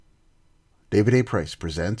David A. Price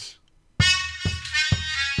presents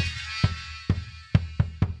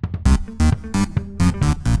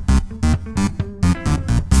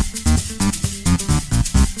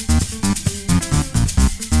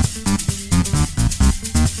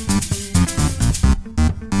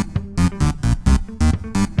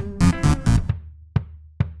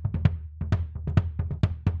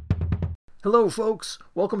Hello folks,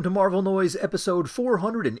 welcome to Marvel Noise episode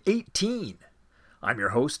 418. I'm your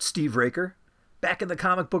host, Steve Raker, back in the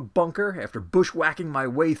comic book bunker after bushwhacking my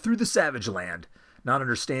way through the Savage Land, not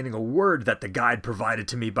understanding a word that the guide provided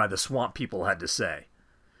to me by the swamp people had to say.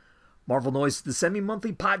 Marvel Noise is the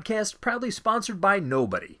semi-monthly podcast proudly sponsored by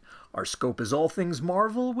nobody. Our scope is all things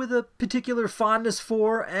Marvel with a particular fondness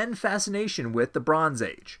for and fascination with the Bronze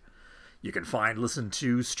Age. You can find, listen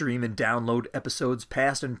to, stream, and download episodes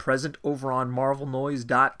past and present over on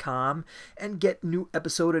marvelnoise.com and get new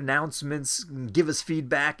episode announcements, give us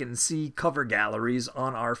feedback, and see cover galleries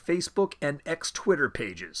on our Facebook and X-Twitter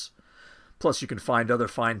pages. Plus, you can find other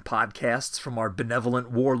fine podcasts from our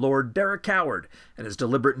benevolent warlord Derek Coward and his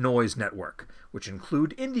Deliberate Noise Network, which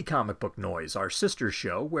include Indie Comic Book Noise, our sister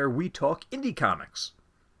show where we talk indie comics.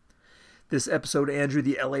 This episode, Andrew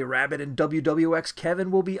the LA Rabbit and WWX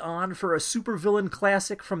Kevin will be on for a supervillain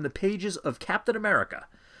classic from the pages of Captain America,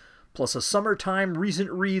 plus a summertime recent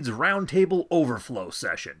reads roundtable overflow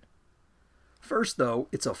session. First, though,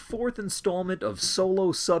 it's a fourth installment of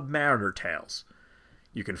Solo Submariner Tales.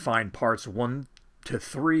 You can find parts 1 to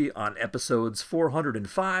 3 on episodes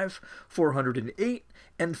 405, 408,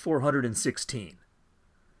 and 416.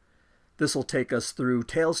 This will take us through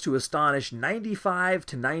Tales to Astonish 95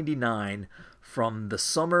 to 99 from the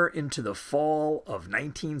summer into the fall of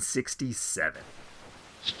 1967.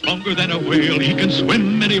 Stronger than a whale, he can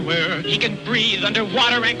swim anywhere. He can breathe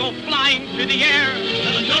underwater and go flying through the air.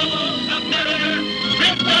 The Solo Submariner,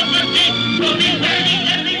 Prince of the Deep, will be waiting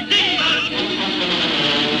every season.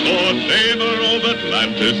 For Damer of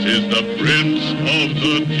Atlantis is the Prince of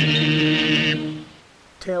the Deep.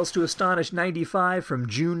 Tales to Astonish 95 from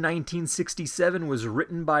June 1967 was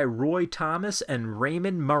written by Roy Thomas and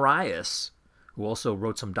Raymond Marias, who also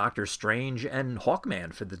wrote some Doctor Strange and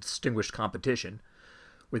Hawkman for the distinguished competition,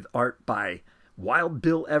 with art by Wild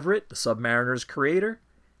Bill Everett, the Submariner's creator,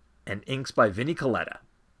 and inks by Vinnie Coletta.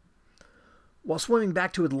 While swimming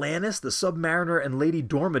back to Atlantis, the Submariner and Lady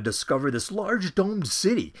Dorma discover this large domed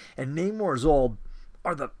city, and Namor's all,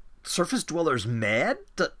 "Are the surface dwellers mad?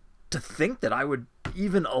 To think that I would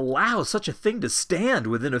even allow such a thing to stand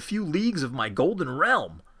within a few leagues of my golden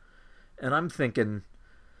realm." And I'm thinking,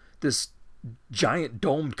 this giant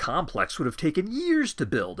domed complex would have taken years to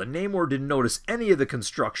build, and Namor didn't notice any of the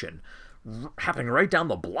construction happening right down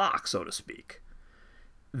the block, so to speak.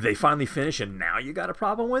 They finally finish, and now you got a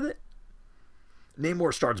problem with it?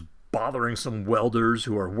 Namor starts bothering some welders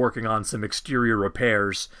who are working on some exterior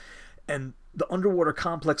repairs, and the underwater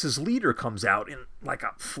complex's leader comes out in like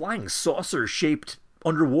a flying saucer-shaped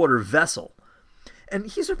underwater vessel. And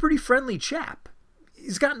he's a pretty friendly chap.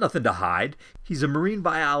 He's got nothing to hide. He's a marine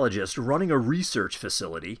biologist running a research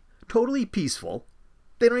facility, totally peaceful.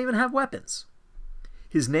 They don't even have weapons.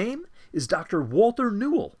 His name is Dr. Walter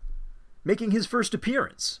Newell, making his first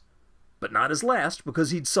appearance. But not his last,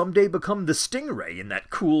 because he'd someday become the Stingray in that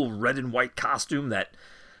cool red and white costume that,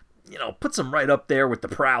 puts him right up there with the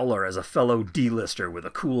Prowler as a fellow D-lister with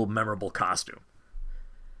a cool, memorable costume.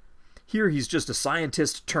 Here he's just a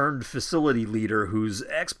scientist-turned-facility leader whose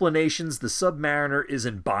explanations the Submariner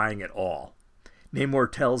isn't buying at all. Namor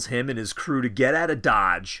tells him and his crew to get out of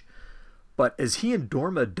Dodge, but as he and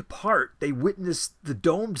Dorma depart, they witness the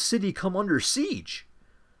domed city come under siege,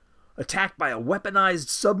 attacked by a weaponized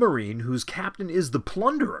submarine whose captain is the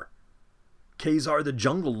Plunderer, Kazar the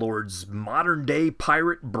Jungle Lord's modern-day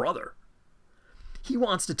pirate brother. He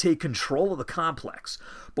wants to take control of the complex,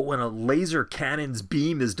 but when a laser cannon's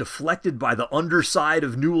beam is deflected by the underside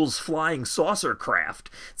of Newell's flying saucer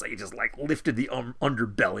craft, it's like he just lifted the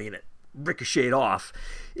underbelly and it ricocheted off.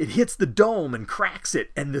 It hits the dome and cracks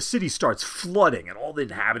it, and the city starts flooding, and all the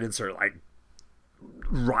inhabitants are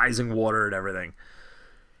rising water and everything.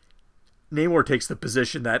 Namor takes the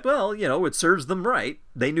position that, it serves them right.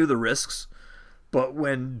 They knew the risks. But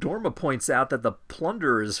when Dorma points out that the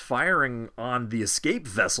Plunderer is firing on the escape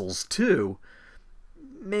vessels too,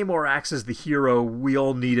 Namor acts as the hero we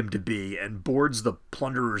all need him to be and boards the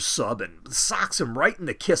Plunderer's sub and socks him right in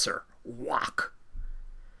the kisser. Whack!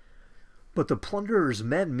 But the Plunderer's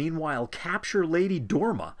men meanwhile capture Lady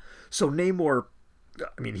Dorma, so Namor,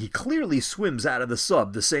 he clearly swims out of the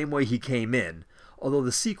sub the same way he came in, although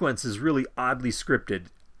the sequence is really oddly scripted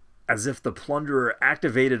as if the Plunderer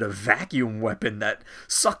activated a vacuum weapon that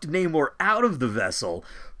sucked Namor out of the vessel,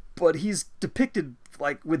 but he's depicted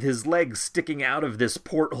like with his legs sticking out of this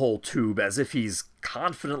porthole tube as if he's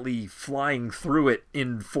confidently flying through it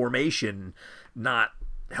in formation, not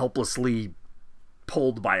helplessly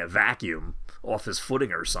pulled by a vacuum off his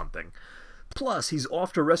footing or something. Plus, he's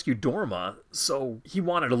off to rescue Dorma, so he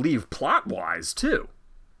wanted to leave plot-wise, too.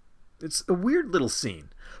 It's a weird little scene,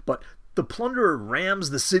 but the Plunderer rams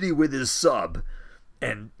the city with his sub,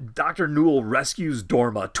 and Dr. Newell rescues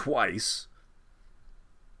Dorma twice.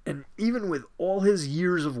 And even with all his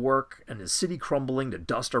years of work and his city crumbling to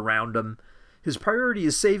dust around him, his priority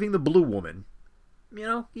is saving the Blue Woman. You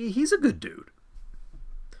know, he's a good dude.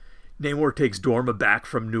 Namor takes Dorma back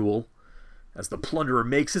from Newell as the Plunderer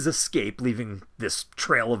makes his escape, leaving this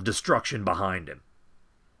trail of destruction behind him.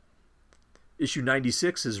 Issue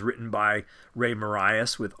 96 is written by Ray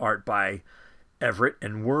Marias with art by Everett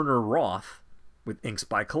and Werner Roth with inks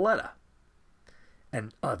by Coletta.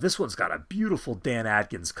 And this one's got a beautiful Dan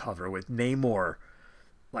Adkins cover with Namor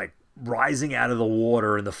like rising out of the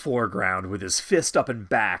water in the foreground with his fist up and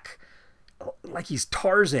back like he's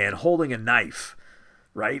Tarzan holding a knife,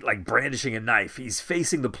 right? Like brandishing a knife. He's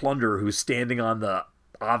facing the Plunderer who's standing on the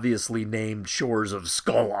obviously named shores of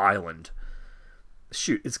Skull Island.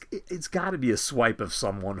 Shoot, it's got to be a swipe of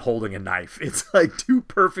someone holding a knife. It's like too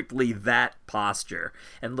perfectly that posture,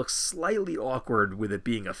 and looks slightly awkward with it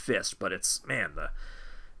being a fist. But it's, man,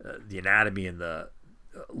 the anatomy and the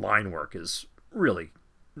line work is really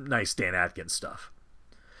nice Dan Adkins stuff.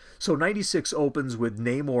 So 96 opens with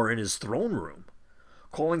Namor in his throne room,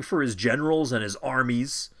 calling for his generals and his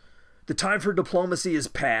armies. The time for diplomacy is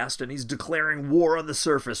past, and he's declaring war on the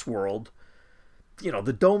surface world. You know,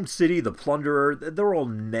 the domed city, the Plunderer, they're all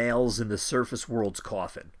nails in the surface world's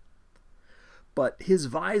coffin. But his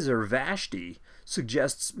visor, Vashti,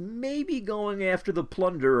 suggests maybe going after the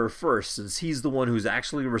Plunderer first, since he's the one who's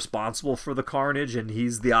actually responsible for the carnage, and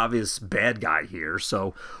he's the obvious bad guy here.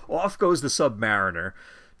 So off goes the Submariner,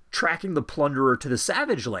 tracking the Plunderer to the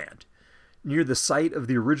Savage Land, near the site of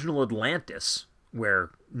the original Atlantis,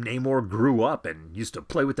 where Namor grew up and used to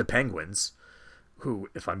play with the Penguins, who,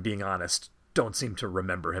 if I'm being honest, don't seem to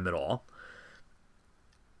remember him at all.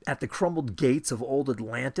 At the crumbled gates of old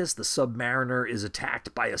Atlantis, the Submariner is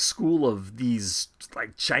attacked by a school of these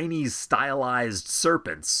like Chinese stylized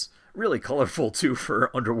serpents. Really colorful too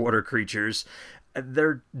for underwater creatures.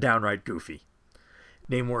 They're downright goofy.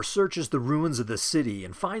 Namor searches the ruins of the city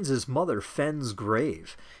and finds his mother Fenn's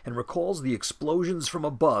grave, and recalls the explosions from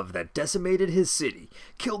above that decimated his city,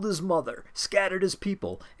 killed his mother, scattered his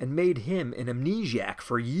people, and made him an amnesiac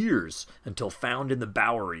for years, until found in the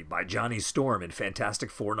Bowery by Johnny Storm in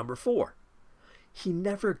Fantastic Four #4. He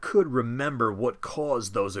never could remember what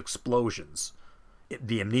caused those explosions,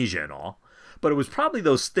 the amnesia and all, but it was probably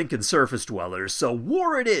those stinking surface dwellers, so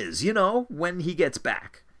war it is, you know, when he gets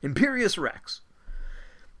back. Imperious Rex.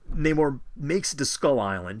 Namor makes it to Skull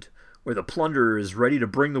Island, where the Plunderer is ready to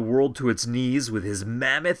bring the world to its knees with his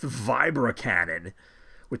mammoth Vibra cannon,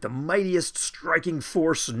 with the mightiest striking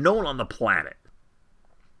force known on the planet.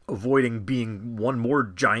 Avoiding being one more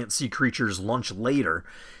giant sea creature's lunch later,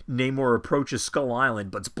 Namor approaches Skull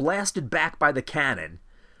Island but's blasted back by the cannon.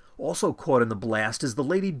 Also caught in the blast is the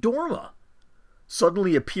Lady Dorma,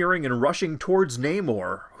 suddenly appearing and rushing towards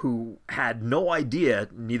Namor, who had no idea,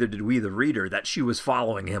 neither did we the reader, that she was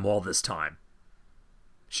following him all this time.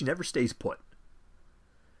 She never stays put.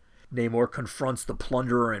 Namor confronts the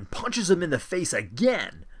Plunderer and punches him in the face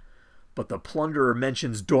again, but the Plunderer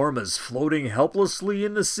mentions Dorma's floating helplessly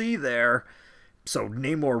in the sea there, so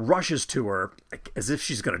Namor rushes to her, as if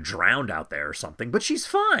she's going to drown out there or something, but she's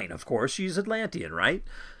fine, of course, she's Atlantean, right?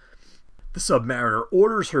 The Submariner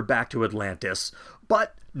orders her back to Atlantis,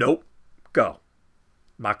 but nope, go.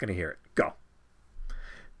 Not going to hear it. Go.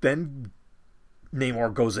 Then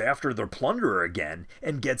Namor goes after the Plunderer again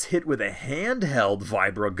and gets hit with a handheld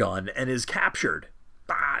Vibra gun and is captured.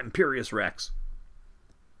 Imperious Rex.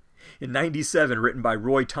 In 97, written by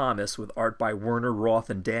Roy Thomas with art by Werner Roth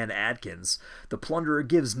and Dan Adkins, the Plunderer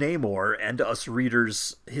gives Namor and us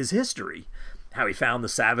readers his history. How he found the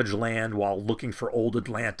Savage Land while looking for old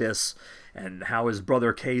Atlantis, and how his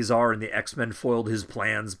brother Kazar and the X-Men foiled his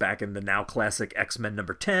plans back in the now classic X-Men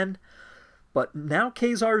 #10. But now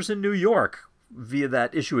Kazar's in New York via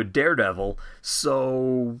that issue of Daredevil,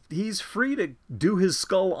 so he's free to do his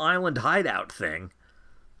Skull Island hideout thing.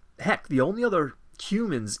 Heck, the only other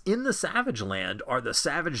humans in the Savage Land are the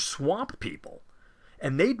Savage Swamp people,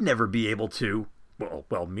 and they'd never be able to,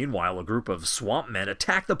 Meanwhile, a group of swamp men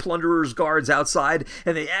attack the plunderer's guards outside,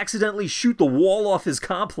 and they accidentally shoot the wall off his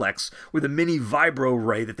complex with a mini vibro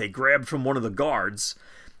ray that they grabbed from one of the guards.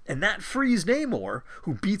 And that frees Namor,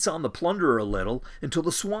 who beats on the plunderer a little, until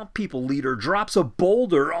the swamp people leader drops a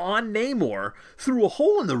boulder on Namor through a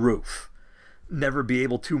hole in the roof. Never be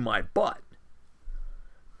able to my butt.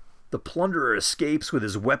 The plunderer escapes with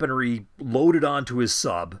his weaponry loaded onto his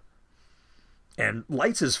sub, and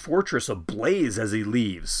lights his fortress ablaze as he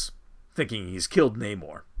leaves, thinking he's killed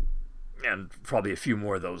Namor. And probably a few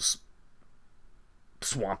more of those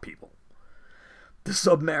swamp people. The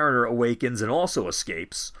Submariner awakens and also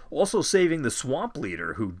escapes, also saving the swamp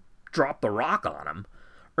leader who dropped the rock on him,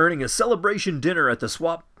 earning a celebration dinner at the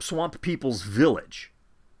swamp people's village.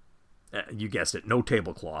 You guessed it, no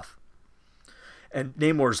tablecloth. And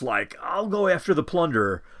Namor's like, I'll go after the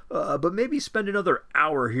plunderer, but maybe spend another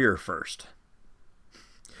hour here first.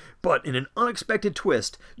 But in an unexpected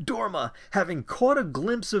twist, Dorma, having caught a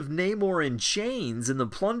glimpse of Namor in chains in the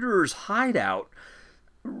plunderer's hideout,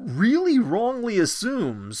 really wrongly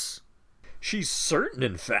assumes, she's certain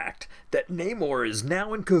in fact, that Namor is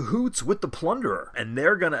now in cahoots with the plunderer, and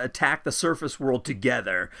they're gonna attack the surface world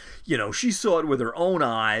together. You know, she saw it with her own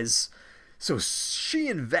eyes. So she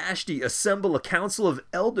and Vashti assemble a council of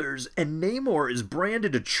elders, and Namor is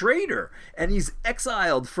branded a traitor, and he's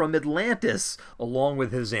exiled from Atlantis, along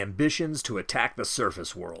with his ambitions to attack the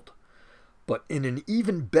surface world. But in an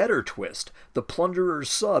even better twist, the plunderer's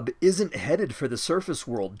sub isn't headed for the surface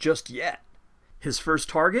world just yet. His first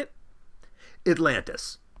target?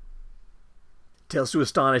 Atlantis. Tales to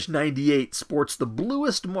Astonish 98 sports the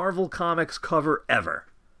bluest Marvel Comics cover ever.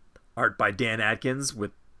 Art by Dan Adkins with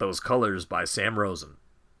those colors by Sam Rosen.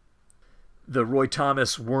 The Roy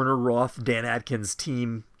Thomas, Werner Roth, Dan Adkins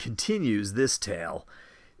team continues this tale.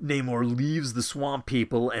 Namor leaves the swamp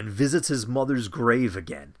people and visits his mother's grave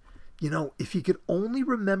again. You know, if he could only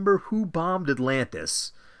remember who bombed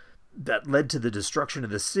Atlantis, that led to the destruction of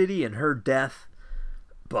the city and her death.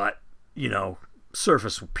 But, you know,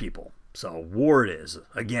 surface people. So war it is.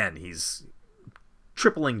 Again, he's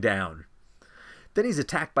tripling down. Then he's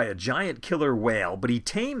attacked by a giant killer whale, but he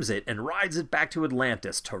tames it and rides it back to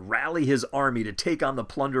Atlantis to rally his army to take on the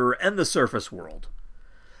plunderer and the surface world.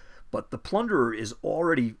 But the plunderer is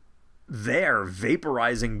already there,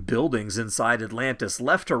 vaporizing buildings inside Atlantis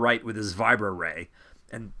left to right with his vibro ray,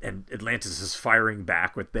 and Atlantis is firing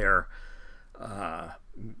back with their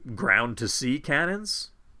ground-to-sea cannons,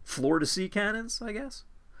 floor-to-sea cannons, I guess.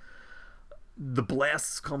 The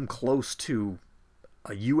blasts come close to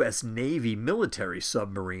a U.S. Navy military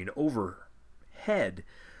submarine overhead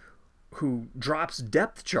who drops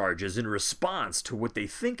depth charges in response to what they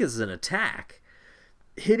think is an attack,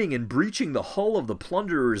 hitting and breaching the hull of the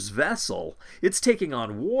plunderer's vessel. It's taking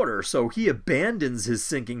on water, so he abandons his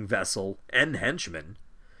sinking vessel and henchmen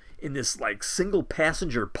in this single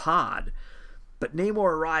passenger pod. But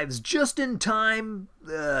Namor arrives just in time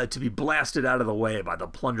to be blasted out of the way by the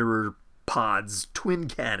plunderer pod's twin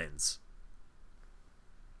cannons.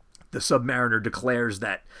 The Submariner declares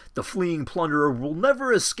that the fleeing plunderer will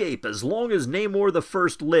never escape as long as Namor the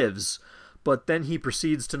First lives, but then he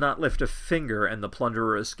proceeds to not lift a finger and the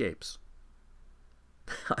plunderer escapes.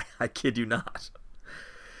 I kid you not.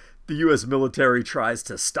 The U.S. military tries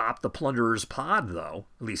to stop the plunderer's pod, though,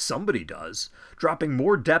 at least somebody does, dropping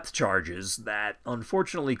more depth charges that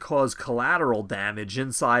unfortunately cause collateral damage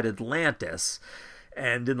inside Atlantis.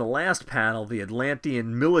 And in the last panel, the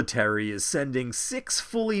Atlantean military is sending 6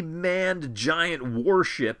 fully manned giant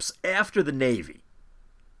warships after the Navy.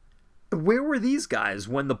 Where were these guys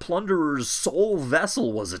when the plunderer's sole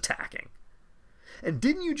vessel was attacking? And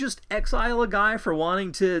didn't you just exile a guy for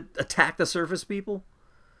wanting to attack the surface people?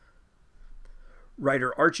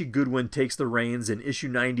 Writer Archie Goodwin takes the reins in issue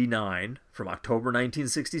 99 from October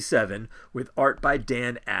 1967 with art by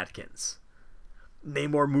Dan Adkins.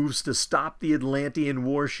 Namor moves to stop the Atlantean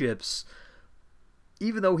warships,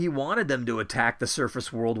 even though he wanted them to attack the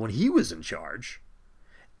surface world when he was in charge.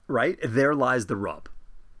 Right? There lies the rub.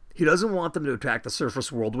 He doesn't want them to attack the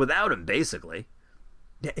surface world without him, basically.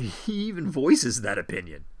 He even voices that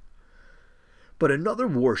opinion. But another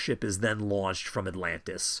warship is then launched from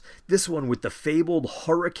Atlantis, this one with the fabled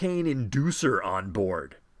Hurricane Inducer on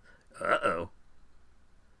board. Uh-oh.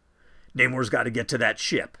 Namor's got to get to that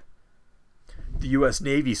ship. The U.S.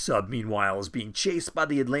 Navy sub, meanwhile, is being chased by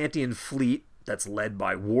the Atlantean fleet that's led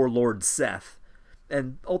by Warlord Seth,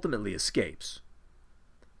 and ultimately escapes.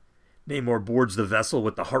 Namor boards the vessel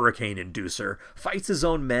with the Hurricane Inducer, fights his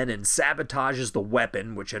own men, and sabotages the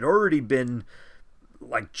weapon, which had already been,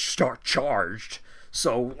 charged,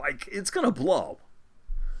 so, it's gonna blow.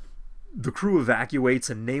 the crew evacuates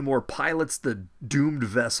and Namor pilots the doomed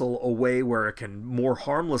vessel away where it can more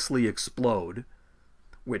harmlessly explode,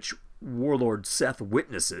 which Warlord Seth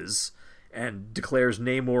witnesses and declares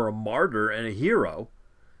Namor a martyr and a hero,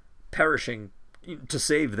 perishing to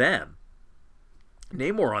save them.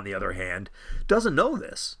 Namor, on the other hand, doesn't know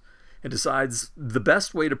this and decides the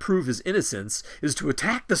best way to prove his innocence is to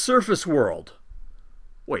attack the surface world.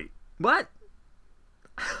 Wait, what?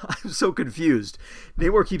 I'm so confused.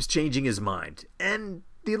 Namor keeps changing his mind, and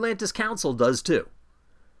the Atlantis Council does too.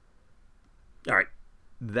 Alright,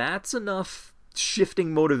 that's enough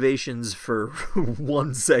shifting motivations for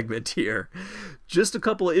one segment here. Just a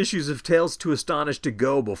couple of issues of Tales to Astonish to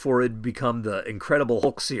go before it'd become the Incredible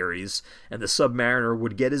Hulk series, and the Submariner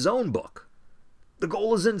would get his own book. The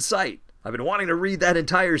goal is in sight. I've been wanting to read that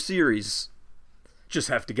entire series. Just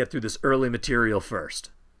have to get through this early material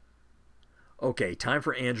first. Okay, time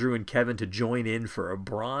for Andrew and Kevin to join in for a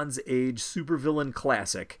Bronze Age supervillain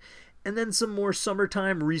classic, and then some more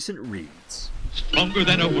summertime recent reads. Stronger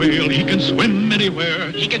than a whale, he can swim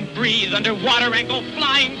anywhere. He can breathe underwater and go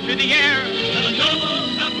flying through the air. The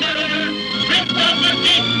Lord of Mariner, Prince of the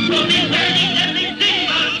Deep, will be waiting every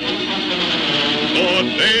Lord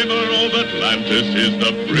Namor of Atlantis is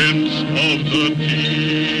the Prince of the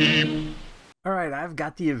Deep. Alright, I've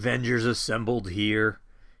got the Avengers assembled here.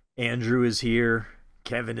 Andrew is here.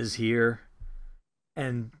 Kevin is here.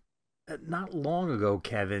 And not long ago,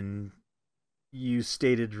 Kevin, you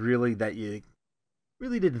stated really that you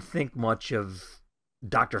really didn't think much of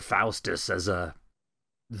Dr. Faustus as a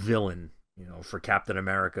villain, for Captain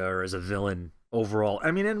America, or as a villain overall.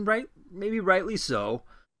 I mean, and maybe rightly so.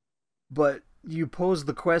 But you posed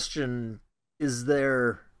the question, is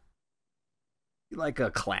there like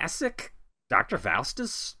a classic Dr.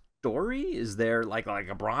 Faustus story? Is there like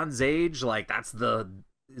a Bronze Age?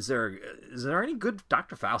 Is there any good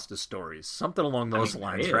Dr. Faustus stories? Something along those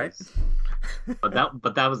lines, right? but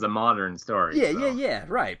that was a modern story. Yeah,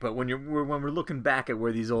 right. But when we're looking back at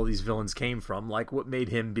where all these villains came from, like what made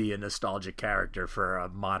him be a nostalgic character for a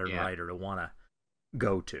modern writer to want to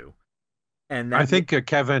go to. And I think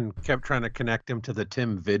Kevin kept trying to connect him to the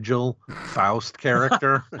Tim Vigil Faust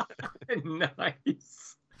character.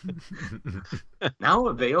 Nice. Now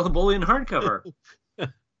available in hardcover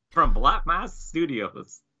from Black Mask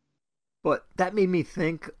Studios. But that made me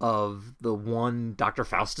think of the one Dr.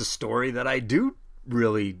 Faustus story that I do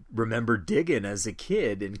really remember digging as a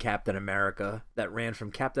kid in Captain America, that ran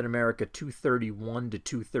from Captain America 231 to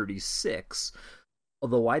 236.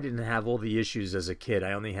 Although I didn't have all the issues as a kid,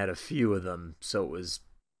 I only had a few of them, so it was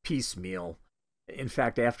piecemeal. In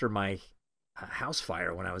fact, after my house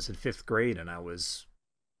fire when I was in 5th grade and I was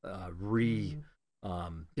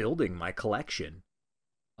building my collection,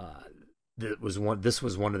 this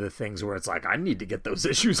was one of the things where it's like, I need to get those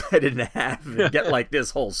issues I didn't have and get like this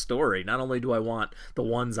whole story. Not only do I want the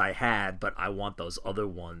ones I had, but I want those other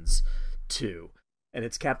ones too. And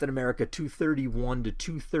it's Captain America 231 to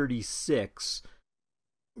 236.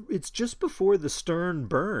 It's just before the Stern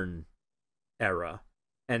Byrne era,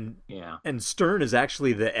 and Stern is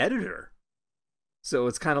actually the editor. So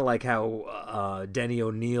it's kind of like how Denny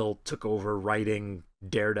O'Neil took over writing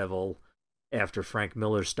Daredevil after Frank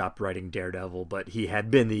Miller stopped writing Daredevil, but he had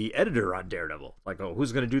been the editor on Daredevil. Like, oh,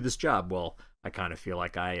 who's going to do this job? Well, I kind of feel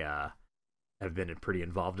like I have been pretty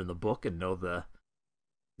involved in the book and know the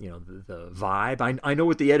vibe. I know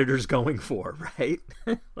what the editor's going for, right?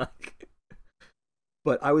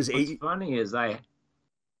 But I was What's funny is I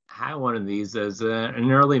had one of these as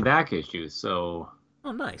an early back issue, so...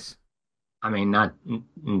 Oh, nice. I mean, not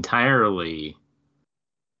entirely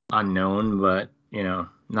unknown, but,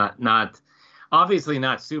 not obviously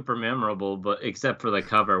not super memorable, but except for the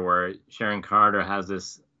cover where Sharon Carter has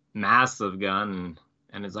this massive gun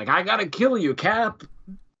and it's like, I gotta kill you, Cap!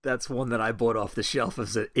 That's one that I bought off the shelf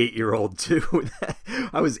as an 8-year-old, too.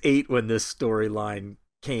 I was 8 when this storyline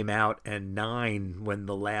came out and 9 when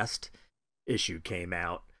the last issue came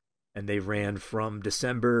out, and they ran from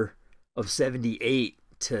December of 78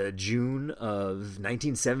 to June of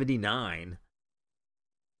 1979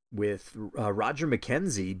 with Roger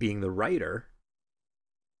McKenzie being the writer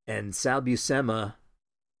and Sal Buscema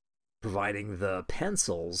providing the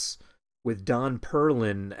pencils, with Don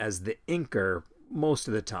Perlin as the inker most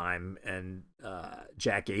of the time, and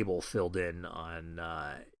Jack Abel filled in on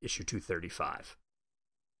issue 235.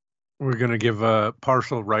 We're going to give a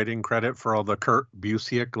partial writing credit for all the Kurt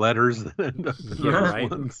Busiek letters. Right.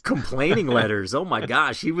 Complaining letters. Oh my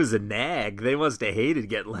gosh, he was a nag. They must have hated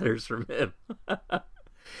getting letters from him.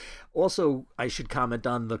 Also, I should comment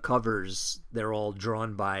on the covers. They're all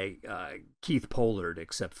drawn by Keith Pollard,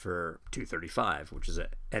 except for 235, which is a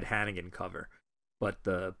Ed Hannigan cover. But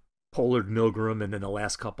the Pollard Milgram and then the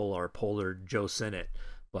last couple are Pollard Joe Sinnott.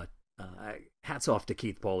 But hats off to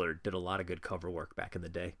Keith Pollard. Did a lot of good cover work back in the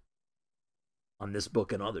day on this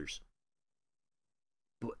book and others.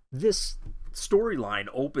 But this storyline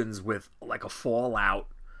opens with like a fallout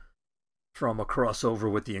from a crossover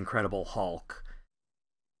with the Incredible Hulk.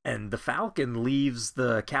 And the Falcon leaves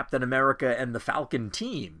the Captain America and the Falcon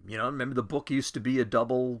team. You know, remember the book used to be a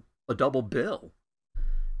double bill.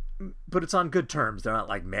 But it's on good terms. They're not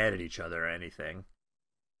like mad at each other or anything.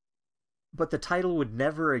 But the title would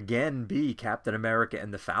never again be Captain America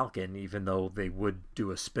and the Falcon, even though they would do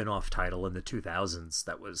a spin-off title in the 2000s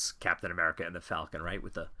that was Captain America and the Falcon, right?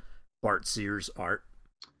 With the Bart Sears art.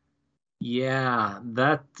 Yeah,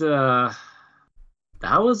 that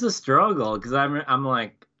was a struggle because I'm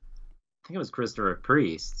like, I think it was Christopher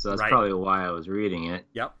Priest, so that's probably why I was reading it.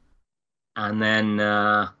 Yep. And then,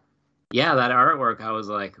 that artwork, I was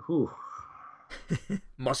like, whew.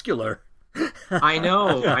 Muscular. I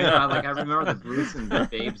know. Like, I remember the Bruce and the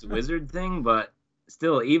Babes Wizard thing, but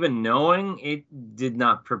still, even knowing it did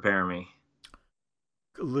not prepare me.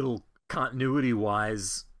 A little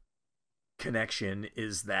continuity-wise connection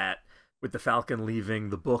is that with the Falcon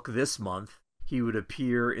leaving the book this month, he would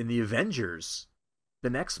appear in the Avengers the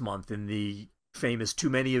next month in the famous Too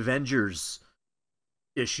Many Avengers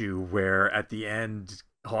issue, where at the end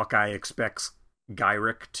Hawkeye expects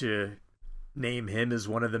Gyrick to name him as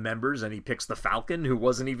one of the members, and he picks the Falcon, who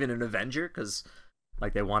wasn't even an Avenger because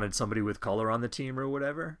like they wanted somebody with color on the team or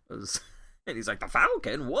whatever. And he's like, the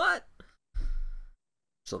Falcon? What?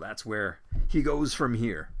 So that's where he goes from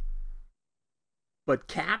here. But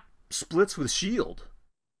Cap splits with S.H.I.E.L.D.,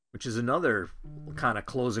 which is another kind of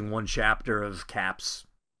closing one chapter of Cap's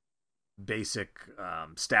basic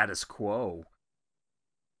status quo.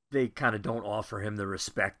 They kind of don't offer him the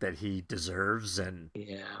respect that he deserves, and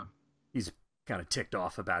he's kind of ticked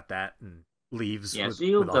off about that and leaves. Yeah,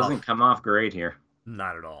 S.H.I.E.L.D. doesn't come off great here.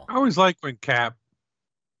 Not at all. I always like when Cap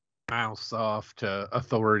mouths off to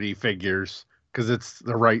authority figures, because it's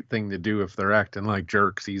the right thing to do. If they're acting like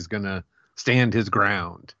jerks, he's going to stand his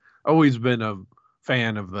ground. Always been a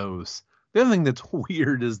fan of those. The other thing that's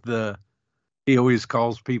weird is he always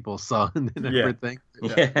calls people son and everything.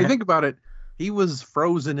 Yeah. You think about it, he was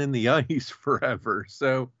frozen in the ice forever.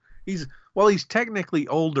 So he's technically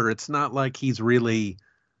older, it's not like he's really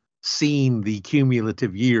seen the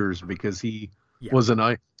cumulative years, because he was a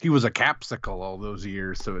capsicle all those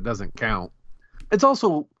years, so it doesn't count. It's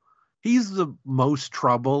also, he's the most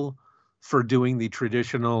trouble for doing the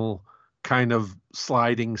traditional kind of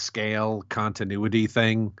sliding scale continuity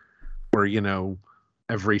thing where,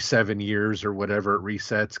 every 7 years or whatever it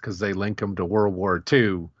resets because they link them to World War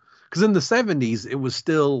II. Because in the 70s, it was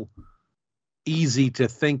still easy to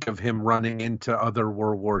think of him running into other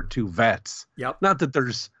World War II vets. Yep. Not that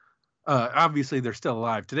there's, obviously they're still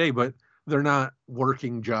alive today, but they're not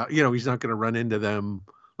working job. He's not going to run into them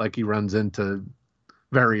like he runs into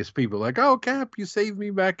various people. Like, oh, Cap, you saved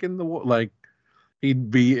me back in the war. Like,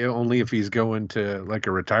 he'd be only if he's going to like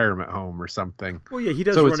a retirement home or something. Well, yeah, he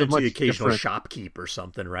does run into the occasional shopkeep or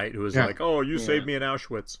something, right? Who was like, oh, you saved me in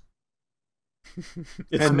Auschwitz. I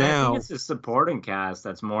think it's the supporting cast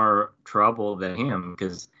that's more trouble than him,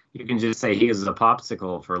 because you can just say he is a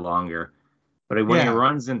popsicle for longer. But when he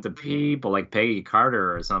runs into people like Peggy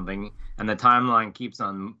Carter or something, and the timeline keeps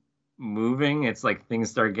on moving, it's like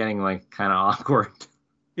things start getting like kind of awkward.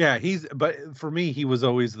 Yeah, but for me, he was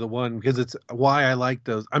always the one, because it's why I like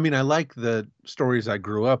those. I mean, I like the stories I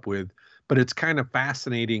grew up with, but it's kind of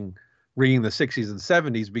fascinating reading the 60s and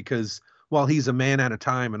 70s, because while he's a man at a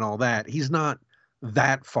time and all that, he's not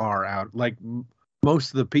that far out. Like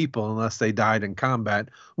most of the people, unless they died in combat,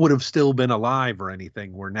 would have still been alive or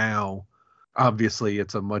anything, where now, obviously,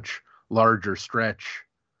 it's a much larger stretch.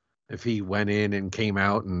 If he went in and came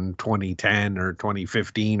out in 2010 or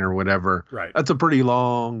 2015 or whatever, right, that's a pretty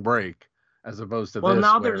long break as opposed to this. Well,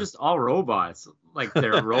 now they're just all robots, like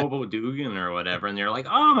they're Robo Dugan or whatever, and they're like,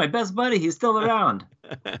 oh, my best buddy, he's still around.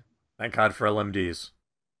 Thank God for LMDs.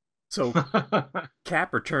 So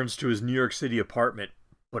Cap returns to his New York City apartment,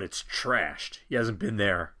 but it's trashed. He hasn't been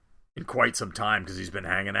there in quite some time because he's been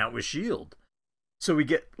hanging out with S.H.I.E.L.D. So we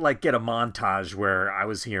get a montage where I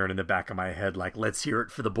was hearing in the back of my head, like, let's hear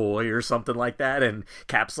it for the boy or something like that. And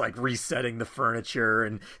Cap's like resetting the furniture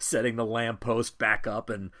and setting the lamppost back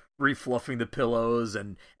up and refluffing the pillows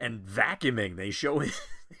and vacuuming. They show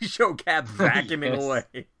Cap vacuuming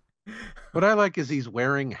away. What I like is he's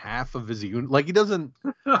wearing half of his like he's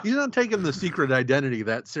not taking the secret identity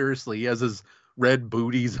that seriously. He has his red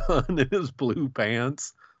booties on and his blue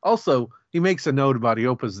pants. Also, he makes a note about he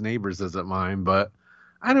hopes his neighbors isn't mine, but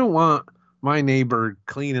I don't want my neighbor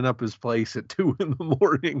cleaning up his place at 2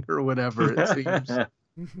 a.m. or whatever it seems.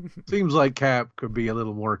 Seems like Cap could be a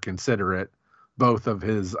little more considerate, both of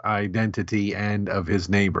his identity and of his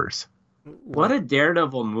neighbors. What a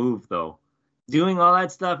daredevil move, though. Doing all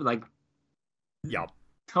that stuff, like,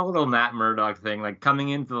 total Matt Murdock thing, like coming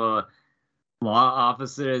into the law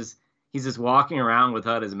offices. He's just walking around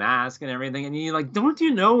without his mask and everything. And you're like, don't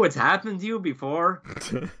you know what's happened to you before?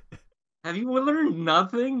 Have you learned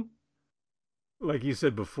nothing? Like you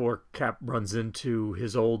said before, Cap runs into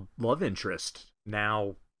his old love interest,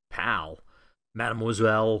 now pal,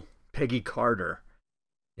 Mademoiselle Peggy Carter,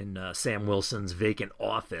 in Sam Wilson's vacant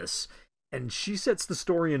office. And she sets the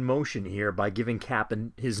story in motion here by giving Cap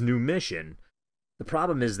his new mission. The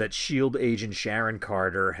problem is that S.H.I.E.L.D. agent Sharon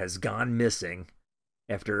Carter has gone missing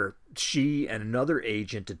after she and another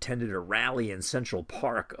agent attended a rally in Central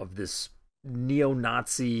Park of this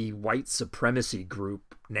neo-Nazi white supremacy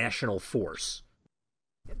group, National Force.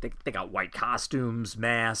 They got white costumes,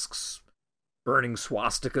 masks, burning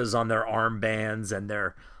swastikas on their armbands, and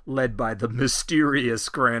they're led by the mysterious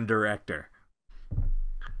Grand Director.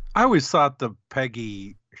 I always thought the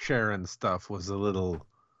Peggy Sharon stuff was a little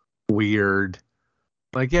weird.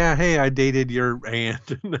 Like, yeah, hey, I dated your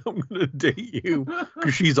aunt, and I'm going to date you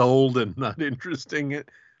because she's old and not interesting.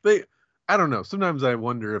 I don't know. Sometimes I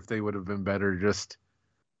wonder if they would have been better just,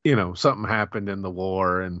 something happened in the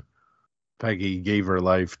war and Peggy gave her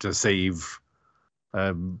life to save,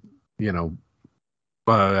 one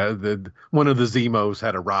of the Zemos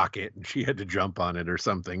had a rocket and she had to jump on it or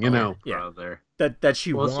something, Yeah. That she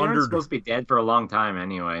Sharon's wandered. supposed to be dead for a long time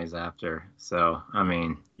anyways after. So, I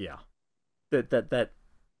mean. Yeah. That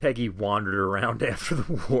Peggy wandered around after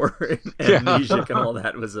the war and amnesiac and all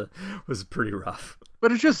that was pretty rough.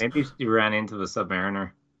 But it's just maybe she ran into the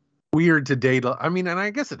Submariner. Weird to date. I mean, and I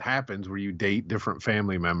guess it happens where you date different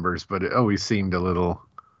family members, but it always seemed a little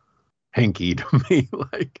hinky to me.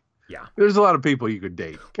 Like, yeah, there's a lot of people you could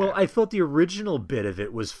date. Well, I thought the original bit of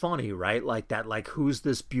it was funny, right? Like that, like who's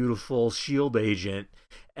this beautiful S.H.I.E.L.D. agent,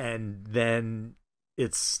 and then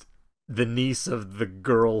it's the niece of the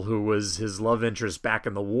girl who was his love interest back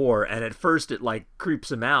in the war, and at first it like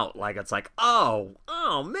creeps him out, like it's like oh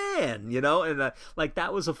man, and like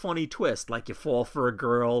that was a funny twist. Like you fall for a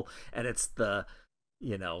girl and it's the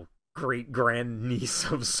great grand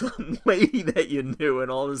niece of some lady that you knew,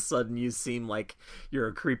 and all of a sudden you seem like you're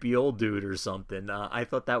a creepy old dude or something. I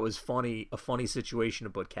thought that was funny, a funny situation to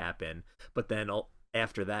put Cap in, but then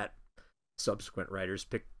after that subsequent writers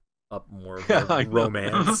picked up more of the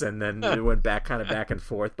romance, and then it went back and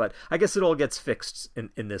forth. But I guess it all gets fixed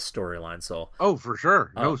in this storyline. So for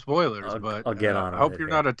sure, no spoilers. But I'll get on. I hope you're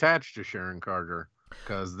not attached to Sharon Carter,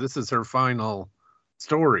 because this is her final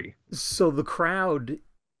story. So the crowd,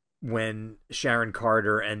 when Sharon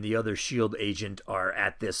Carter and the other S.H.I.E.L.D. agent are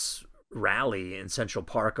at this rally in Central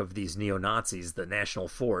Park of these neo-Nazis, the National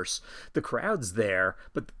Force, the crowd's there,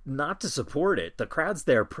 but not to support it. The crowd's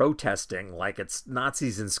there protesting like it's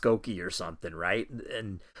Nazis in Skokie or something, right?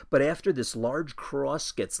 But after this large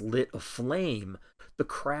cross gets lit aflame, the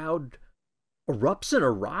crowd erupts in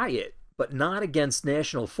a riot, but not against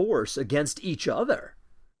National Force, against each other.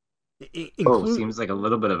 Seems like a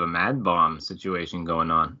little bit of a mad bomb situation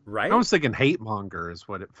going on. Right? I was thinking Hate Monger is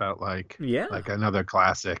what it felt like. Yeah. Like another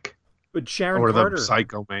classic. But Sharon or Carter, the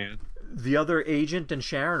Psycho Man. The other agent and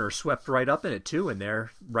Sharon are swept right up in it too, and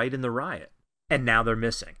they're right in the riot. And now they're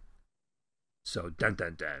missing. So dun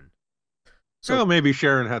dun dun. So well, maybe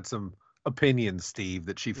Sharon had some opinions, Steve,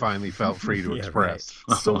 that she finally felt free to express.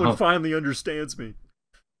 Right. Someone finally understands me.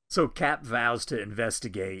 So Cap vows to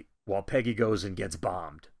investigate while Peggy goes and gets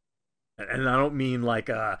bombed. And I don't mean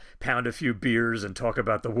like pound a few beers and talk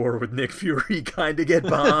about the war with Nick Fury kind of get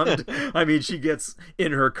bombed. I mean, she gets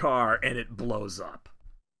in her car and it blows up.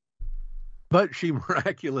 But she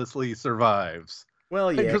miraculously survives.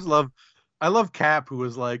 Well, yeah. I love Cap, who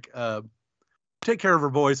was like, take care of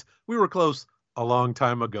her, boys. We were close a long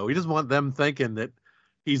time ago. He doesn't want them thinking that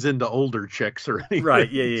he's into older chicks or anything.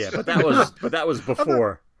 Right, yeah. But that was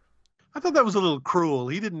before. I thought that was a little cruel.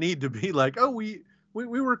 He didn't need to be like, oh, we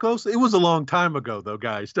were close. It was a long time ago, though,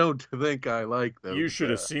 guys. Don't think I like them. You should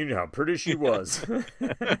have seen how pretty she was.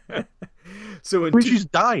 So she's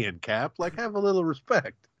dying, Cap. Like, have a little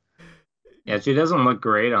respect. Yeah, she doesn't look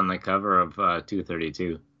great on the cover of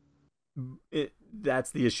 232.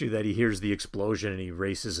 That's the issue, that he hears the explosion and he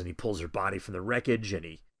races and he pulls her body from the wreckage and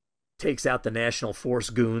he takes out the National Force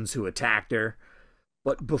goons who attacked her.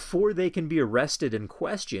 But before they can be arrested and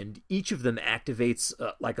questioned, each of them activates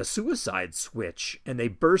like a suicide switch, and they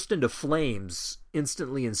burst into flames,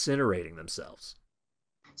 instantly incinerating themselves.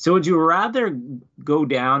 So would you rather go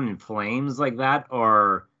down in flames like that,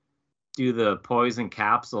 or do the poison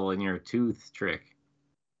capsule in your tooth trick?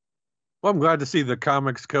 Well, I'm glad to see the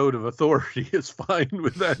Comics Code of Authority is fine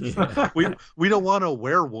with that. Yeah. We don't want a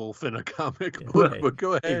werewolf in a comic book, but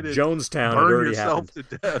go ahead and Jonestown, burn it already yourself happened.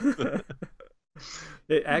 to death.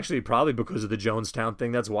 Actually, probably because of the Jonestown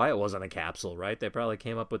thing, that's why it wasn't a capsule, right? They probably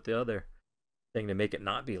came up with the other thing to make it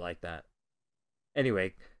not be like that.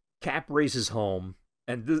 Anyway, Cap races home,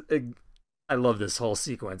 and I love this whole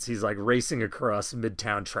sequence. He's like racing across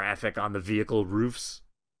midtown traffic on the vehicle roofs.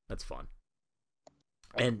 That's fun.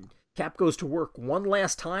 And Cap goes to work one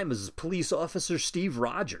last time as police officer Steve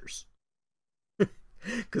Rogers.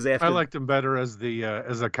 Because I liked him better as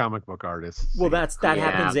a comic book artist. Well, that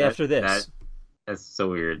happens after this. That's so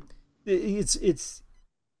weird. It's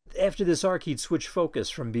after this arc, he'd switch focus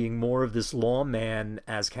from being more of this lawman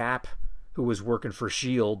as Cap, who was working for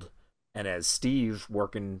S.H.I.E.L.D., and as Steve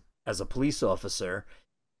working as a police officer,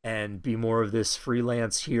 and be more of this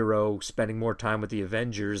freelance hero, spending more time with the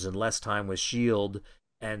Avengers and less time with S.H.I.E.L.D.,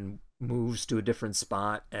 and moves to a different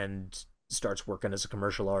spot and starts working as a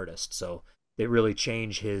commercial artist. So they really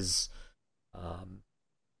change his,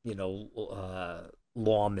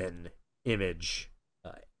 lawman image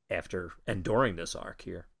after and during this arc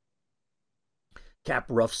here. Cap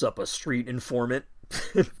roughs up a street informant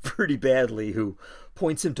pretty badly, who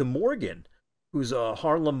points him to Morgan, who's a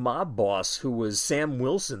Harlem mob boss who was Sam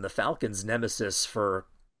Wilson, the Falcon's nemesis, for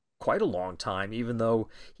quite a long time, even though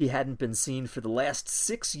he hadn't been seen for the last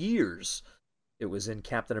 6 years. It was in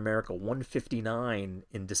Captain America 159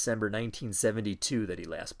 in December 1972 that he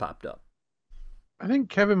last popped up. I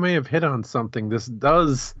think Kevin may have hit on something. This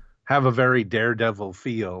does have a very Daredevil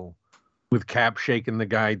feel, with Cap shaking the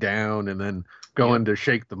guy down and then going to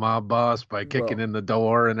shake the mob boss by kicking in the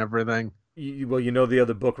door and everything. You know the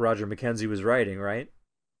other book Roger McKenzie was writing, right?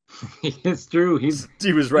 It's true.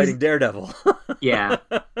 He was writing Daredevil. Yeah.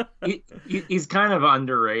 He's kind of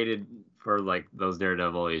underrated for like those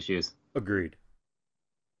Daredevil issues. Agreed.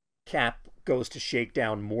 Cap goes to shake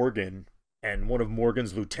down Morgan, and one of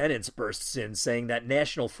Morgan's lieutenants bursts in saying that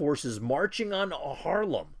National Force is marching on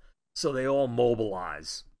Harlem, so they all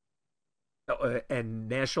mobilize. And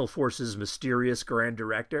National Force's mysterious Grand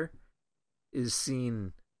Director is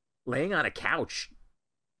seen laying on a couch,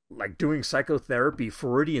 like doing psychotherapy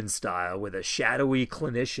Freudian style with a shadowy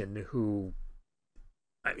clinician who,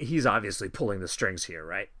 he's obviously pulling the strings here,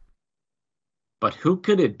 right? But who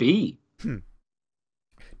could it be?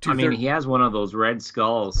 I mean, he has one of those Red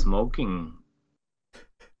Skull smoking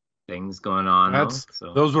things going on.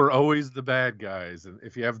 Those were always the bad guys. And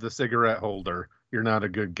if you have the cigarette holder, you're not a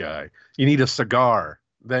good guy. You need a cigar,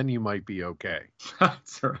 then you might be okay.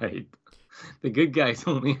 That's right. The good guys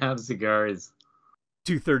only have cigars.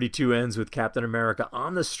 232 ends with Captain America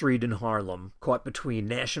on the street in Harlem, caught between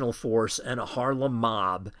National Force and a Harlem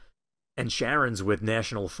mob. And Sharon's with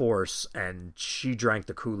National Force, and she drank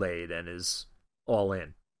the Kool-Aid and is all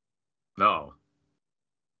in. No.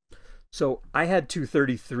 So I had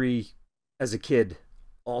 233 as a kid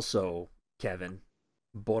also, Kevin.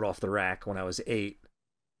 Bought off the rack when I was 8.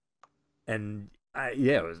 And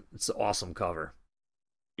it's an awesome cover.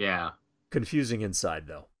 Yeah. Confusing inside,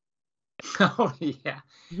 though. Oh, yeah.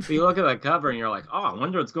 You look at that cover and you're like, oh, I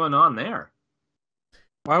wonder what's going on there.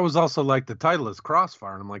 Well, I was also like, the title is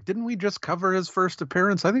Crossfire. And I'm like, didn't we just cover his first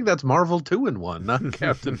appearance? I think that's Marvel 2-in-1, not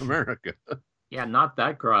Captain America. Yeah, not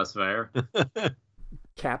that Crossfire.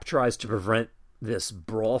 Cap tries to prevent this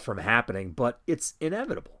brawl from happening, but it's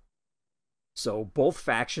inevitable. So both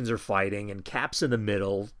factions are fighting, and Cap's in the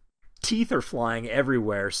middle. Teeth are flying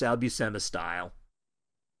everywhere, Sal Buscema style.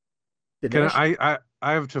 I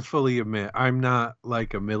have to fully admit, I'm not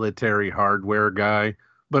like a military hardware guy,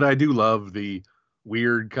 but I do love the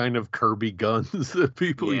weird kind of Kirby guns that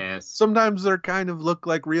people use. Sometimes they're kind of look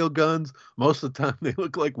like real guns. Most of the time they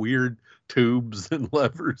look like weird tubes and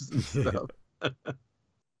levers and stuff.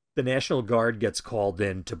 The National Guard gets called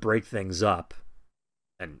in to break things up,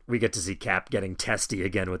 and we get to see Cap getting testy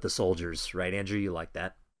again with the soldiers, right, Andrew? You like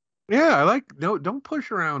that? Yeah, don't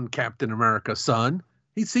push around Captain America, son.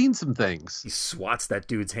 He's seen some things. He swats that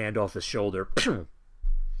dude's hand off his shoulder.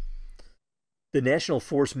 The National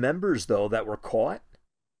Force members, though, that were caught,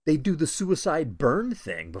 they do the suicide burn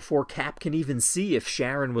thing before Cap can even see if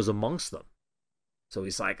Sharon was amongst them. So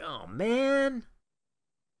he's like, oh, man.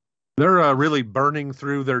 They're really burning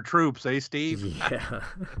through their troops, eh, Steve? Yeah.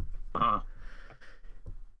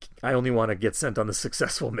 I only want to get sent on the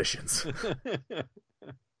successful missions.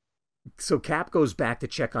 So Cap goes back to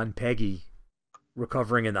check on Peggy,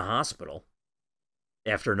 recovering in the hospital,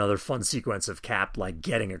 after another fun sequence of Cap, like,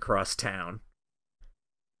 getting across town.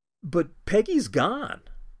 But Peggy's gone.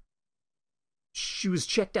 She was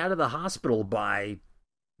checked out of the hospital by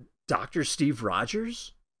Dr. Steve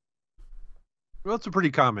Rogers. Well, it's a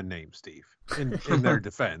pretty common name, Steve, in their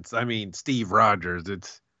defense. I mean, Steve Rogers,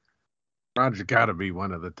 Roger got to be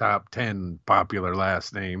one of the top 10 popular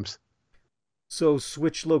last names. So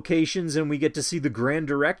switch locations and we get to see the Grand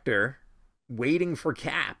Director waiting for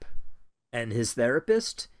Cap. And his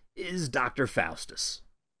therapist is Dr. Faustus.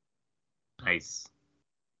 Nice.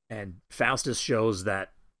 And Faustus shows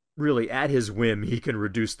that really at his whim he can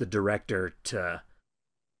reduce the Director to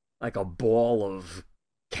like a ball of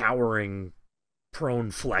cowering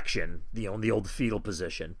prone flexion, the old fetal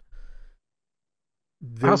position.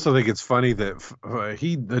 I also think it's funny that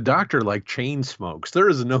the doctor like chain smokes. There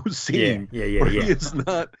is no scene where he is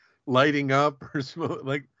not lighting up or smoke.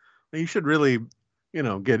 Like, he should really,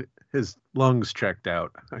 get his lungs checked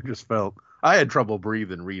out. I had trouble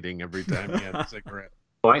breathing reading every time he had a cigarette.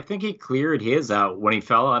 Well, I think he cleared his out when he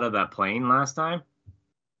fell out of that plane last time.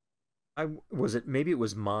 Maybe it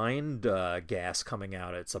was mind gas coming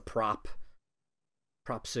out. It's a prop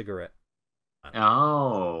cigarette.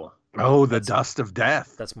 The dust of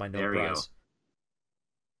death. That's my note prize.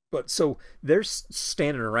 But so they're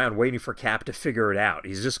standing around waiting for Cap to figure it out.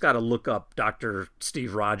 He's just got to look up Dr.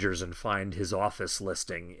 Steve Rogers and find his office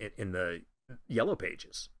listing in the yellow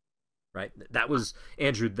pages. Right? That was,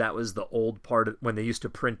 Andrew, that was the old part of when they used to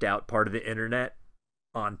print out part of the internet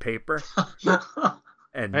on paper.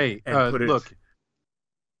 and put it... Look,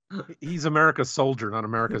 he's America's soldier, not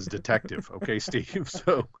America's detective. Okay, Steve?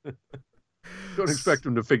 So don't expect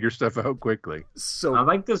him to figure stuff out quickly. So I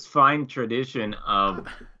like this fine tradition of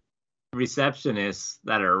receptionists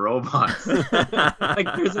that are robots.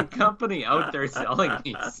 Like, there's a company out there selling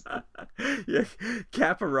these. Yeah,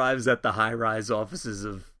 Cap arrives at the high-rise offices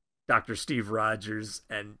of Dr. Steve Rogers,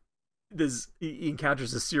 and he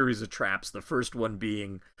encounters a series of traps. The first one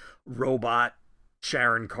being robot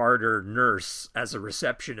Sharon Carter nurse as a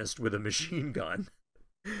receptionist with a machine gun.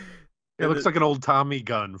 It looks like an old Tommy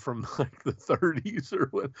gun from like the 30s or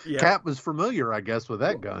what. Yeah. Cap was familiar, I guess, with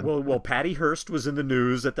that gun. Well, Patty Hearst was in the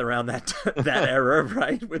news at around that era,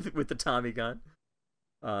 right, with the Tommy gun.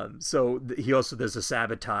 So there's a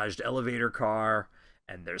sabotaged elevator car,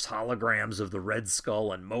 and there's holograms of the Red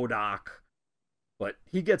Skull and MODOK. But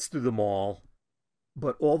he gets through them all.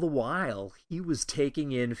 But all the while, he was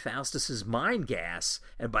taking in Faustus's mind gas,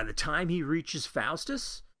 and by the time he reaches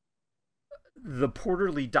Faustus, the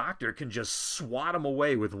porterly doctor can just swat him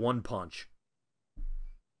away with one punch.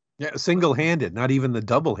 Yeah, single-handed, not even the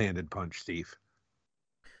double-handed punch, Steve.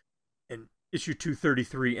 And issue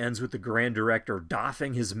 233 ends with the Grand Director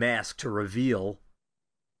doffing his mask to reveal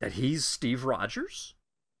that he's Steve Rogers.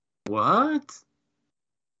 What?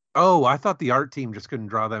 Oh, I thought the art team just couldn't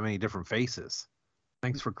draw that many different faces.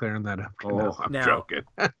 Thanks for clearing that up. No, I'm joking.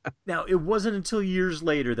 Now, it wasn't until years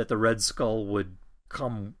later that the Red Skull would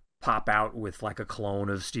pop out with like a clone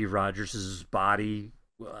of Steve Rogers' body,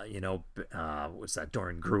 what's that,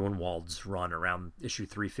 during Gruenwald's run around issue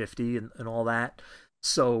 350 and all that.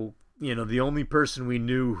 So, the only person we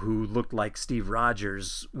knew who looked like Steve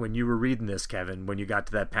Rogers, when you were reading this, Kevin, when you got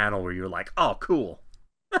to that panel where you were like, oh, cool.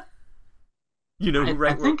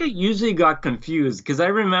 I think I usually got confused because I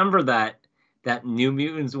remember that New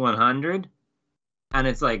Mutants 100, and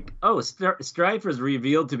it's like, oh, Stryfer's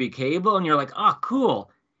revealed to be Cable, and you're like, oh,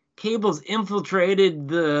 cool. Cable's infiltrated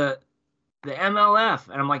the MLF.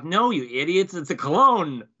 And I'm like, no, you idiots, it's a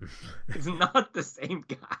clone. It's not the same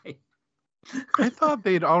guy. I thought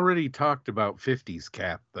they'd already talked about 50s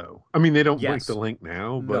Cap, though. I mean, they don't make the link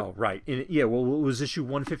now. But... No, right. Well, it was issue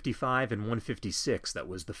 155 and 156 that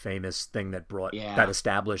was the famous thing that that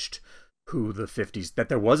established who the 50s, that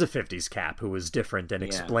there was a 50s Cap who was different and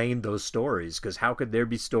explained those stories. Because how could there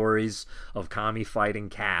be stories of Kami fighting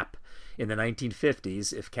Cap in the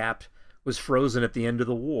 1950s if Cap was frozen at the end of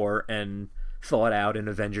the war and thawed out in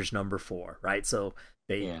Avengers number 4, right? So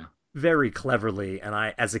they very cleverly,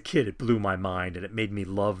 and as a kid, it blew my mind, and it made me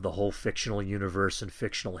love the whole fictional universe and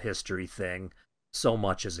fictional history thing so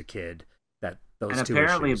much as a kid. That those and two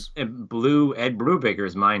apparently issues. It blew Ed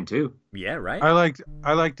Brubaker's mind too. Yeah, right. I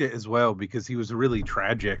liked it as well because he was really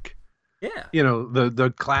tragic. Yeah,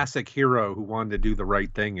 the classic hero who wanted to do the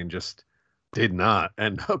right thing and just did not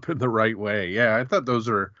end up in the right way. Yeah, I thought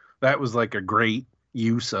that was like a great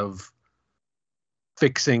use of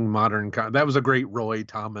fixing modern. That was a great Roy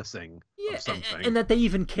Thomasing Yeah, of something. and that they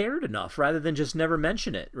even cared enough rather than just never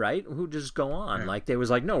mention it, right? Who just go on. Yeah. Like, they was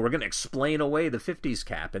like, no, we're going to explain away the 50s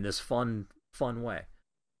Cap in this fun way.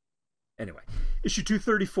 Anyway, issue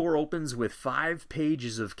 234 opens with 5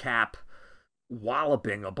 pages of Cap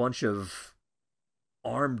walloping a bunch of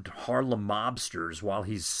armed Harlem mobsters while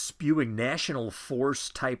he's spewing national force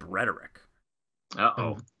type rhetoric.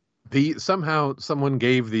 Uh-oh. Somehow someone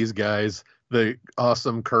gave these guys the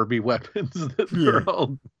awesome Kirby weapons that they're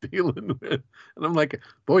all dealing with. And I'm like,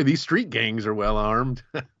 boy, these street gangs are well armed.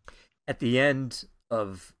 At the end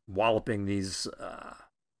of walloping these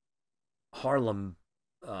Harlem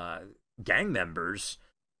gang members,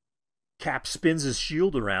 Cap spins his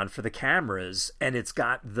shield around for the cameras, and it's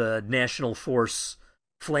got the National Force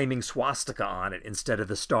flaming swastika on it instead of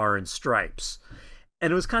the star and stripes.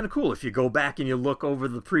 And it was kind of cool. If you go back and you look over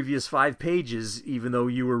the previous 5 pages, even though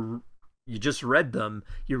you just read them,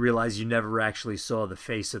 you realize you never actually saw the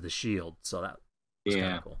face of the shield. So that was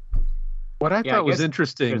kind of cool. What I thought was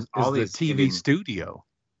interesting is the TV studio.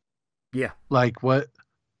 Yeah. Like what?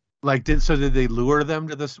 Like did they lure them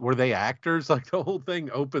to this? Were they actors? Like the whole thing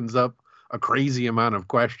opens up a crazy amount of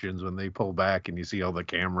questions when they pull back and you see all the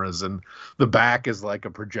cameras, and the back is like a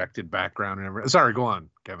projected background and everything. Sorry, go on,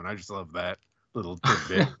 Kevin. I just love that little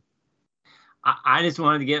tidbit. I just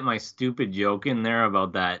wanted to get my stupid joke in there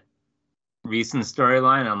about that recent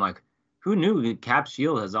storyline. I'm like, who knew that Cap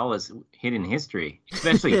Shield has all this hidden history,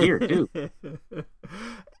 especially here too?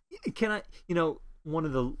 Can I, one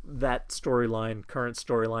of that storyline, current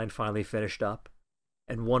storyline, finally finished up,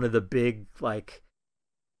 and one of the big like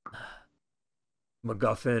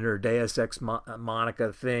MacGuffin or Deus Ex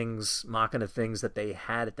Machina things that they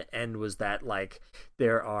had at the end was that like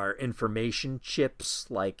there are information chips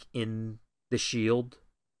like in the shield,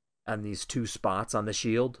 on these 2 spots on the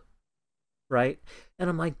shield, right? And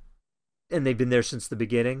I'm like, and they've been there since the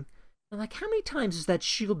beginning. I'm like, how many times has that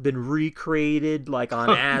shield been recreated, like on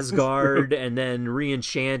Asgard, and then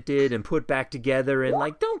re-enchanted and put back together? And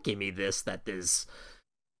like, don't give me this, that there's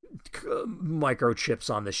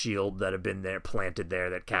microchips on the shield that have been there, planted there,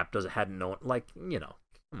 that Cap hadn't known. Like,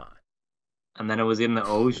 come on. And then it was in the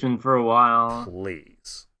ocean for a while.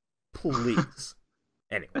 Please.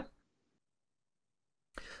 Anyway.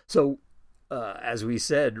 So, as we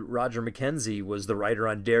said, Roger McKenzie was the writer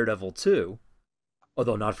on Daredevil 2.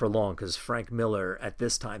 Although not for long, because Frank Miller at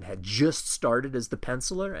this time had just started as the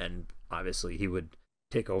penciler, and obviously he would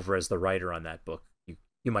take over as the writer on that book.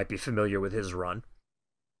 You might be familiar with his run.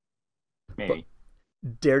 Maybe.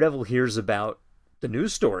 But Daredevil hears about the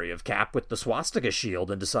news story of Cap with the swastika shield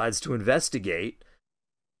and decides to investigate.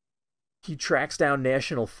 He tracks down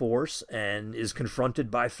National Force and is confronted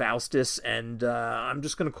by Faustus, and I'm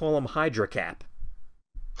just going to call him Hydra Cap.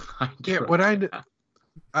 Yeah, what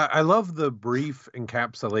I love the brief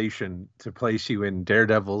encapsulation to place you in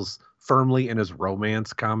Daredevil's firmly in his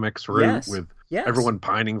romance comics route with everyone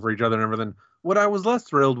pining for each other and everything. What I was less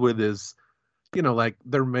thrilled with is, like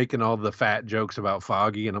they're making all the fat jokes about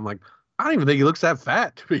Foggy, and I'm like, I don't even think he looks that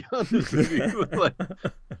fat, to be honest with you. Like,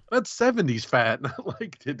 that's 70s fat, not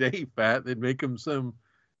like today fat. They'd make him some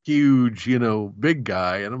huge, big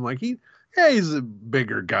guy. And I'm like, he's a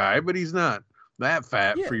bigger guy, but he's not that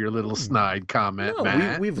fat for your little snide comment, no,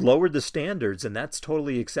 Matt. We've lowered the standards, and that's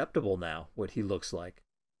totally acceptable now, what he looks like.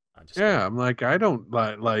 I'm like, I don't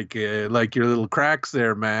like your little cracks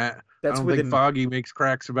there, Matt. I don't think Foggy makes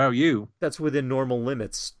cracks about you. That's within normal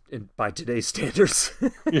limits by today's standards.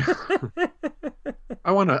 Yeah.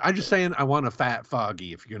 I want a fat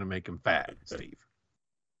Foggy if you're going to make him fat, Steve.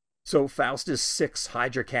 So Faustus 6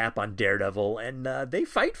 Hydra Cap on Daredevil, and they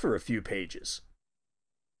fight for a few pages.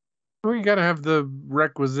 Well, you got to have the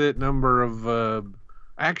requisite number of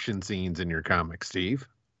action scenes in your comic, Steve.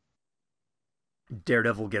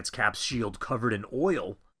 Daredevil gets Cap's shield covered in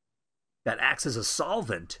oil that acts as a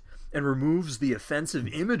solvent and removes the offensive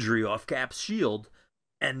imagery off Cap's shield,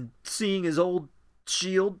 and seeing his old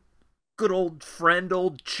shield, good old friend,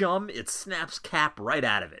 old chum, it snaps Cap right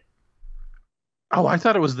out of it. Oh, I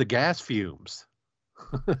thought it was the gas fumes.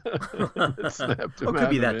 It could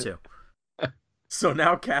be that too. So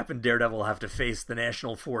now Cap and Daredevil have to face the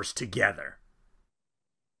National Force together.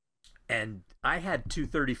 And I had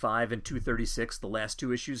 235 and 236, the last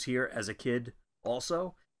 2 issues here, as a kid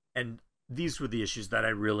also. And these were the issues that I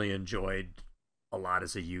really enjoyed a lot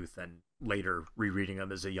as a youth and later rereading them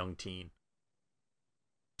as a young teen.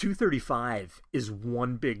 235 is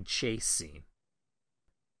one big chase scene.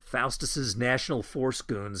 Faustus's National Force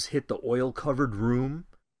goons hit the oil-covered room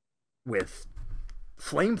with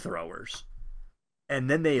flamethrowers. And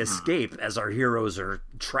then they escape as our heroes are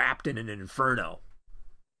trapped in an inferno.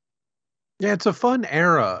 Yeah, it's a fun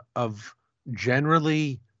era of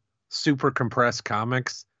generally super compressed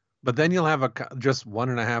comics, but then you'll have just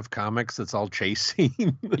 1.5 comics that's all chase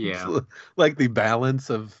scene. It's Yeah. like the balance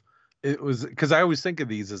of it was because I always think of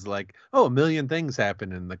these as like, oh, a million things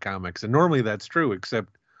happen in the comics, and normally that's true,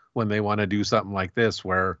 except when they want to do something like this,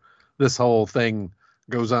 where this whole thing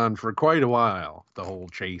goes on for quite a while, the whole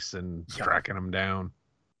chase and tracking them down.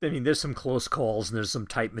 I mean, there's some close calls and there's some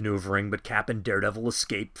tight maneuvering, but Cap and Daredevil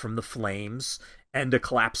escape from the flames and a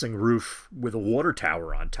collapsing roof with a water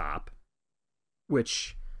tower on top.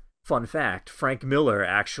 Which, fun fact, Frank Miller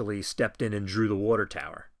actually stepped in and drew the water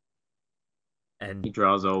tower. And he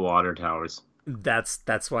draws all water towers.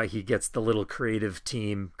 That's why he gets the little creative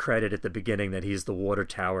team credit at the beginning that he's the water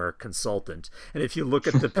tower consultant. And if you look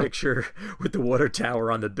at the picture with the water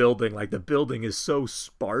tower on the building, like the building is so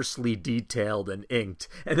sparsely detailed and inked,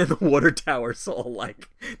 and then the water tower's all like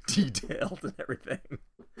detailed and everything.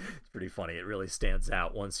 It's pretty funny. It really stands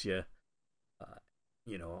out once you,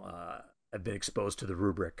 have been exposed to the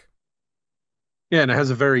rubric. Yeah, and it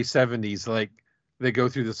has a very 70s like. They go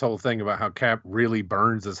through this whole thing about how Cap really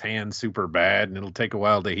burns his hand super bad and it'll take a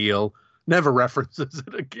while to heal. Never references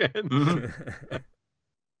it again.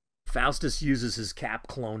 Faustus uses his Cap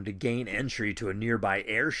clone to gain entry to a nearby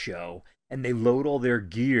air show, and they load all their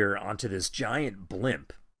gear onto this giant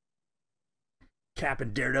blimp. Cap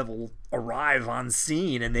and Daredevil arrive on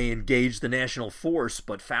scene and they engage the National Force,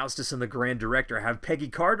 but Faustus and the Grand Director have Peggy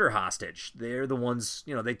Carter hostage. They're the ones,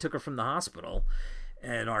 they took her from the hospital.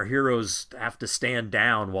 And our heroes have to stand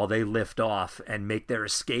down while they lift off and make their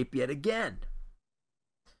escape yet again.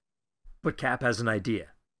 But Cap has an idea.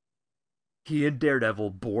 He and Daredevil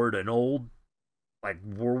board an old,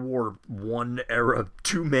 World War I era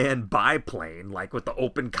 2-man biplane, with the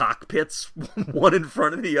open cockpits, one in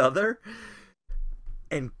front of the other.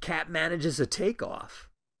 And Cap manages a takeoff.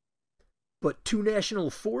 But 2 National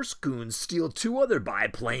Force goons steal 2 other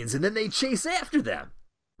biplanes and then they chase after them.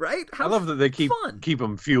 Right? I love that they keep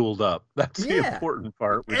them fueled up. That's the important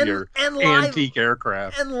part with your antique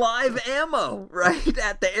aircraft. And live ammo, right?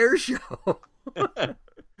 At the air show.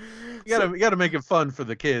 You gotta make it fun for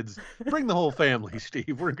the kids. Bring the whole family,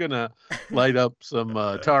 Steve. We're gonna light up some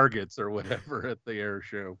targets or whatever at the air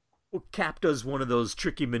show. Well, Cap does one of those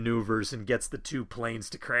tricky maneuvers and gets the 2 planes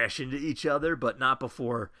to crash into each other, but not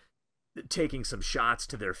before taking some shots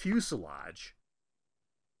to their fuselage.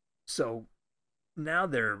 So now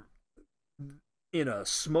they're in a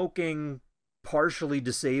smoking, partially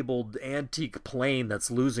disabled antique plane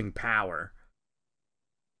that's losing power.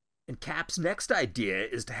 And Cap's next idea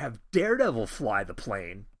is to have Daredevil fly the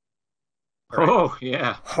plane. Right? Oh,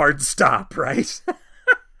 yeah. Hard stop, right?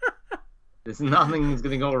 There's nothing's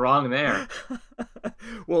going to go wrong there.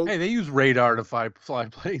 Well, hey, they use radar to fly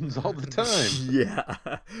planes all the time. Yeah.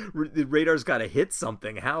 The radar's got to hit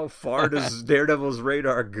something. How far does Daredevil's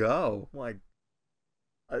radar go?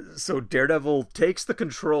 So Daredevil takes the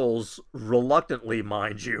controls, reluctantly,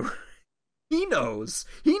 mind you. He knows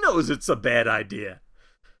it's a bad idea.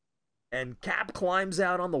 And Cap climbs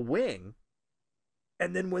out on the wing.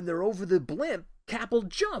 And then when they're over the blimp, Cap will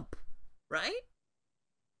jump, right?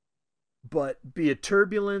 But be it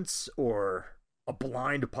turbulence or a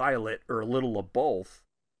blind pilot or a little of both,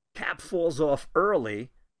 Cap falls off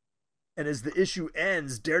early. And as the issue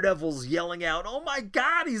ends, Daredevil's yelling out, "Oh my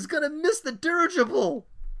God, he's going to miss the dirigible!"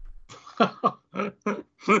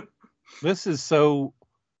 This is so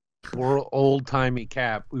old-timey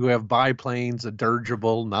Cap. We have biplanes, a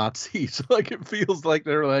dirigible, Nazis. It feels like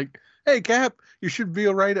they're like, hey, Cap, you should be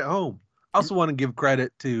all right at home. I also want to give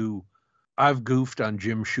credit to, I've goofed on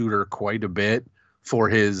Jim Shooter quite a bit for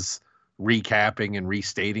his recapping and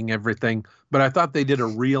restating everything, but I thought they did a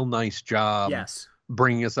real nice job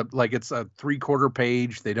bringing us up. It's a 3/4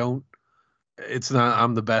 page. It's not,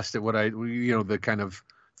 I'm the best at what the kind of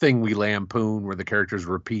thing we lampoon where the characters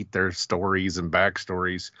repeat their stories and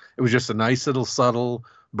backstories. It was just a nice little subtle,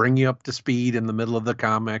 bring you up to speed in the middle of the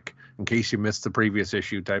comic in case you missed the previous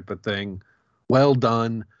issue type of thing. Well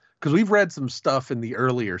done. Because we've read some stuff in the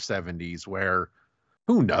earlier 70s where,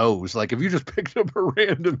 who knows? If you just picked up a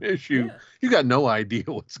random issue, you got no idea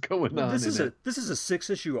what's going on. This is a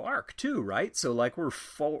 6-issue arc too, right? So we're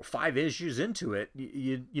 5 issues into it.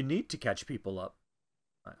 You need to catch people up.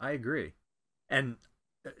 I agree. And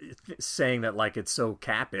saying that it's so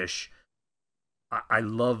Cap-ish, I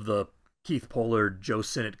love the Keith Pollard, Joe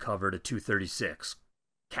Sinnott cover to 236.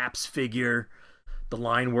 Cap's figure, the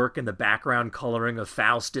line work and the background coloring of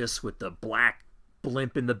Faustus with the black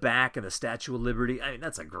blimp in the back and the Statue of Liberty. I mean,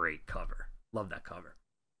 that's a great cover. Love that cover.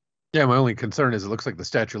 Yeah, my only concern is it looks like the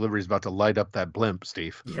Statue of Liberty is about to light up that blimp,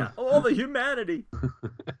 Steve. Yeah, all the humanity.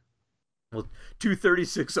 Well,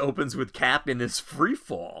 236 opens with Cap in his free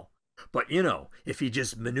fall. But, you know, if he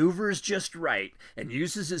just maneuvers just right and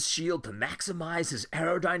uses his shield to maximize his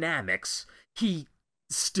aerodynamics, he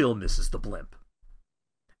still misses the blimp.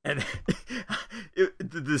 And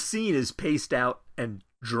the scene is paced out and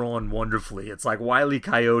drawn wonderfully. It's like Wile E.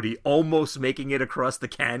 Coyote almost making it across the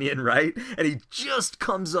canyon, right? And he just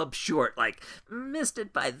comes up short, like, missed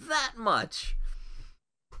it by that much.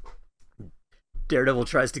 Daredevil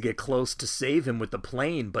tries to get close to save him with the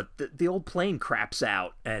plane, but the old plane craps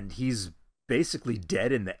out, and he's basically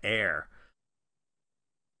dead in the air.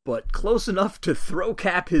 But close enough to throw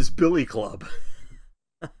Cap his billy club.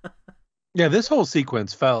 Yeah, this whole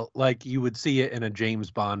sequence felt like you would see it in a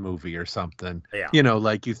James Bond movie or something. Yeah. You know,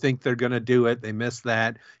 like you think they're going to do it, they miss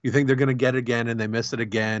that. You think they're going to get it again, and they miss it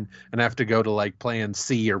again, and have to go to like plan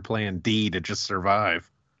C or plan D to just survive.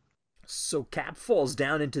 So Cap falls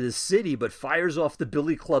down into the city, but fires off the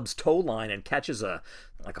billy club's tow line and catches a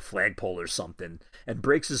flagpole or something, and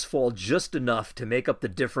breaks his fall just enough to make up the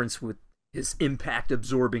difference with his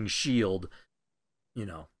impact-absorbing shield, you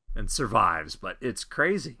know, and survives. But it's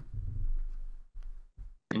crazy.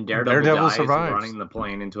 And Daredevil dies survives. running the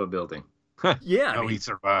plane into a building. Yeah, he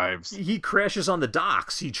survives. He crashes on the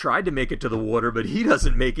docks. He tried to make it to the water, but he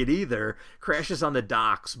doesn't make it either. Crashes on the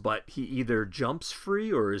docks, but he either jumps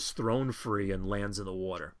free or is thrown free and lands in the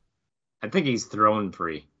water. I think he's thrown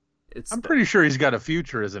free. I'm pretty sure he's got a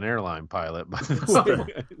future as an airline pilot. By the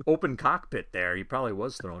way. Open cockpit there. He probably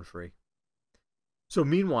was thrown free. So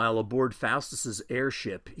meanwhile, aboard Faustus's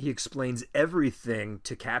airship, he explains everything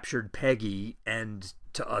to captured Peggy and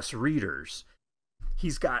to us readers.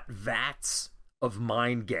 He's got vats of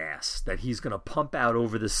mind gas that he's going to pump out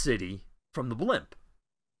over the city from the blimp.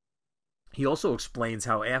 He also explains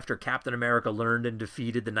how after Captain America learned and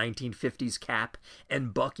defeated the 1950s Cap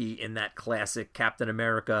and Bucky in that classic Captain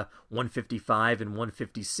America 155 and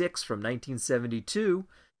 156 from 1972,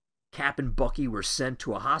 Cap and Bucky were sent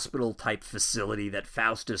to a hospital-type facility that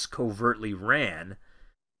Faustus covertly ran,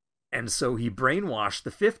 and so he brainwashed the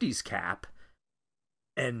 50s Cap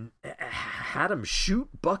and had him shoot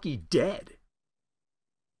Bucky dead.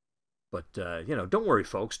 But, you know, don't worry,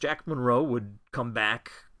 folks. Jack Monroe would come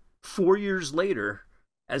back 4 years later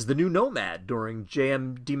as the new Nomad during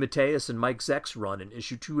J.M. DeMatteis and Mike Zeck's run in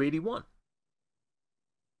issue 281.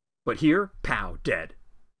 But here, pow, dead.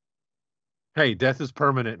 Hey, death is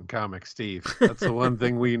permanent in comics, Steve. That's the one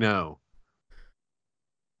thing we know.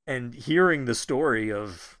 And hearing the story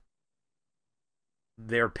of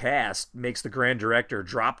their past makes the Grand Director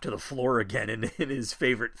drop to the floor again in his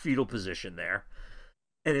favorite fetal position there.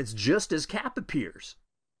 And it's just as Cap appears.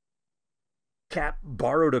 Cap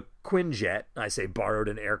borrowed a Quinjet, I say borrowed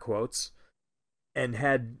in air quotes, and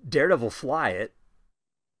had Daredevil fly it.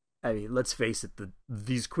 I mean, let's face it,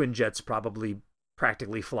 these Quinjets probably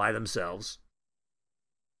practically fly themselves.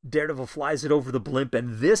 Daredevil flies it over the blimp,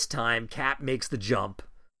 and this time Cap makes the jump.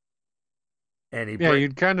 And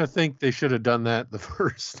you'd kind of think they should have done that the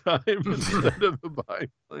first time instead of the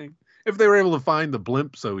biplane. If they were able to find the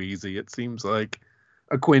blimp so easy, it seems like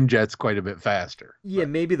a Quinjet's quite a bit faster. Yeah,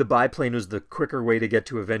 maybe the biplane was the quicker way to get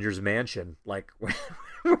to Avengers Mansion. Like,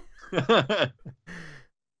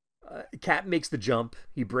 Cap makes the jump.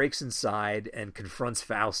 He breaks inside and confronts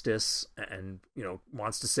Faustus, and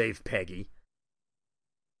wants to save Peggy.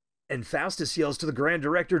 And Faustus yells to the Grand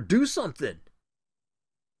Director, "Do something!"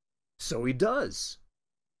 So he does.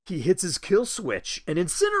 He hits his kill switch and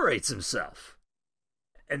incinerates himself.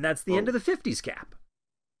 And that's the end of the 50s Cap.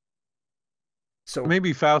 So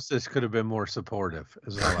maybe Faustus could have been more supportive,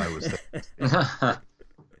 is all I was thinking.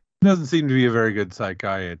 Doesn't seem to be a very good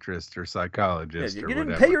psychiatrist or psychologist. You or didn't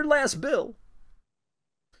whatever. pay your last bill.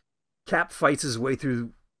 Cap fights his way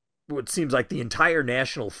through what seems like the entire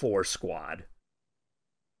National Force squad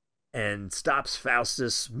and stops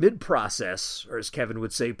Faustus mid-process, or as Kevin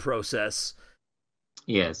would say, process.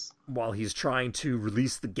 Yes. While he's trying to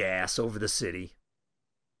release the gas over the city.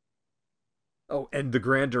 Oh, and the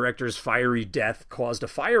Grand Director's fiery death caused a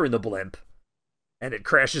fire in the blimp, and it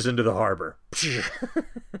crashes into the harbor.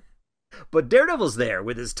 But Daredevil's there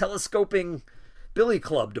with his telescoping billy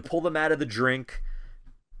club to pull them out of the drink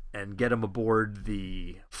and get them aboard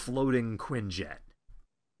the floating Quinjet.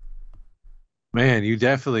 Man, you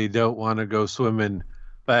definitely don't want to go swimming.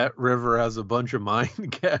 That river has a bunch of mine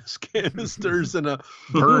gas canisters and a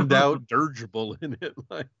burned out dirigible in it.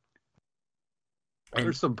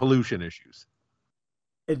 There's some pollution issues.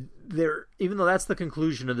 And even though that's the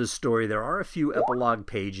conclusion of this story, there are a few epilogue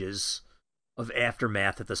pages of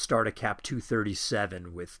aftermath at the start of Cap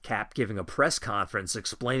 237, with Cap giving a press conference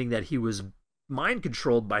explaining that he was mind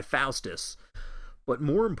controlled by Faustus, But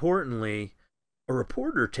more importantly, a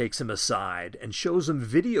reporter takes him aside and shows him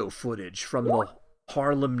video footage from the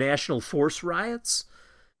Harlem National Force riots.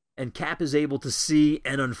 And Cap is able to see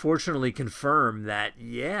and unfortunately confirm that,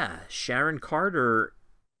 yeah, Sharon Carter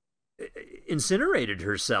incinerated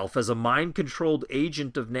herself as a mind-controlled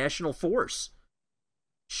agent of National Force.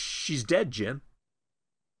 She's dead, Jim.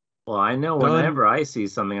 Well, I know whenever I see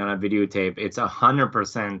something on a videotape, it's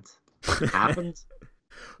 100% happens.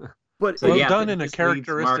 But So Well, done in a this leads Mark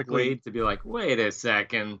characteristically- Waid to be like, wait a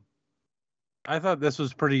second. I thought this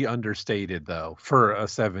was pretty understated, though, for a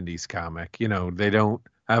 70s comic. You know, they don't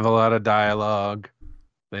have a lot of dialogue.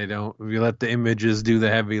 They don't, you let the images do the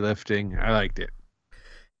heavy lifting. I liked it.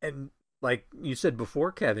 And like you said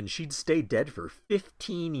before, Kevin, she'd stay dead for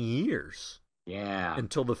 15 years Yeah.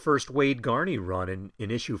 until the first Wade Garney run in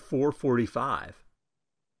issue 445.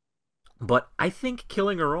 But I think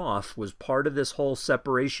killing her off was part of this whole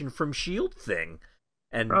separation from S.H.I.E.L.D. thing.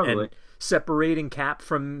 And Probably. separating Cap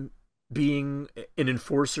from being an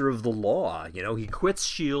enforcer of the law. You know, he quits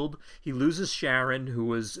S.H.I.E.L.D., he loses Sharon, who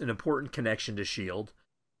was an important connection to S.H.I.E.L.D.,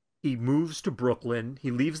 he moves to Brooklyn.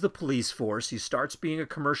 He leaves the police force. He starts being a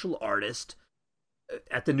commercial artist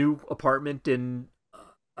at the new apartment in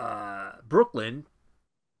Brooklyn.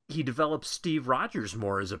 He develops Steve Rogers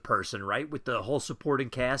more as a person, right? With the whole supporting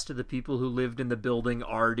cast of the people who lived in the building,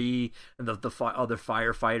 Artie and the other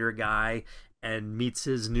firefighter guy, and meets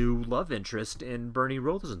his new love interest in Bernie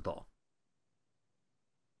Rosenthal.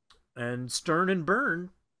 And Stern and Byrne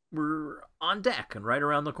were on deck and right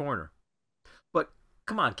around the corner. But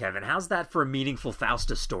come on, Kevin, how's that for a meaningful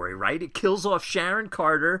Faustus story, right? It kills off Sharon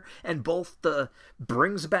Carter and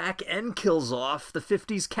brings back and kills off the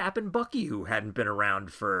 50s Cap and Bucky, who hadn't been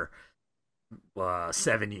around for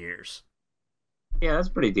 7 years. Yeah, that's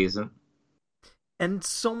pretty decent. And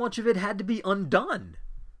so much of it had to be undone,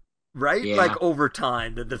 right? Yeah. Like over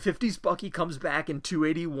time. The 50s Bucky comes back in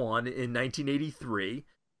 281 in 1983.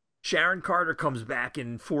 Sharon Carter comes back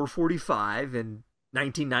in 445 in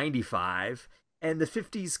 1995. And the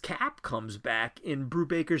 50s Cap comes back in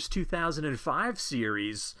Brubaker's 2005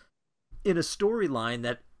 series in a storyline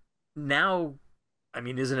that now, I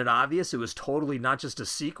mean, isn't it obvious? It was totally not just a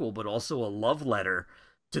sequel, but also a love letter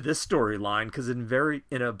to this storyline, because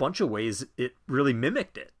in a bunch of ways, it really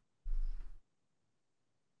mimicked it.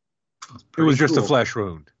 It was just a cool. flesh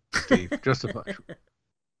wound, Steve. Just a flesh wound.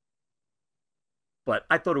 But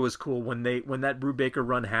I thought it was cool when that Brubaker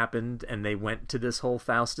run happened and they went to this whole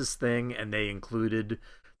Faustus thing and they included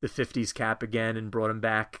the 50s Cap again and brought him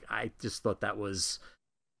back. I just thought that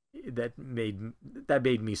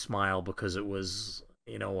made me smile, because it was,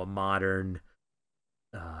 you know, a modern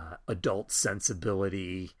adult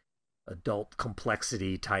sensibility, adult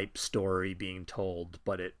complexity type story being told,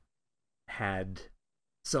 but it had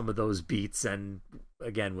some of those beats and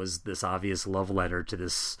again was this obvious love letter to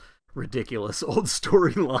this ridiculous old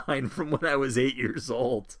storyline from when I was 8 years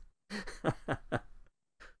old.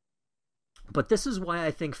 But this is why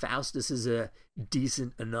I think Faustus is a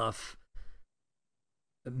decent enough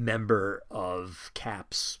member of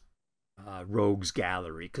Cap's rogues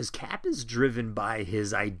gallery, because Cap is driven by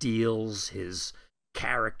his ideals, his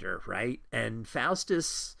character, right? And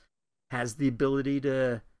Faustus has the ability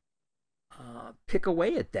to pick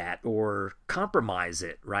away at that or compromise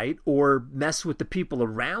it, right? Or mess with the people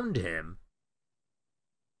around him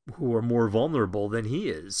who are more vulnerable than he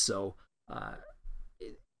is. So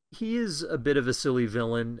he is a bit of a silly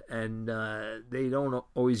villain, and they don't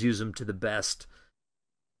always use him to the best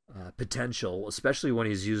potential, especially when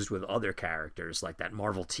he's used with other characters, like that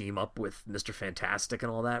Marvel team up with Mr. Fantastic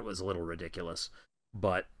and all that was a little ridiculous.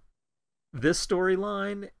 But this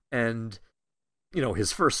storyline and, you know,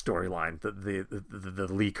 his first storyline, the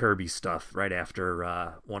Lee Kirby stuff right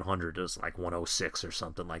after 100 is like 106 or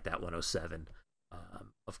something like that, 107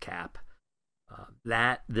 of Cap.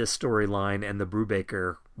 This storyline and the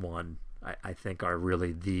Brubaker one, I think, are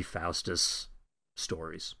really the Faustus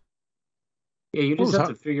stories. Yeah, you just have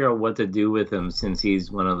to figure out what to do with him, since he's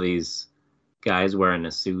one of these guys wearing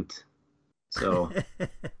a suit. So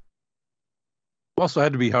Also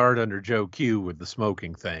had to be hard under Joe Q with the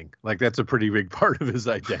smoking thing. Like, that's a pretty big part of his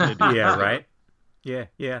identity. Yeah, right? Yeah.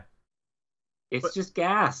 it's just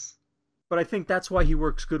gas. But I think that's why he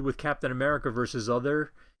works good with Captain America versus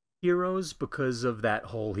other heroes, because of that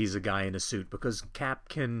whole he's a guy in a suit. Because Cap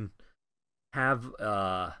can have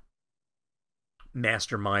a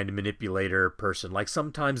mastermind manipulator person. Like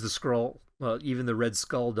sometimes the Skrull, well, even the Red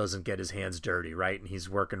Skull doesn't get his hands dirty, right? And he's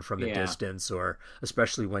working from a distance, or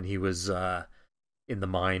especially when he was in the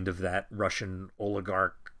mind of that Russian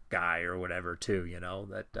oligarch guy or whatever too, you know,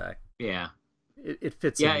 that Yeah. it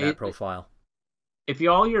fits in that profile.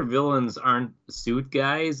 all your villains aren't suit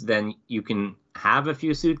guys, then you can have a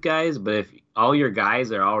few suit guys. But if all your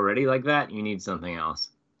guys are already like that, you need something else.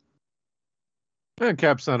 And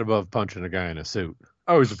Cap's not above punching a guy in a suit.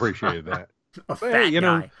 I always appreciated that. A fat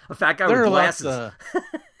guy. A fat guy with glasses.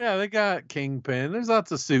 Yeah, they got Kingpin. There's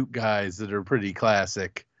lots of suit guys that are pretty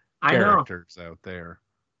classic characters out there.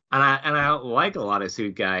 And I like a lot of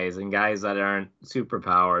suit guys and guys that aren't super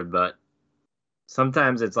powered, but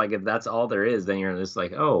sometimes it's like if that's all there is, then you're just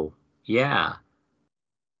like, oh, yeah.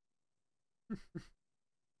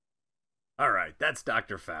 All right, that's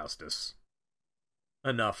Dr. Faustus.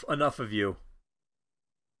 Enough of you.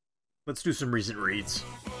 Let's do some recent reads.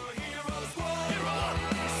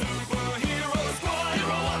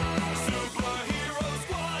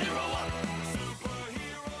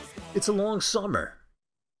 It's a long summer.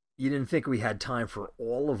 You didn't think we had time for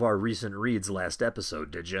all of our recent reads last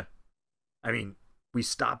episode, did you? I mean, we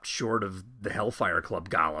stopped short of the Hellfire Club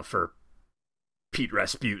Gala for Pete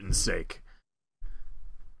Rasputin's sake.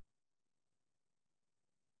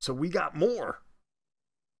 So we got more.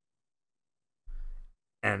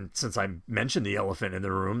 And since I mentioned the elephant in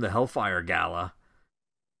the room, the Hellfire Gala,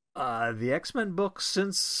 the X-Men books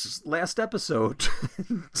since last episode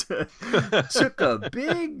took a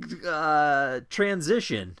big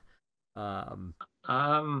transition. Wow,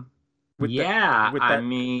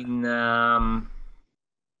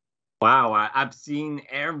 I've seen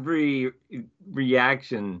every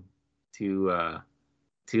reaction to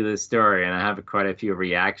this story, and I have quite a few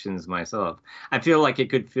reactions myself. I feel like it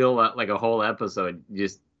could feel like a whole episode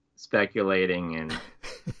just speculating and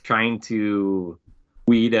trying to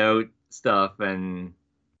weed out stuff and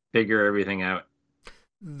figure everything out.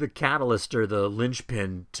 The catalyst or the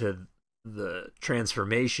linchpin to the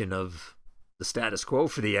transformation of the status quo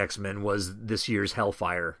for the X-Men was this year's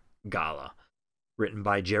Hellfire Gala, written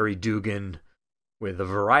by Jerry Dugan with a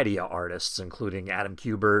variety of artists, including Adam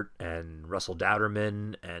Kubert and Russell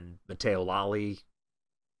Dauterman and Matteo Lally.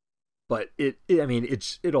 But it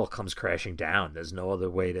all comes crashing down. There's no other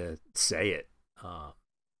way to say it.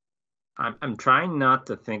 I'm trying not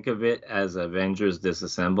to think of it as Avengers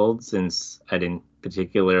Disassembled, since I didn't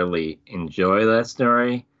particularly enjoy that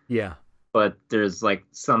story. Yeah. But there's like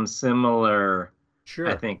some similar, sure,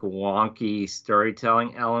 I think, wonky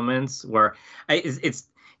storytelling elements where it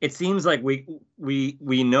seems like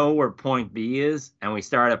we know where point B is and we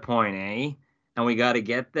start at point A and we got to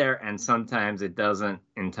get there, and sometimes it doesn't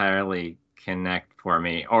entirely connect for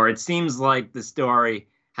me, or it seems like the story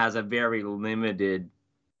has a very limited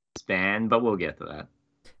span, but we'll get to that.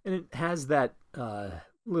 And it has that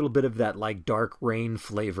little bit of that like Dark Reign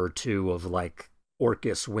flavor too, of like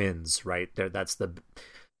Orcus Winds, right? That's the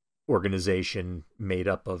organization made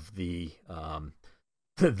up of the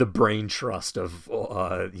brain trust of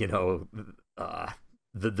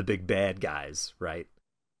the big bad guys, right?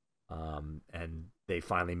 And they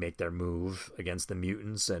finally make their move against the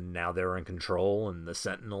mutants, and now they're in control, and the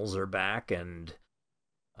Sentinels are back, and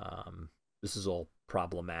this is all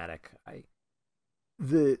problematic.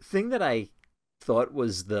 The thing that I thought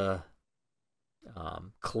was the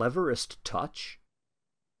cleverest touch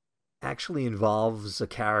actually involves a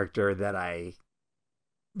character that I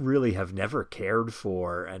really have never cared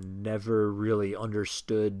for and never really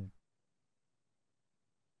understood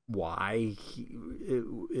why he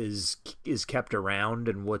is kept around,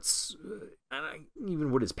 and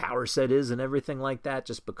even what his power set is and everything like that,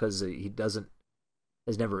 just because he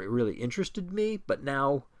has never really interested me, but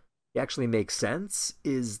now he actually makes sense,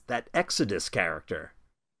 is that Exodus character.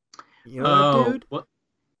 You know that dude? Well,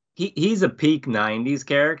 he's a peak 90s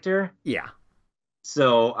character. Yeah.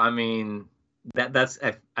 So, I mean, that's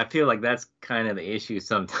I feel like that's kind of the issue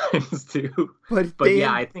sometimes too. But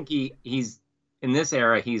yeah, I think he's in this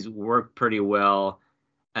era, he's worked pretty well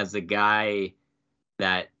as a guy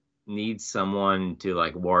that needs someone to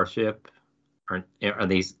like worship, or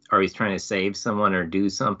he's trying to save someone or do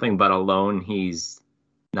something, but alone he's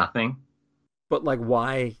nothing. But like,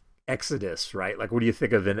 why Exodus, right? Like, what do you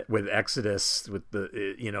think of with Exodus? With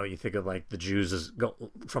the, you think of like the Jews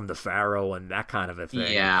from the Pharaoh and that kind of a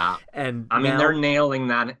thing. Yeah, and I mean they're nailing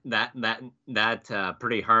that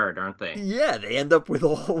pretty hard, aren't they? Yeah, they end up with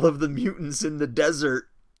all of the mutants in the desert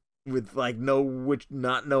with like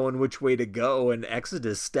not knowing which way to go, and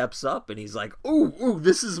Exodus steps up and he's like, "Ooh,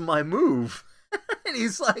 this is my move." And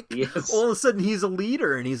he's like, yes. All of a sudden he's a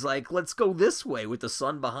leader, and he's like, let's go this way, with the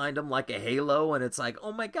sun behind him like a halo. And it's like,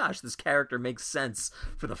 oh my gosh, this character makes sense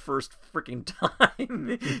for the first freaking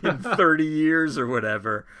time in 30 years or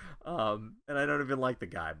whatever. And I don't even like the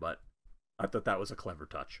guy, but I thought that was a clever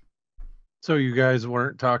touch. So you guys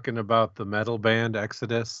weren't talking about the metal band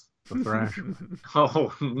Exodus? the Thrash.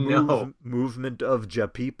 Oh no. Movement of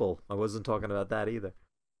Ja-people. I wasn't talking about that either.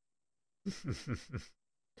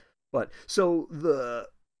 But so the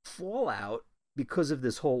fallout because of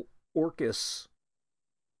this whole Orcus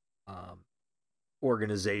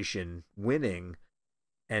organization winning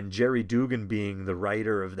and Jerry Dugan being the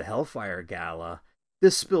writer of the Hellfire Gala,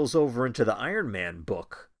 this spills over into the Iron Man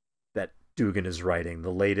book that Dugan is writing,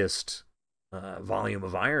 the latest volume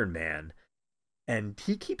of Iron Man. And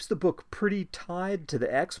he keeps the book pretty tied to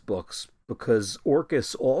the X books because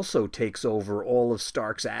Orcus also takes over all of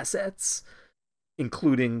Stark's assets,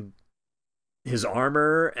 including his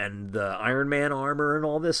armor and the Iron Man armor and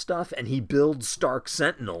all this stuff, and he builds Stark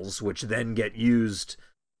Sentinels, which then get used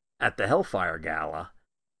at the Hellfire Gala.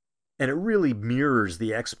 And it really mirrors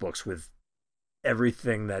the X-Books with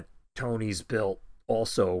everything that Tony's built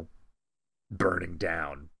also burning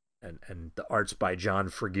down. And the art's by John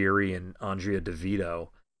Frigeri and Andrea DeVito.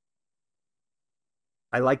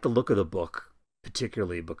 I like the look of the book,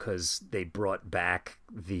 particularly because they brought back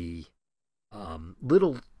the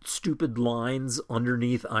little stupid lines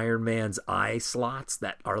underneath Iron Man's eye slots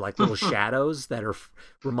that are like little shadows that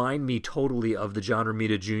remind me totally of the John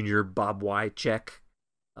Romita Jr. Bob Wycheck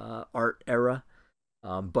art era.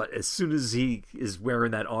 But as soon as he is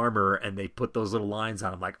wearing that armor and they put those little lines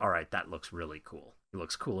on, I'm like, all right, that looks really cool. He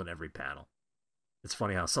looks cool in every panel. It's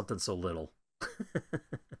funny how something so little.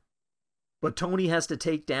 But Tony has to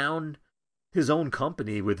take down his own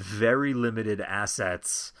company with very limited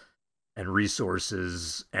assets and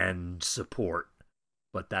resources and support.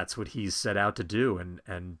 But that's what he's set out to do.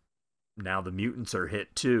 And now the mutants are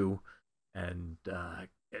hit too. And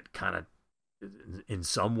it kind of, in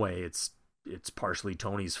some way, it's partially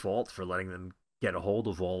Tony's fault for letting them get a hold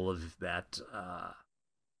of all of that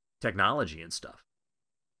technology and stuff.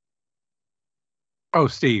 Oh,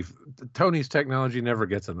 Steve, Tony's technology never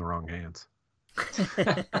gets in the wrong hands.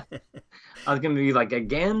 I was going to be like,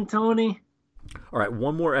 again, Tony? All right,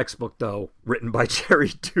 one more X-book, though, written by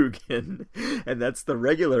Jerry Dugan, and that's the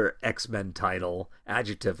regular X-Men title,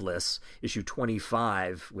 Adjectiveless, issue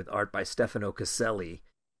 25, with art by Stefano Caselli.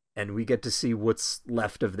 And we get to see what's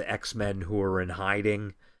left of the X-Men who are in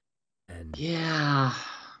hiding. And yeah.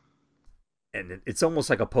 And it's almost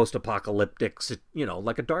like a post-apocalyptic,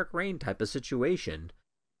 like a Dark Reign type of situation.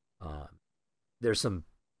 There's some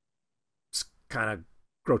kind of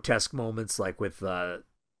grotesque moments, like with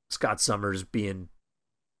Scott Summers being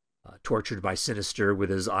tortured by Sinister with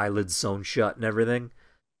his eyelids sewn shut and everything.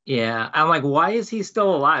 Yeah, I'm like, why is he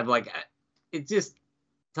still alive? Like, it just,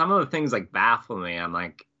 some of the things like baffle me. I'm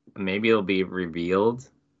like, maybe it'll be revealed,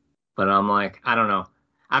 but I'm like, I don't know.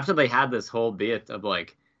 After they had this whole bit of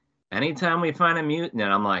like, anytime we find a mutant,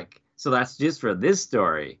 and I'm like, so that's just for this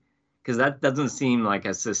story, because that doesn't seem like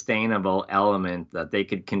a sustainable element that they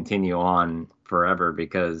could continue on forever,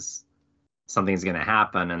 because something's gonna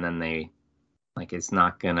happen, and then they, like, it's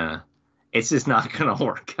just not gonna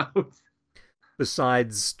work out.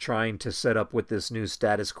 Besides trying to set up what this new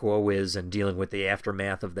status quo is and dealing with the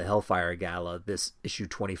aftermath of the Hellfire Gala, this issue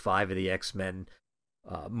 25 of the X-Men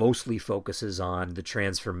mostly focuses on the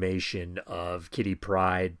transformation of Kitty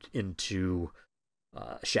Pryde into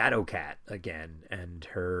Shadowcat again, and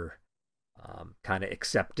her kind of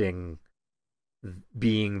accepting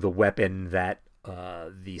being the weapon that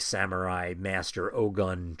the samurai master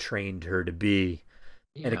Ogun trained her to be.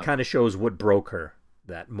 Yeah. And it kind of shows what broke her,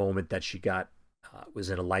 that moment that she got was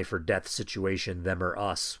in a life or death situation, them or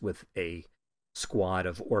us, with a squad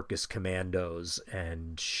of Orcus commandos,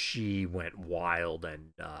 and she went wild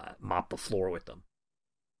and mopped the floor with them.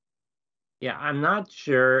 Yeah, I'm not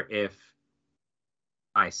sure if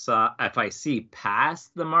I see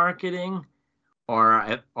past the marketing,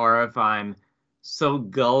 or if I'm so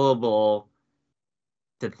gullible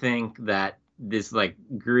to think that this like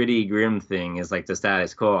gritty, grim thing is like the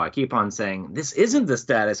status quo. I keep on saying this isn't the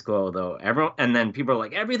status quo though. And then people are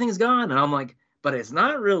like, everything's gone, and I'm like, but it's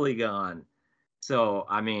not really gone. So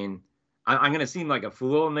I mean, I'm gonna seem like a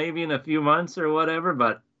fool maybe in a few months or whatever,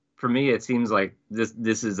 but for me it seems like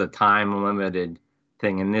this is a time limited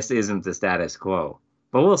thing, and this isn't the status quo.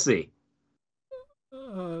 But we'll see.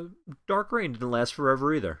 Dark Reign didn't last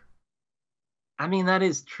forever either. I mean, that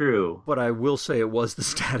is true. But I will say it was the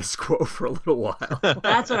status quo for a little while.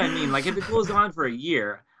 That's what I mean. Like, if it goes on for a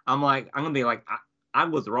year, I'm going to be like, I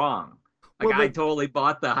was wrong. Like, well, I totally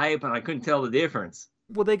bought the hype and I couldn't tell the difference.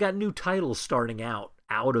 Well, they got new titles starting out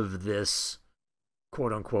of this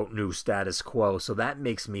quote-unquote new status quo. So that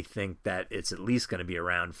makes me think that it's at least going to be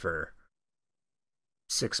around for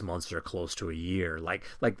 6 months or close to a year. Like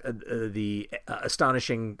the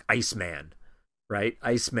Astonishing Iceman, right?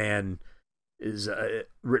 Iceman is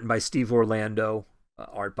written by Steve Orlando,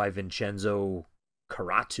 art by Vincenzo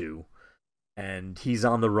Caratu, and he's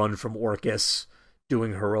on the run from Orcus,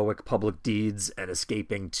 doing heroic public deeds and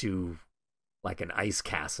escaping to like an ice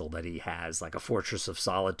castle that he has, like a fortress of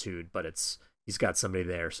solitude, but he's got somebody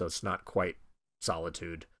there, so it's not quite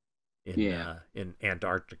solitude in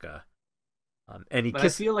Antarctica. I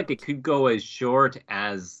feel like it could go as short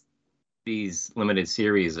as these limited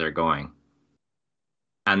series are going,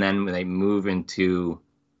 and then when they move into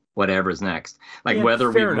whatever's next, like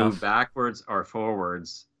whether we move backwards or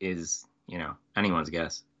forwards is anyone's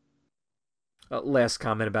guess. Last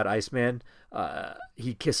comment about Iceman: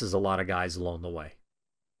 he kisses a lot of guys along the way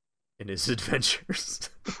in his adventures.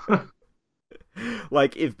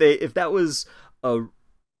 Like if that was a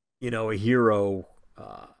hero,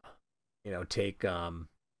 take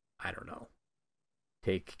I don't know,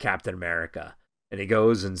 take Captain America, and he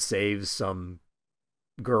goes and saves some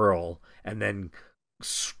girl and then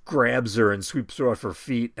grabs her and sweeps her off her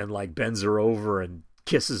feet and like bends her over and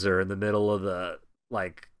kisses her in the middle of the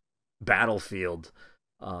like battlefield.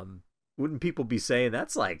 Wouldn't people be saying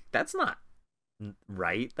that's not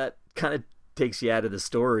right? That kind of takes you out of the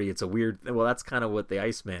story. It's a weird, well, that's kind of what the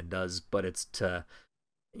Iceman does, but it's to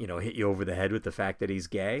hit you over the head with the fact that he's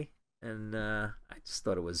gay. And I just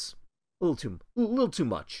thought it was a little too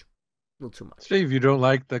much. Steve, you don't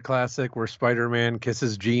like the classic where Spider-Man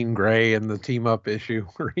kisses Jean Grey in the team-up issue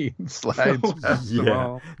where he slides past them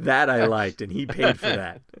all? That I liked, and he paid for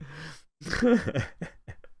that.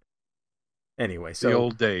 Anyway, so the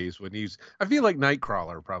old days when I feel like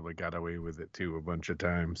Nightcrawler probably got away with it too a bunch of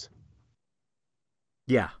times.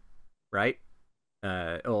 Yeah, right.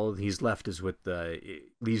 All he's left is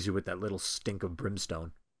leaves you with that little stink of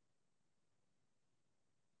brimstone.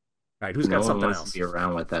 All right, who's got something else? No one wants to be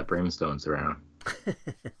around with that brimstone's around.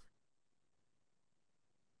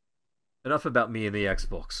 Enough about me and the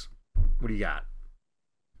X-Books. What do you got?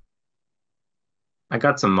 I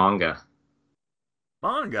got some manga.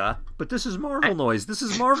 Manga? But this is Marvel noise. This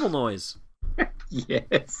is Marvel noise.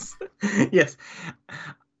 Yes. Yes.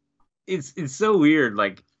 It's so weird.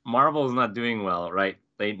 Like, Marvel's not doing well, right?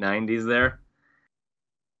 Late 90s there.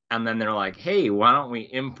 And then they're like, hey, why don't we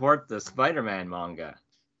import the Spider-Man manga?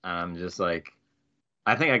 And I'm just like,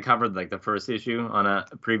 I think I covered like the first issue on a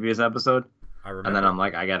previous episode. I remember. And then I'm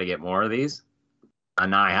like, I got to get more of these. And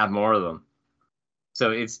now I have more of them. So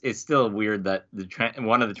it's still weird that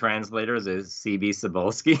one of the translators is C.B.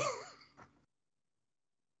 Cebulski.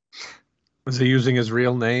 Was he using his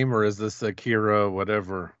real name, or is this Akira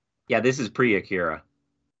whatever? Yeah, this is pre-Akira.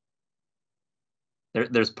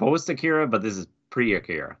 There's post-Akira, but this is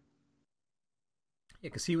pre-Akira. Yeah,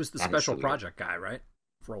 because he was the special project guy, right?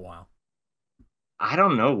 For a while. I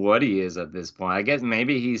don't know what he is at this point. I guess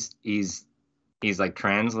maybe he's like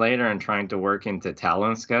translator and trying to work into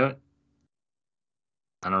Talent Scout.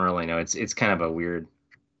 I don't really know. It's kind of a weird,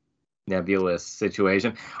 nebulous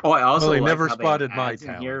situation. Oh, I also never spotted my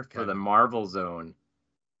talent here for the Marvel Zone.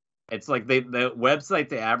 It's like the website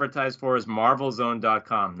they advertise for is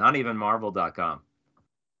marvelzone.com, not even marvel.com.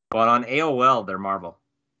 But on AOL, they're Marvel.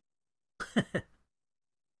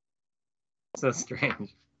 So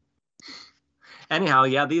strange. Anyhow,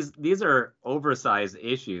 yeah, these are oversized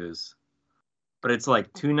issues, but it's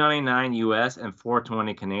like $2.99 US and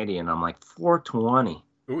 $4.20 Canadian. I'm like, $4.20.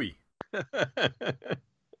 Ooh.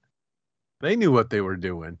 They knew what they were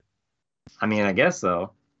doing. I mean, I guess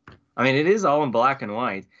so. I mean, it is all in black and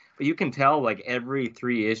white, but you can tell like every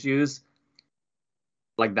 3 issues,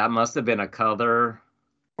 like that must have been a color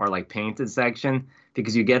or like painted section,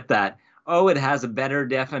 because you get that. Oh, it has a better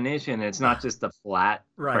definition. It's not just a flat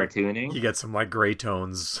cartooning. You get some like gray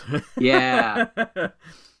tones. Yeah.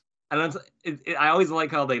 And I always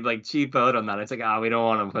like how they like cheap out on that. It's like, we don't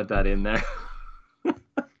want to put that in there.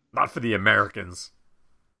 Not for the Americans.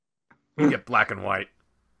 We get black and white.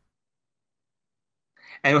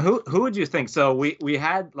 And who would you think? So we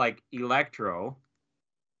had like Electro.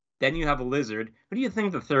 Then you have a Lizard. Who do you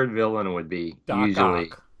think the third villain would be?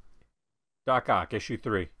 Doc Ock, issue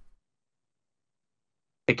 3.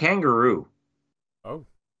 The Kangaroo. Oh.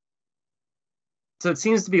 So it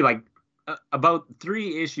seems to be like about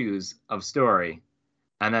 3 issues of story,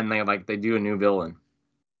 and then they do a new villain.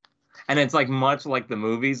 And it's like much like the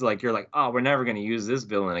movies, like you're like, oh, we're never going to use this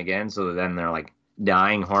villain again, so then they're like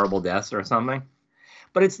dying horrible deaths or something.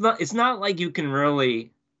 But it's not like you can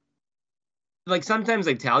really, like, sometimes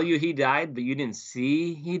they tell you he died, but you didn't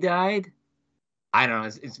see he died. I don't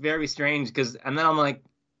know, it's very strange, and then I'm like,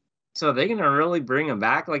 so are they going to really bring him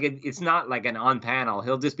back? Like, it's not like an on panel.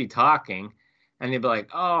 He'll just be talking, and you'll be like,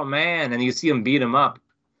 oh, man. And you see him beat him up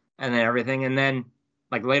and then everything. And then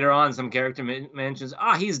like later on, some character mentions,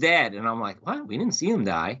 "Ah, he's dead," and I'm like, "What? We didn't see him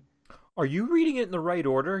die." Are you reading it in the right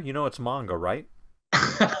order? You know it's manga, right?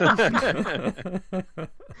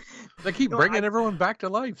 They keep bringing everyone back to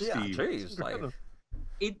life, Yeah, Steve. jeez, like...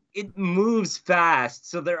 It moves fast,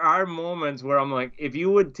 so there are moments where I'm like, if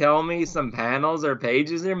you would tell me some panels or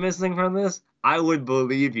pages are missing from this, I would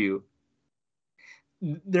believe you.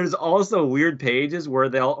 There's also weird pages where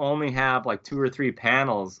they'll only have like 2 or 3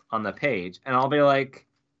 panels on the page, and I'll be like,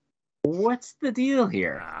 what's the deal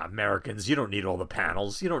here? Americans, you don't need all the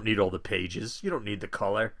panels. You don't need all the pages. You don't need the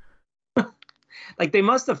color. Like, they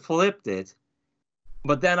must have flipped it,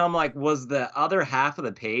 but then I'm like, was the other half of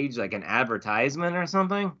the page like an advertisement or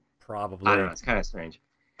something? Probably. I don't know. It's kind of strange.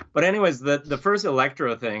 But anyways, the first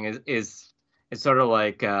Electro thing is sort of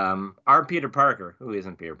like our Peter Parker, who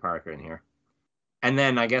isn't Peter Parker in here. And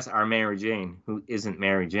then I guess our Mary Jane, who isn't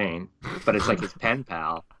Mary Jane, but it's like his pen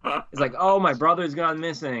pal. It's like, oh, my brother's gone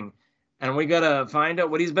missing, and we gotta find out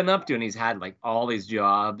what he's been up to. And he's had like all these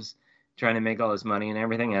jobs, trying to make all this money and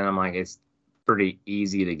everything. And I'm like, it's pretty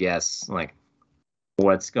easy to guess like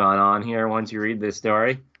what's gone on here once you read this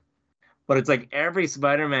story. But it's like every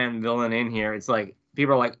Spider-Man villain in here, it's like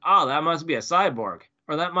people are like, oh, that must be a cyborg,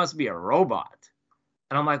 or that must be a robot.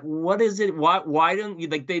 And I'm like, what is it? Why don't you,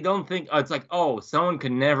 like, they don't think, oh, it's like, oh, someone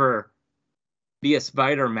could never be a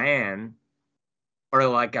Spider-Man or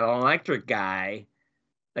like an electric guy.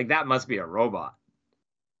 Like, that must be a robot.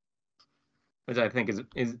 Which I think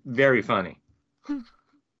is very funny. And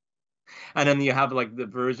then you have like the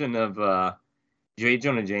version of J.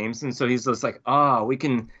 Jonah Jameson. So he's just like, oh, we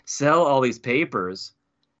can sell all these papers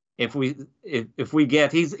if we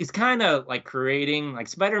get, he's kind of like creating, like,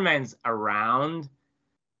 Spider-Man's around,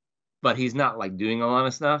 but he's not like doing a lot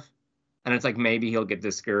of stuff. And it's like maybe he'll get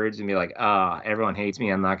discouraged and be like, ah, oh, everyone hates me,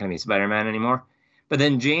 I'm not going to be Spider-Man anymore. But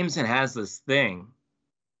then Jameson has this thing,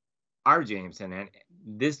 our Jameson, and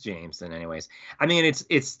this Jameson anyways. I mean,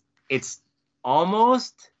 it's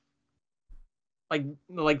almost like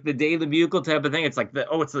the Daily Bugle type of thing. It's like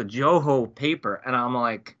it's the Joho paper. And I'm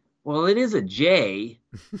like, well, it is a J.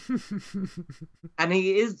 And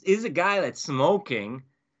he is a guy that's smoking.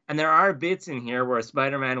 And there are bits in here where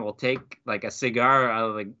Spider-Man will take like a cigar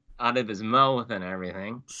out of his mouth and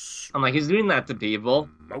everything. I'm like, he's doing that to people.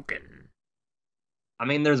 Smoking. I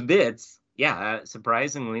mean, there's bits. Yeah,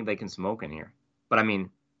 surprisingly, they can smoke in here. But I mean,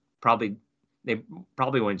 they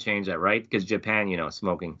probably wouldn't change that, right? Because Japan,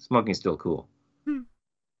 smoking's still cool.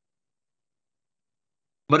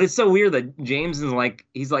 But it's so weird that James is like,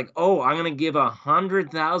 he's like, oh, I'm gonna give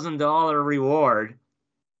 $100,000 reward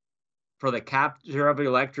for the capture of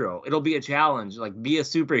Electro. It'll be a challenge, like, be a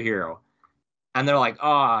superhero. And they're like,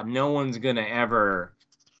 oh, no one's gonna ever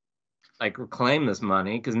like reclaim this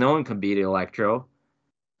money because no one can beat Electro.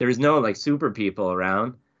 There's no like super people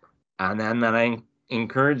around. And then that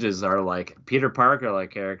encourages our like Peter Parker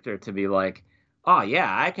like character to be like, oh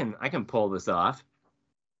yeah, I can pull this off.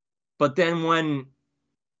 But then when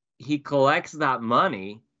he collects that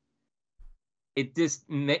money,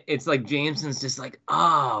 it's like Jameson's just like,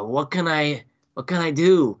 oh, what can I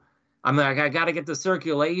do? I'm like, I got to get the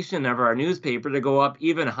circulation of our newspaper to go up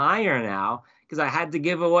even higher now because I had to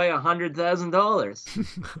give away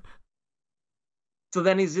 $100,000. So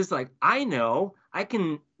then he's just like, I know, I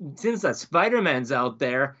can, since that Spider-Man's out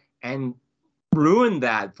there and ruined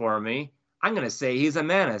that for me, I'm going to say he's a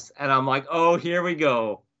menace. And I'm like, oh, here we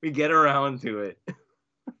go. We get around to it.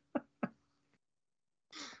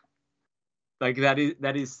 Like,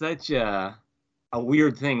 that is such a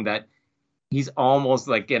weird thing that he's almost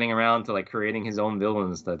like getting around to like creating his own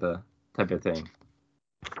villains type of thing.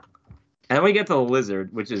 And then we get to the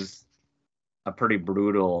Lizard, which is a pretty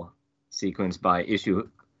brutal sequence by issue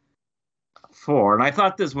 4. And I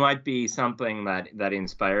thought this might be something that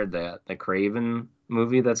inspired the Kraven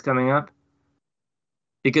movie that's coming up.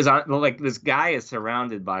 Because this guy is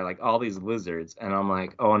surrounded by like all these lizards, and I'm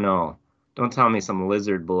like, oh no, don't tell me some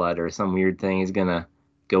lizard blood or some weird thing is gonna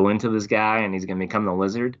go into this guy and he's gonna become the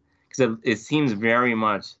lizard. Because it seems very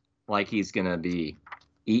much like he's gonna be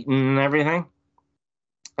eaten and everything.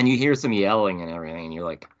 And you hear some yelling and everything, and you're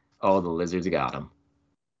like, oh, the lizards got him.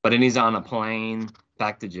 But then he's on a plane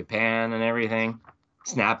back to Japan and everything,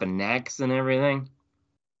 snapping necks and everything.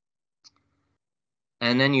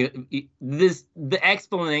 And then the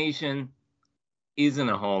explanation isn't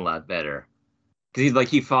a whole lot better. Because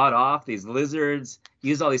he fought off these lizards,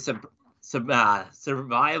 used all these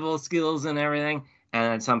survival skills and everything.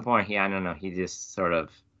 And at some point, he just sort of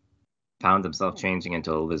found himself changing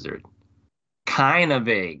into a lizard. Kind of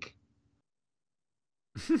vague.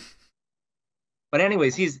 But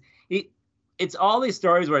anyways, it's all these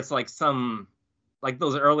stories where it's like some like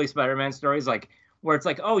those early Spider-Man stories, like where it's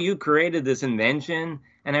like, oh, you created this invention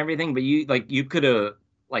and everything, but you could have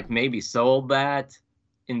like maybe sold that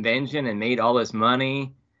invention and made all this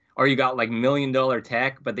money, or you got like $1 million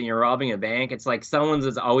tech, but then you're robbing a bank. It's like someone's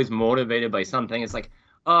that's always motivated by something. It's like,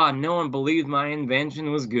 oh, no one believed my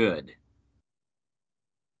invention was good.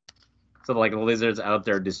 So like the Lizard's out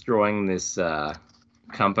there destroying this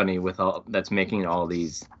company with all that's making all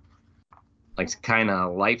these like kind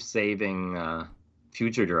of life-saving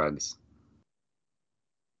future drugs.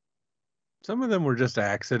 Some of them were just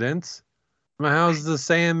accidents. I mean, how's the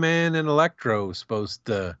Sandman and Electro supposed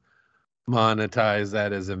to monetize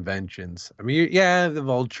that as inventions? I mean, yeah, the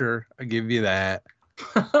Vulture, I give you that.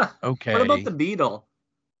 Okay. What about the Beetle?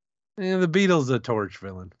 Yeah, the Beetle's a Torch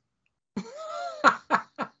villain.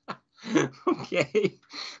 Okay.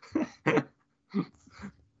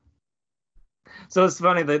 So it's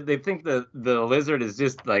funny that they think the Lizard is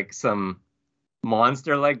just like some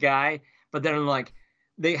monster like guy, but then like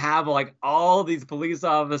they have like all these police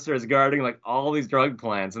officers guarding like all these drug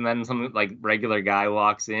plants, and then some like regular guy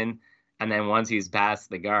walks in, and then once he's past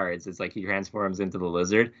the guards, it's like he transforms into the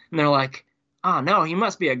Lizard, and they're like, oh no, he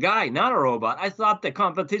must be a guy, not a robot. I thought the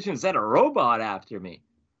competition said a robot after me.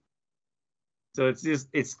 So it's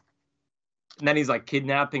and then he's like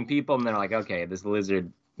kidnapping people, and they're like, okay, this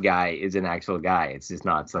Lizard guy is an actual guy. It's just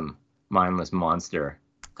not some mindless monster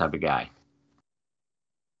type of guy.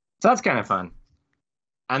 So that's kind of fun.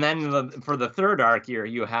 And then for the third arc here,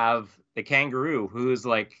 you have the Kangaroo, who's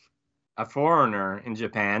like a foreigner in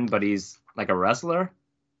Japan, but he's like a wrestler.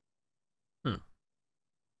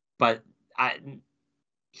 But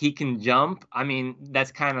he can jump. I mean,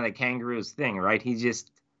 that's kind of the Kangaroo's thing, right? You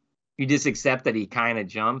just accept that he kind of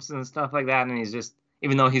jumps and stuff like that, and he's just,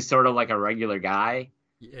 even though he's sort of like a regular guy,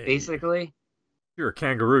 basically. If you're a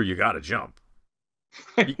kangaroo, you gotta jump.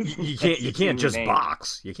 You can't just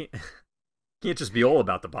box. You can't just be all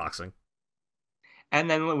about the boxing. And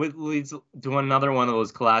then it leads to another one of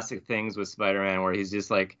those classic things with Spider-Man where he's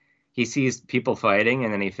just like, he sees people fighting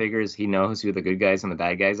and then he figures he knows who the good guys and the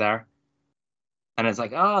bad guys are. And it's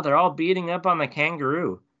like, oh, they're all beating up on the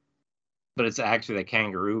kangaroo. But it's actually the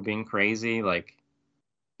kangaroo being crazy, like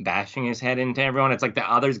bashing his head into everyone. It's like the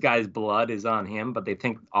other guy's blood is on him, but they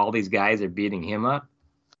think all these guys are beating him up.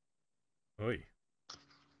 Oy.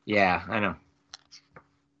 Yeah, I know.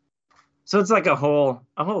 So it's like a whole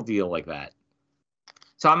deal like that.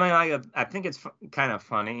 So I mean, I think it's kind of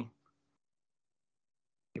funny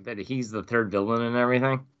that he's the third villain and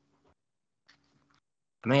everything.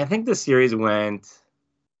 I mean, I think the series went,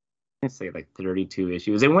 let's say, like 32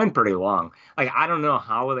 issues. It went pretty long. Like, I don't know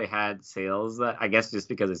how they had sales that, I guess just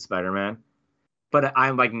because it's Spider-Man. But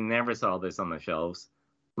I like never saw this on the shelves.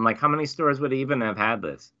 I'm like, how many stores would even have had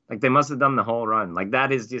this? Like, they must have done the whole run. Like,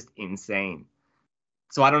 that is just insane.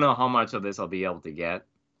 So I don't know how much of this I'll be able to get.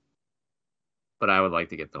 But I would like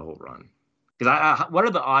to get the whole run. Because what are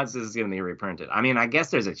the odds this is going to be reprinted? I mean, I guess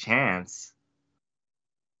there's a chance.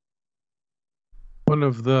 One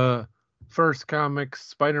of the first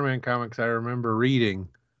Spider-Man comics I remember reading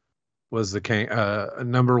was the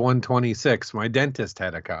number 126. My dentist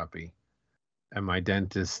had a copy. And my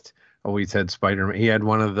dentist always had Spider-Man. He had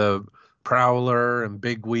one of the Prowler and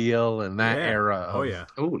Big Wheel and that era. Oh, yeah.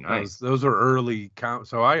 Oh, nice. Those were early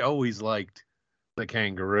so I always liked the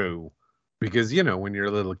Kangaroo. Because, you know, when you're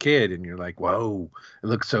a little kid and you're like, whoa, it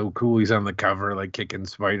looks so cool. He's on the cover, like kicking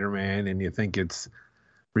Spider-Man, and you think it's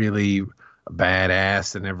really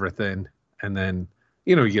badass and everything. And then,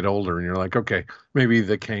 you know, you get older and you're like, okay, maybe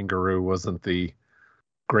the Kangaroo wasn't the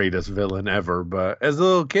greatest villain ever, but as a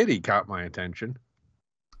little kid, he caught my attention.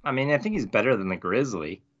 I mean, I think he's better than the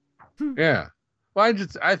Grizzly. Yeah. Well,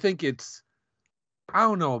 I think it's, I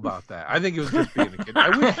don't know about that. I think it was just being a kid.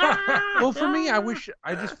 For me,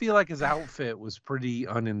 I just feel like his outfit was pretty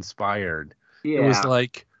uninspired. Yeah. It was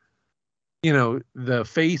like, you know, the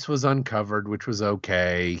face was uncovered, which was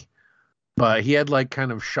okay, but he had like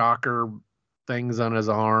kind of shocker things on his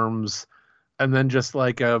arms and then just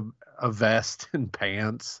like a vest and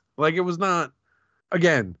pants. Like, it was not,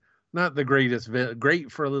 again, not the greatest,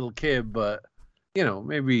 great for a little kid, but, you know,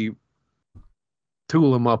 maybe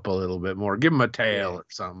tool him up a little bit more. Give him a tail or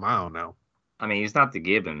something. I don't know. I mean, he's not the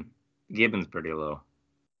Gibbon. Gibbon's pretty low.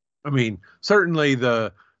 I mean, certainly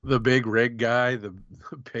the big rig guy, the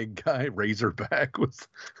big guy, Razorback was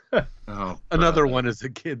another one as a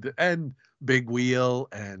kid. And Big Wheel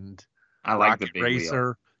and I like Rocket the Big Racer.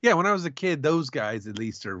 Wheel. Yeah, when I was a kid, those guys at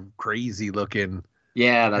least are crazy looking.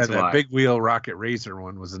 Yeah, that's and why. that Big Wheel Rocket Racer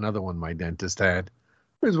one was another one my dentist had.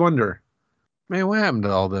 I always wonder, man, what happened to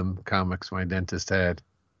all them comics my dentist had?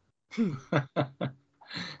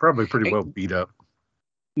 Probably pretty well beat up.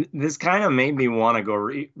 This kind of made me want to go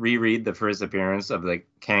reread the first appearance of the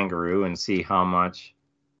kangaroo and see how much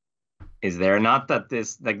is there. Not that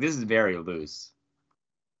this is very loose.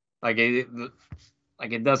 Like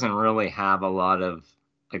it doesn't really have a lot of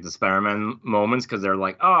like the Spider-Man moments because they're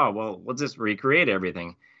like, oh well, we'll just recreate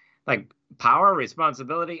everything. Like power,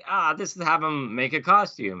 responsibility. This is have him make a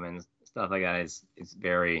costume and stuff like that. It's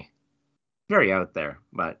very, very out there,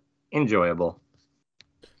 but enjoyable.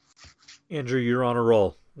 Andrew, you're on a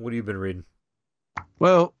roll. What have you been reading?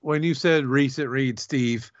 Well, when you said recent read,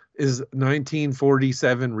 Steve, is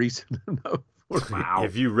 1947 recent enough? Wow.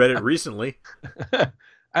 If you read it recently.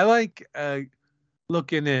 I like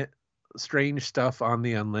looking at strange stuff on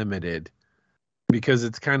the Unlimited because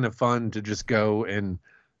it's kind of fun to just go and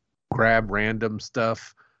grab random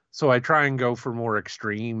stuff. So I try and go for more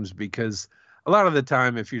extremes because a lot of the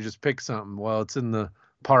time, if you just pick something, well, it's in the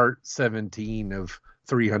part 17 of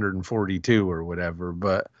 342 or whatever.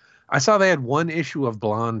 But I saw they had one issue of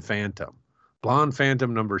Blonde Phantom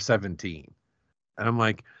number 17. And I'm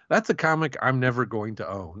like, that's a comic I'm never going to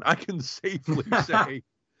own. I can safely say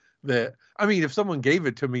that. I mean, if someone gave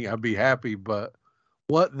it to me, I'd be happy. But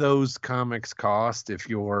what those comics cost if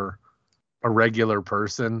you're a regular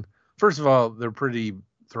person, first of all, they're pretty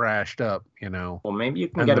thrashed up, you know. Well, maybe you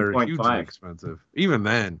can get a 0.5. Hugely expensive. Even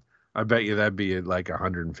then, I bet you that'd be like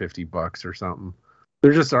 $150 or something.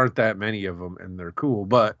 There just aren't that many of them, and they're cool.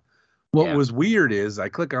 But what was weird is I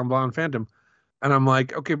click on Blonde Phantom, and I'm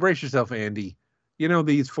like, okay, brace yourself, Andy. You know,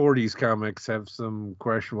 these 40s comics have some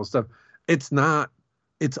questionable stuff. It's not.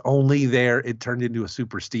 It's only there. It turned into a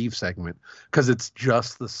Super Steve segment because it's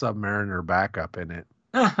just the Submariner backup in it.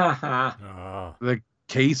 The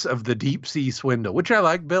Case of the Deep Sea Swindle, which I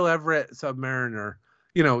like. Bill Everett Submariner.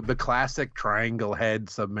 You know, the classic triangle head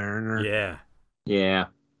Submariner. Yeah. Yeah.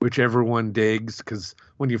 Which everyone digs because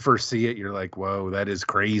when you first see it, you're like, whoa, that is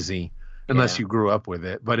crazy. Unless you grew up with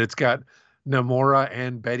it. But it's got Namora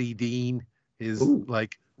and Betty Dean, his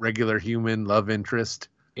like regular human love interest.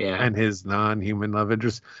 Yeah. And his non-human love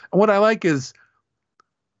interest. And what I like is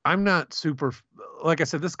I'm not super, like I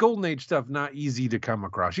said, this Golden Age stuff, not easy to come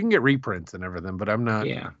across. You can get reprints and everything, but I'm not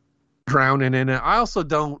drowning in it. I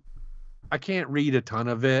also I can't read a ton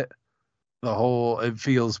of it. It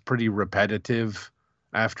feels pretty repetitive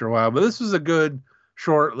after a while. But this was a good,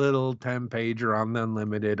 short little 10-pager on the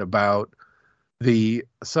Unlimited about the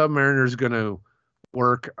Submariner's going to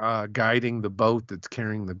work guiding the boat that's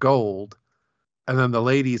carrying the gold. And then the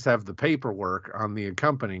ladies have the paperwork on the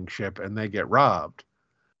accompanying ship and they get robbed.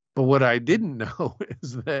 But what I didn't know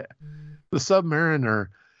is that the Submariner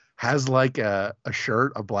has like a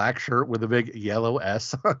shirt, a black shirt with a big yellow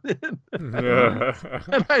S on it.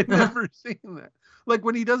 And I'd never seen that. Like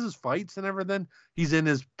when he does his fights and everything, he's in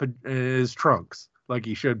his trunks like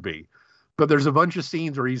he should be. But there's a bunch of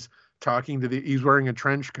scenes where he's talking he's wearing a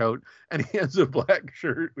trench coat and he has a black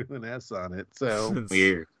shirt with an S on it. So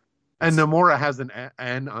weird. And Namora has an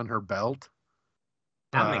N on her belt.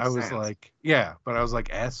 That makes sense. Sense. Like, but I was like,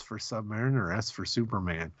 S for Submariner, S for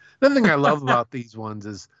Superman. The thing I love about these ones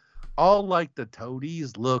is all like the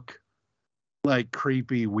toadies look like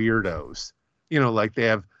creepy weirdos. You know, like they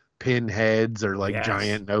have pin heads or like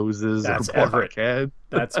giant noses. That's or Everett. Head.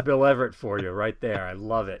 That's Bill Everett for you right there. I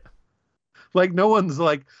love it. Like no one's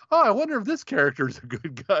like, oh, I wonder if this character's a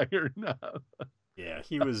good guy or not. Yeah,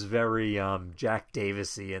 he was very Jack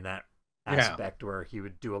Davis-y in that aspect where he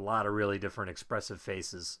would do a lot of really different expressive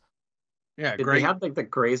faces. Yeah, Did great. they have like the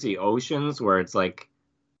crazy oceans where it's like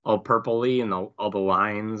all purpley and all the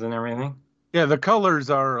lines and everything? Yeah, the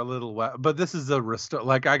colors are a little wet, but this is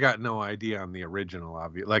like I got no idea on the original.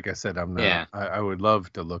 Obviously, like I said, I'm not. Yeah. I would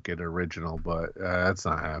love to look at original, but that's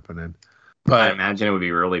not happening. I But imagine it would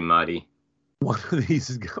be really muddy. one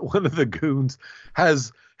of the goons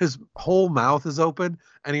has his whole mouth is open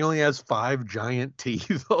and he only has 5 giant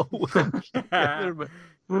teeth all together.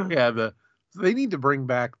 But they need to bring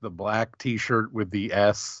back the black T-shirt with the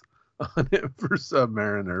S on it for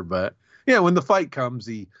Submariner. But yeah, when the fight comes,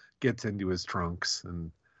 he gets into his trunks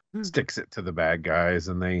and sticks it to the bad guys,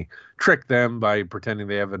 and they trick them by pretending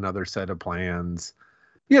they have another set of plans.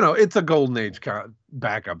 You know, it's a Golden Age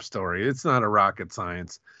backup story. It's not a rocket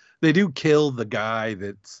science. They do kill the guy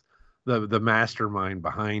that's the mastermind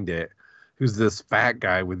behind it, who's this fat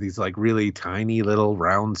guy with these like really tiny little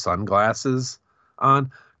round sunglasses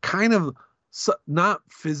on. Kind of not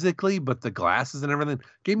physically, but the glasses and everything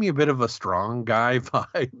gave me a bit of a strong guy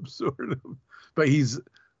vibe, sort of. But he's,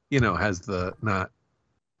 has not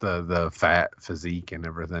the fat physique and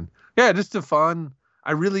everything. Yeah, just a fun.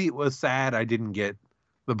 I really was sad I didn't get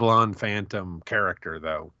the Blonde Phantom character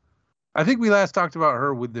though. I think we last talked about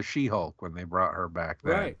her with the She-Hulk when they brought her back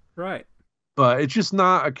then. Right. But it's just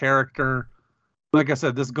not a character. Like I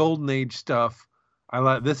said, this Golden Age stuff, I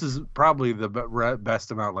like. This is probably the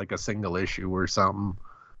best amount, like a single issue or something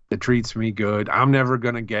that treats me good. I'm never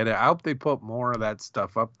gonna get it. I hope they put more of that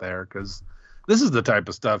stuff up there because this is the type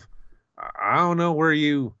of stuff. I don't know where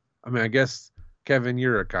you. I mean, I guess Kevin,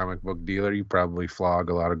 you're a comic book dealer. You probably flog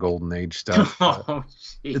a lot of Golden Age stuff. Oh,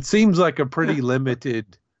 It seems like a pretty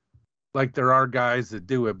limited. Like there are guys that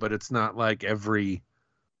do it, but it's not like every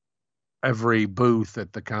booth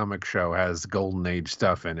at the comic show has Golden Age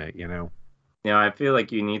stuff in it, you know? Yeah, I feel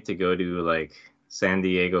like you need to go to like San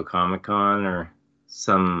Diego Comic Con or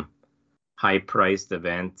some high-priced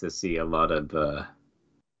event to see a lot of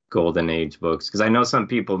Golden Age books. Because I know some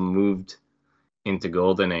people moved into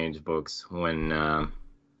Golden Age books when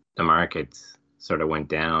the market sort of went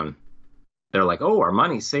down. They're like, oh, our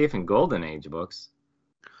money's safe in Golden Age books.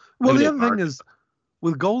 Well, the other thing is,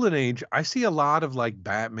 with Golden Age, I see a lot of like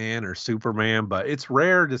Batman or Superman, but it's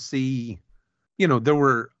rare to see, there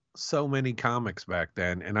were so many comics back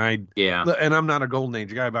then. And I'm not a Golden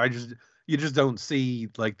Age guy, but you just don't see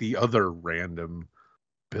like the other random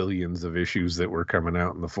billions of issues that were coming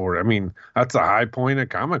out in the 40s. I mean, that's a high point of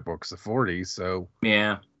comic books, the 40s. So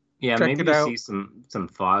yeah, maybe you see some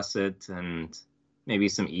Fawcett and maybe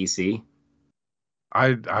some EC.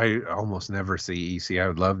 I almost never see EC. I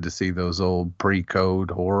would love to see those old pre-code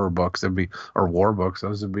horror books. Or war books.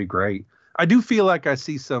 Those would be great. I do feel like I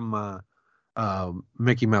see some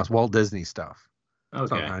Mickey Mouse, Walt Disney stuff. Okay.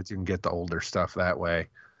 Sometimes you can get the older stuff that way.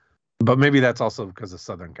 But maybe that's also because of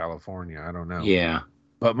Southern California. I don't know. Yeah.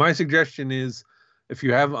 But my suggestion is, if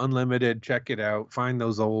you have unlimited, check it out. Find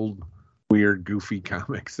those old, weird, goofy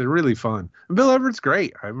comics. They're really fun. And Bill Everett's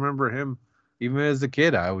great. I remember him, even as a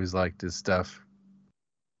kid, I always liked his stuff.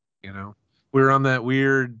 We were on that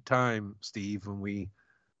weird time, Steve, when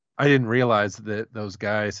I didn't realize that those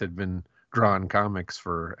guys had been drawing comics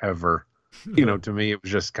forever. To me, it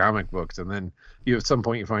was just comic books. And then at some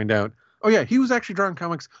point you find out, oh yeah, he was actually drawing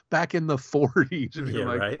comics back in the 40s. And you're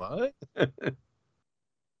like, what?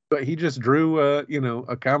 But he just drew,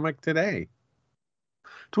 a comic today.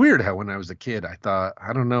 It's weird how when I was a kid, I thought,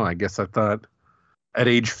 I don't know, I guess I thought at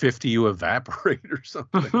age 50 you evaporate or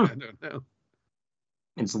something. I don't know.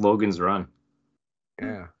 It's Logan's Run.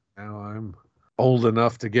 Yeah, now I'm old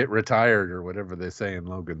enough to get retired or whatever they say in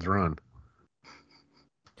Logan's Run.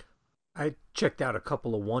 I checked out a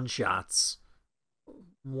couple of one-shots.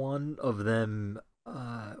 One of them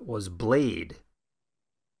was Blade,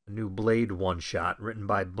 a new Blade one-shot written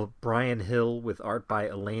by Brian Hill with art by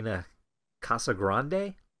Elena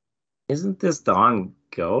Casagrande. Isn't this the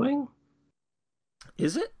ongoing?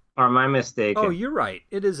 Is it? Or am I mistaken? Oh, you're right.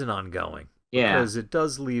 It is an ongoing. Yeah. Because it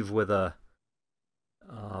does leave with a...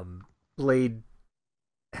 Blade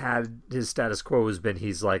had... His status quo has been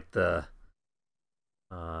he's like the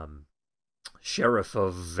sheriff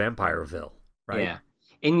of Vampireville, right? Yeah.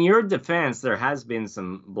 In your defense, there has been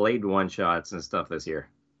some Blade one-shots and stuff this year.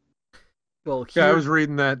 Well, I was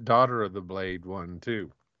reading that Daughter of the Blade one,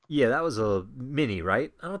 too. Yeah, that was a mini,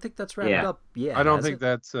 right? I don't think that's wrapped up yet. I don't think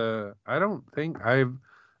that's... I don't think... I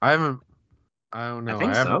haven't... I don't know.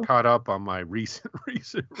 I haven't caught up on my recent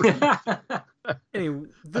reads. Anyway,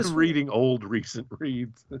 I'm reading old recent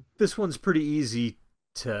reads. This one's pretty easy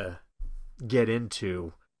to get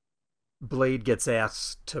into. Blade gets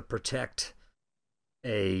asked to protect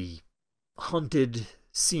a hunted,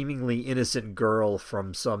 seemingly innocent girl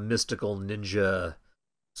from some mystical ninja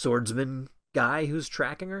swordsman guy who's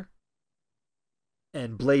tracking her.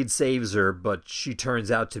 And Blade saves her, but she turns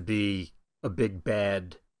out to be a big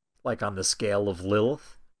bad, like on the scale of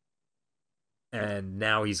Lilith. And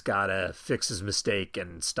now he's got to fix his mistake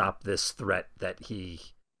and stop this threat that he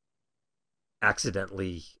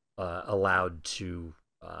accidentally allowed to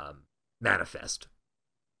manifest.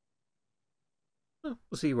 We'll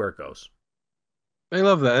see where it goes. I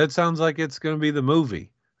love that. It sounds like it's going to be the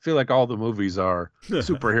movie. I feel like all the movies are.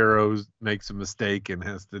 Superheroes makes a mistake and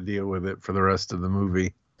has to deal with it for the rest of the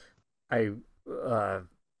movie. I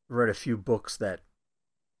read a few books that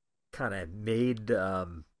kind of made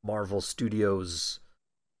Marvel Studios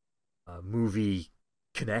movie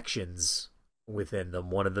connections within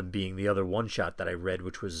them. One of them being the other one shot that I read,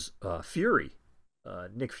 which was Fury,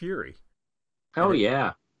 Nick Fury. Oh,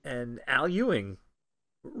 yeah. And Al Ewing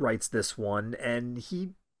writes this one, and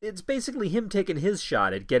it's basically him taking his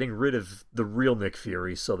shot at getting rid of the real Nick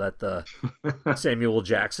Fury so that the Samuel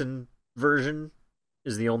Jackson version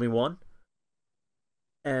is the only one.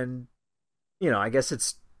 And, I guess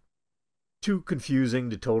it's too confusing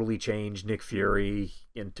to totally change Nick Fury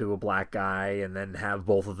into a black guy and then have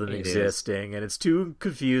both of them existing. And it's too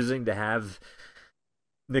confusing to have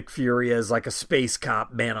Nick Fury as like a space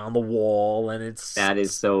cop man on the wall. And that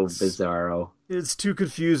is so bizarro. It's too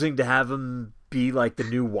confusing to have him be like the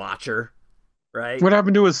new Watcher, right? What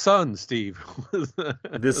happened to his son, Steve?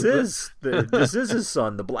 This is his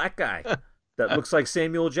son, the black guy. That looks like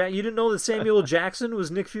Samuel Jackson. You didn't know that Samuel Jackson was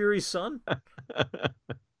Nick Fury's son?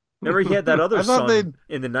 Remember, he had that other son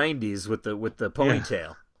in the 90s with the ponytail.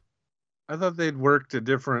 Yeah. I thought they'd worked a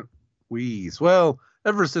different ways. Well,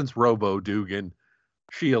 ever since Robo Dugan,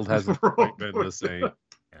 S.H.I.E.L.D. hasn't quite been the same.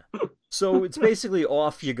 Yeah. So it's basically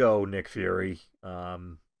off you go, Nick Fury.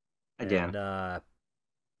 Again. And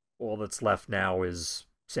all that's left now is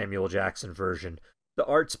Samuel Jackson version. The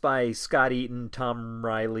art's by Scott Eaton, Tom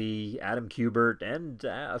Riley, Adam Kubert, and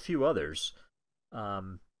a few others.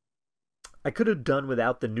 I could have done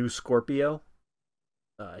without the new Scorpio.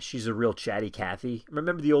 She's a real chatty Cathy.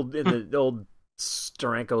 Remember the old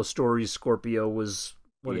Steranko stories? Scorpio was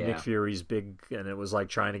one of Nick Fury's big, and it was like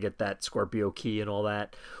trying to get that Scorpio key and all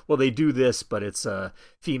that. Well, they do this, but it's a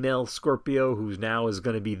female Scorpio who now is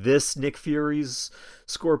going to be this Nick Fury's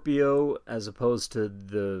Scorpio as opposed to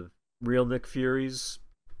the real Nick Fury's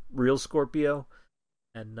real Scorpio.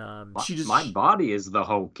 And my body is the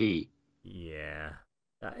whole key. Yeah.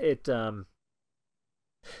 Al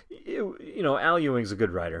Ewing's a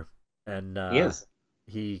good writer, and yes,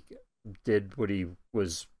 he did what he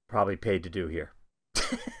was probably paid to do here.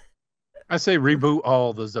 I say reboot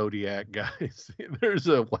all the Zodiac guys. There's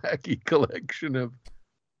a wacky collection of.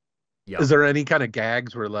 Yep. Is there any kind of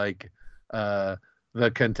gags where like the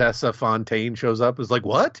Contessa Fontaine shows up? Is like,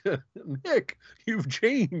 what? Nick, you've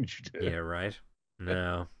changed. Yeah, right.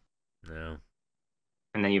 No.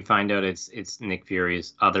 And then you find out it's Nick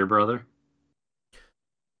Fury's other brother.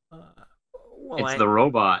 It's the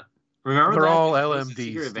robot. Remember they're that? all LMDs.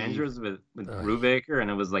 Secret Avengers with Brubaker, and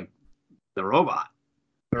it was like the robot.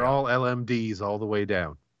 They're all LMDs all the way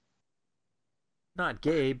down. Not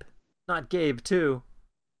Gabe too.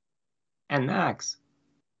 And Max.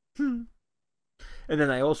 And then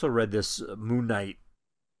I also read this Moon Knight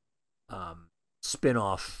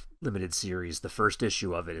spin-off limited series, the first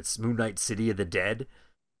issue of it. It's Moon Knight City of the Dead,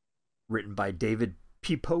 written by David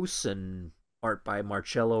Pepose and art by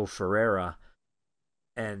Marcello Ferreira.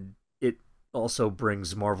 And it also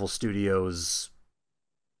brings Marvel Studios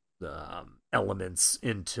elements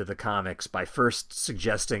into the comics by first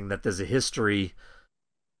suggesting that there's a history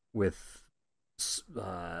with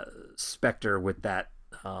Spectre with that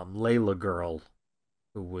Layla girl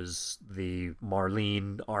who was the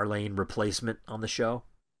Arlene replacement on the show.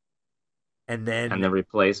 And the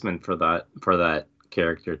replacement for that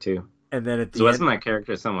character too. And then wasn't that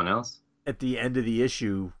character someone else? At the end of the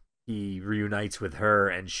issue, he reunites with her,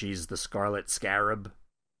 and she's the Scarlet Scarab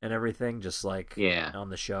and everything, just like on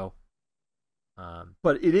the show.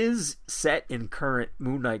 But it is set in current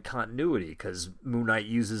Moon Knight continuity because Moon Knight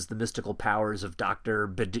uses the mystical powers of Dr.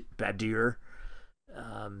 Badir,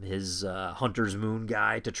 his Hunter's Moon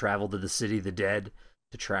guy, to travel to the City of the Dead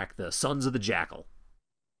to track the Sons of the Jackal.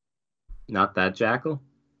 Not that Jackal?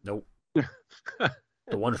 Nope.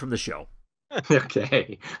 The one from the show.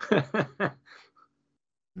 Okay.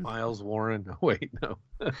 Miles Warren. Oh, wait, no.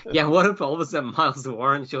 Yeah, what if all of a sudden Miles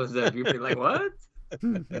Warren shows up? You'd be like, what?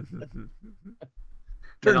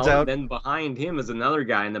 Then behind him is another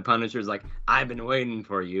guy, and the Punisher's like, I've been waiting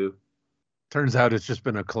for you. Turns out it's just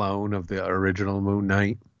been a clone of the original Moon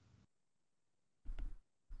Knight.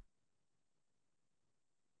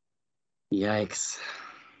 Yikes.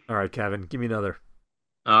 All right, Kevin, give me another.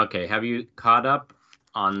 Okay, have you caught up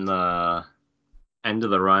on the end of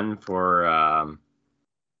the run for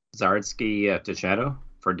Zdarsky to Shadow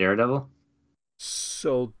for Daredevil?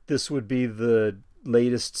 So this would be the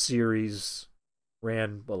latest series,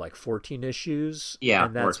 ran, like 14 issues? Yeah,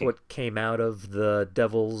 and that's 14. What came out of the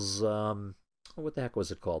Devil's, what the heck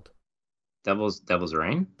was it called? Devil's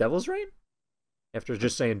Reign? Devil's Reign? After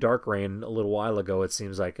just saying Dark Reign a little while ago, it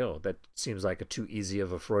seems like, that seems like a too easy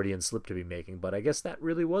of a Freudian slip to be making, but I guess that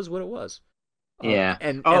really was what it was. Yeah.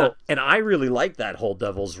 And I really liked that whole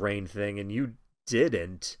Devil's Reign thing, and you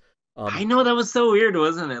didn't. I know, that was so weird,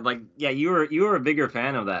 wasn't it? Like, yeah, you were a bigger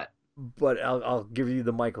fan of that. But I'll give you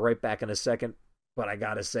the mic right back in a second. But I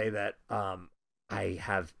gotta say that I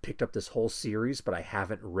have picked up this whole series, but I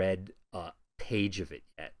haven't read a page of it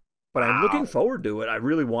yet. But I'm looking forward to it. I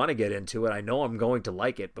really want to get into it. I know I'm going to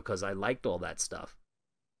like it because I liked all that stuff.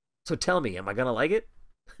 So tell me, am I gonna like it?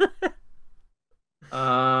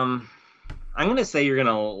 I'm gonna say you're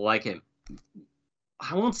gonna like it.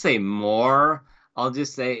 I won't say more. I'll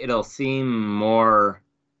just say it'll seem more.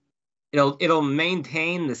 It'll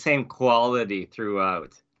maintain the same quality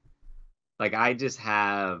throughout. Like I just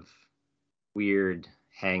have weird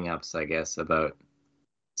hang-ups, I guess, about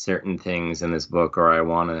certain things in this book, or I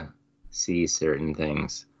want to see certain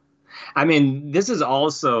things. I mean, this is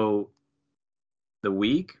also the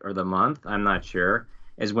week or the month, I'm not sure,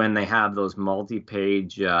 is when they have those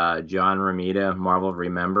multi-page John Romita Marvel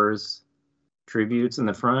Remembers tributes in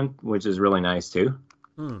the front, which is really nice too.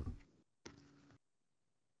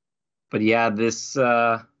 But yeah, this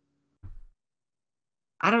I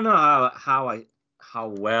don't know how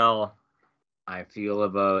well I feel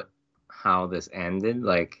about how this ended.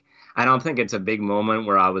 Like, I don't think it's a big moment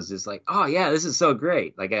where I was just like, oh yeah, this is so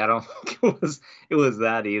great. Like, I don't think it was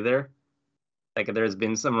that either. Like, there's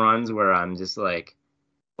been some runs where I'm just like,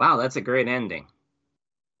 wow, that's a great ending.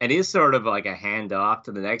 It is sort of like a handoff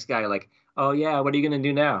to the next guy, like, oh yeah, what are you gonna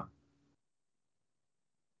do now?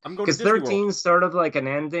 I'm going to Because Disney 13 World. is sort of like an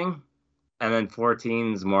ending, and then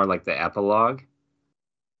 14 is more like the epilogue.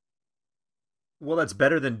 Well, that's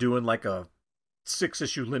better than doing like a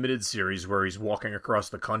 6-issue limited series where he's walking across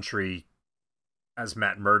the country as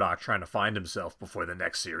Matt Murdock trying to find himself before the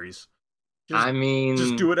next series. I mean,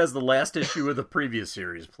 just do it as the last issue of the previous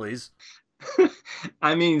series, please.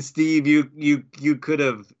 I mean, Steve, you could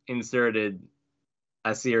have inserted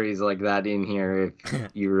a series like that in here if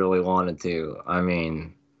you really wanted to. I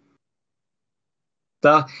mean,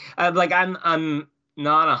 like I'm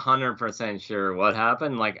not 100% sure what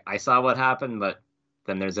happened. Like I saw what happened, but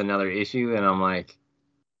then there's another issue, and I'm like,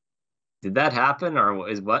 did that happen, or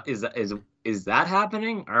is that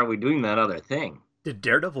happening? Or are we doing that other thing? Did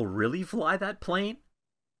Daredevil really fly that plane?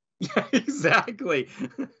 Yeah, exactly.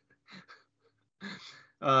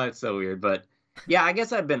 It's so weird, but yeah, I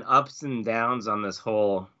guess I've been ups and downs on this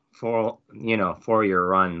whole 4-year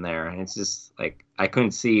run there. It's just like I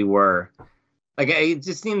couldn't see where, like it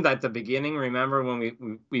just seemed at the beginning. Remember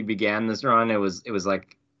when we began this run? It was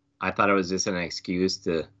like I thought it was just an excuse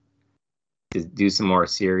to do some more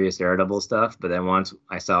serious Daredevil stuff. But then once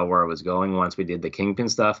I saw where it was going, once we did the Kingpin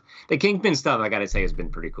stuff, I gotta say has been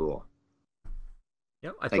pretty cool.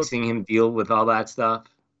 Yep, like seeing him deal with all that stuff.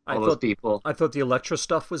 Those people. I thought the Elektra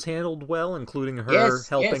stuff was handled well, including her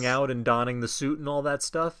helping out and donning the suit and all that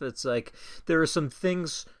stuff. It's like there are some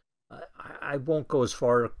things, I won't go as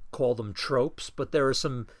far to call them tropes, but there are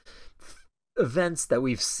some events that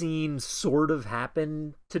we've seen sort of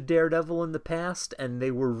happen to Daredevil in the past, and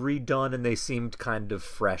they were redone and they seemed kind of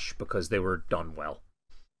fresh because they were done well.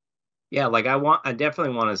 Yeah, like I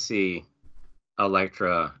definitely want to see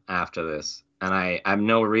Elektra after this, and I have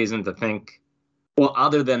no reason to think. Well,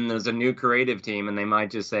 other than there's a new creative team and they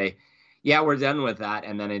might just say, yeah, we're done with that.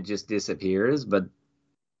 And then it just disappears. But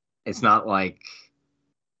it's not like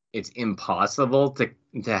it's impossible to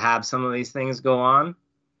have some of these things go on.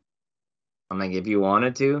 I'm like, if you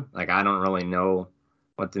wanted to, like, I don't really know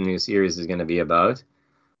what the new series is going to be about.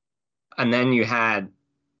 And then you had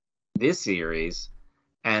this series.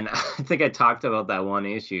 And I think I talked about that one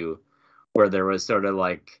issue where there was sort of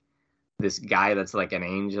like this guy that's like an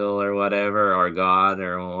angel or whatever, or God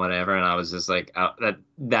or whatever, and I was just like,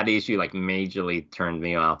 that issue like majorly turned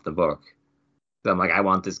me off the book. So I'm like, I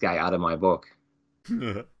want this guy out of my book.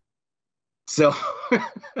 So,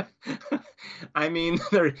 I mean,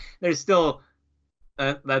 there's still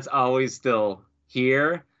that's always still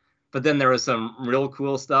here, but then there was some real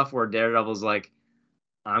cool stuff where Daredevil's like,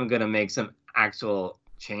 I'm gonna make some actual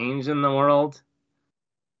change in the world.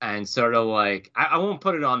 And sort of like, I won't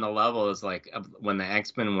put it on the level as like when the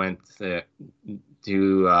X-Men went to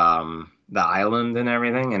the island and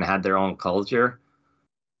everything and had their own culture.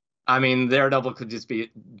 I mean, Daredevil could just be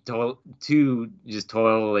just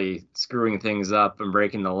totally screwing things up and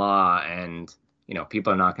breaking the law, and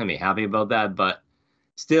people are not going to be happy about that. But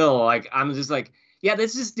still, like, I'm just like, yeah,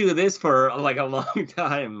 let's just do this for like a long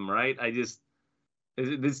time, right? It's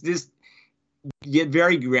just get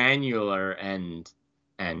very granular and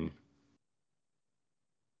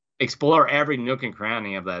explore every nook and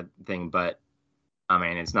cranny of that thing, but I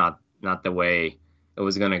mean, it's not the way it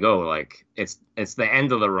was gonna go. Like it's the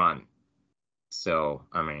end of the run, so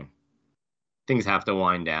I mean, things have to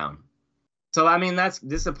wind down. So I mean, that's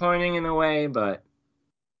disappointing in a way, but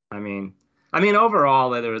I mean,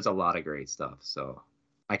 overall, there was a lot of great stuff, so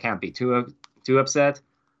I can't be too upset.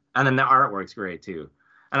 And then the artwork's great too.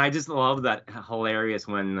 And I just love that hilarious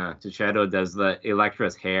when Tichetto does the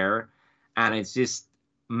Elektra's hair, and it's just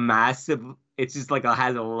massive. It's just like it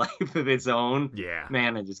has a life of its own. Yeah.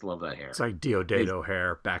 Man, I just love that hair. It's like Diodato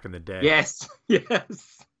hair back in the day. Yes. It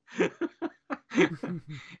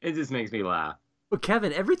just makes me laugh. But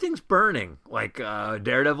Kevin, everything's burning. Like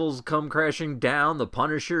Daredevil's come crashing down, the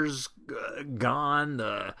Punisher's gone,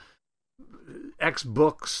 the X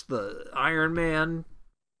books, the Iron Man.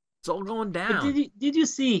 It's all going down. But did you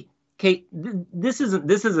see, Kate? This is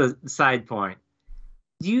a side point.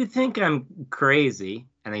 Do you think I'm crazy?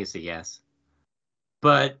 And you say yes.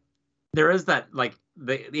 But there is that, like,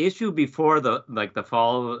 the issue before the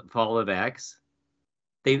fall of X.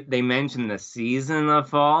 They mentioned the season of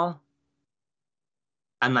fall,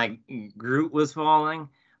 and like Groot was falling.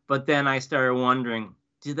 But then I started wondering,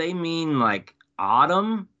 do they mean like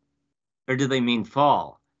autumn, or do they mean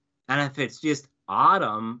fall? And if it's just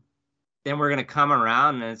autumn, then we're gonna come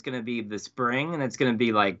around and it's gonna be the spring, and it's gonna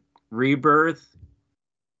be like rebirth,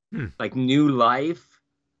 like new life.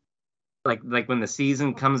 Like when the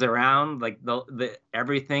season comes around, like the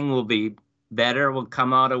everything will be better, will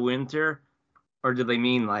come out of winter, or do they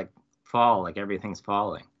mean like fall, like everything's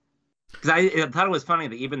falling? Because I thought it was funny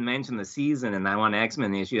they even mentioned the season in that one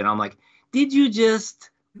X-Men issue, and I'm like, did you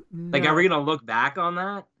just like, are we gonna look back on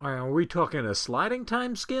that? Are we talking a sliding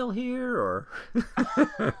time scale here, or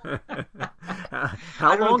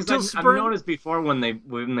how long till spring? I've noticed before when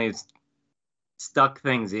they stuck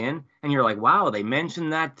things in, and you're like, wow, they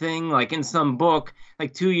mentioned that thing like in some book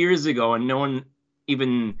like 2 years ago, and no one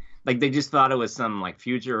even, like, they just thought it was some like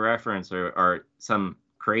future reference or some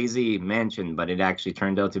crazy mention, but it actually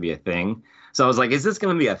turned out to be a thing. So I was like, is this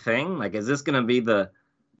going to be a thing? Like, is this going to be the...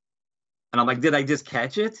 And I'm like, did I just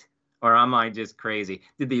catch it, or am I just crazy?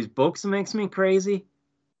 Did these books makes me crazy?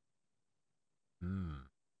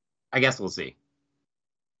 I guess we'll see.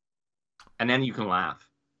 And then you can laugh.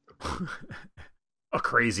 A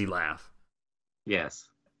crazy laugh. Yes.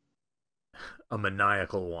 A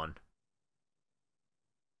maniacal one.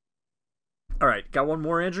 All right, got one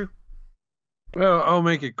more, Andrew? Well, I'll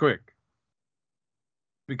make it quick.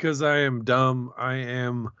 Because I am dumb, I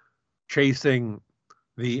am chasing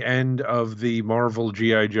the end of the Marvel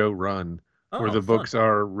G.I. Joe run, where the books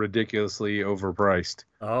are ridiculously overpriced.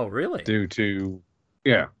 Oh, really? Due to,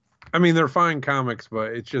 yeah. I mean, they're fine comics,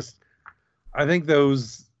 but it's just, I think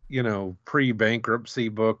those, pre-bankruptcy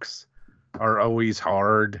books are always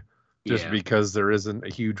hard just because there isn't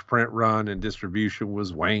a huge print run and distribution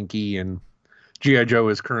was wanky, and G.I. Joe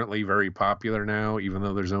is currently very popular now, even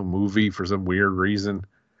though there's no movie for some weird reason.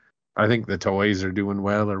 I think the toys are doing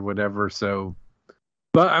well or whatever, so...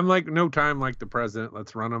 But I'm like, no time like the present.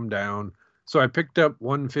 Let's run them down. So I picked up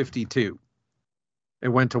 152. It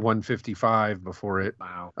went to 155 before it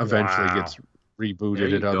eventually gets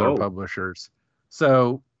rebooted at other publishers.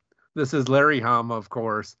 So this is Larry Hama, of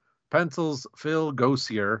course. Pencils, Phil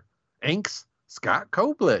Gosier. Inks, Scott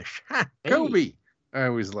Koblish. Kobe. I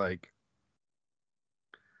always like.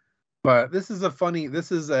 But this is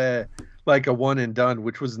like a one and done,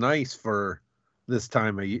 which was nice for this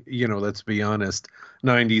time of, let's be honest,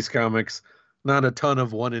 90s comics, not a ton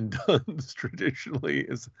of one and dones traditionally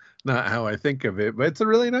is not how I think of it, but it's a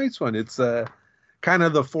really nice one. It's kind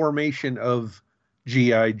of the formation of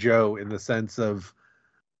G.I. Joe in the sense of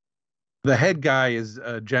the head guy is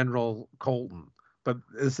General Colton, but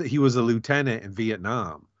he was a lieutenant in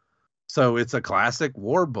Vietnam. So it's a classic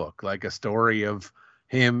war book, like a story of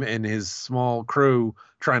him and his small crew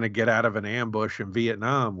trying to get out of an ambush in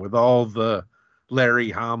Vietnam with all the Larry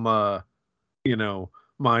Hama,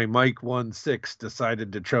 my Mike 1-6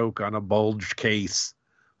 decided to choke on a bulge case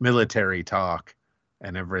military talk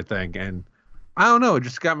and everything. And I don't know, it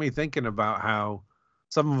just got me thinking about how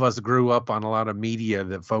some of us grew up on a lot of media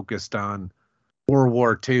that focused on World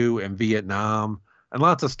War II and Vietnam, and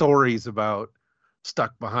lots of stories about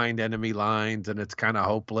stuck behind enemy lines and it's kind of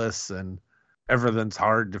hopeless and everything's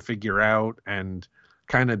hard to figure out and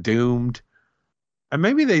kind of doomed. And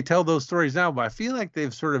maybe they tell those stories now, but I feel like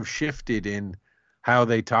they've sort of shifted in how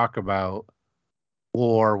they talk about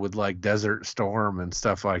war with like Desert Storm and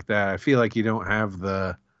stuff like that. I feel like you don't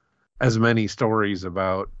have as many stories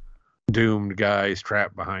about doomed guys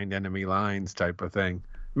trapped behind enemy lines type of thing.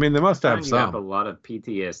 I mean, they must have some. You have a lot of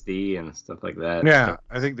PTSD and stuff like that. Yeah,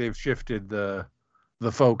 I think they've shifted the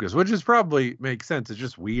focus, which is probably makes sense. It's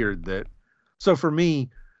just weird that. So for me,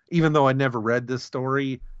 even though I never read this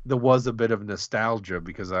story, there was a bit of nostalgia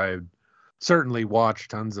because I certainly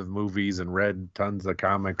watched tons of movies and read tons of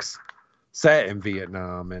comics set in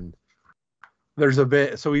Vietnam. And there's a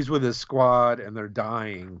bit, so he's with his squad and they're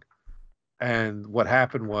dying. And what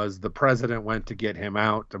happened was the president went to get him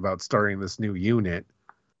out about starting this new unit.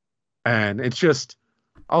 And it's just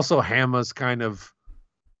also Hama's kind of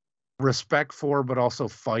respect for, but also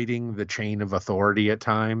fighting the chain of authority at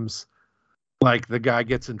times. Like the guy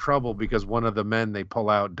gets in trouble because one of the men they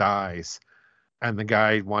pull out dies. and the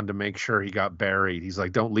guy wanted to make sure he got buried. He's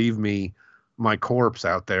like, don't leave my corpse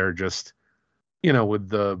out there just, with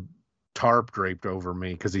the tarp draped over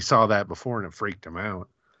me, because he saw that before and it freaked him out.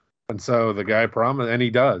 And so the guy promised, and he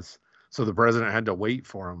does. So the president had to wait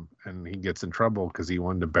for him, and he gets in trouble because he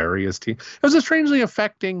wanted to bury his team. It was a strangely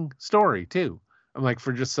affecting story, too. I'm like,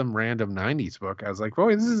 for just some random 90s book, I was like,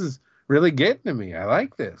 boy, this is really getting to me. I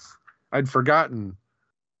like this. I'd forgotten.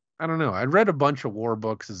 I don't know. I'd read a bunch of war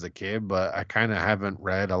books as a kid, but I kind of haven't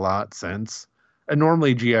read a lot since. And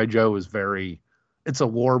normally G.I. Joe is it's a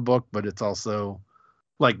war book, but it's also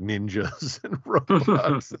like ninjas and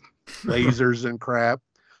robots and lasers and crap.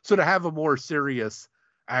 So to have a more serious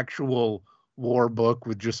actual war book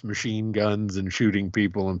with just machine guns and shooting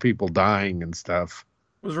people and people dying and stuff.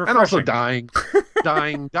 Was refreshing. And also dying,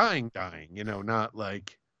 not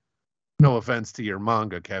like, no offense to your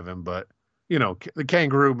manga, Kevin, but, the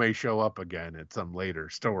kangaroo may show up again at some later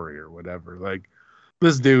story or whatever. Like,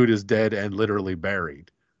 this dude is dead and literally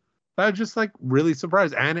buried. I was just, like, really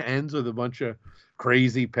surprised. And it ends with a bunch of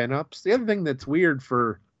crazy pinups. The other thing that's weird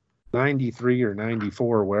for 93 or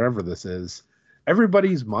 94, wherever this is,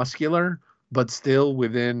 everybody's muscular, but still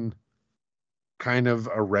within kind of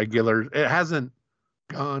a regular. It hasn't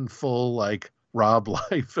gone full like Rob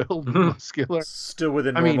Liefeld muscular. Still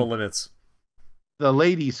within normal limits. The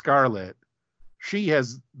Lady Scarlet, she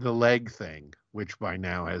has the leg thing, which by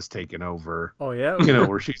now has taken over. Oh yeah,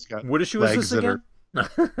 where she's got. What issue is this again?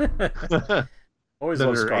 Always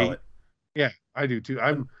love Scarlet. Yeah, I do too.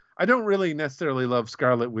 I don't really necessarily love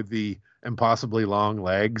Scarlet with the impossibly long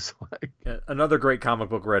legs. Another great comic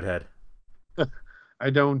book redhead. I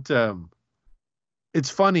don't. It's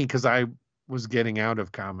funny because I was getting out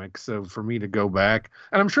of comics, so for me to go back,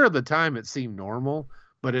 and I'm sure at the time it seemed normal,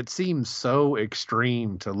 but it seems so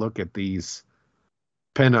extreme to look at these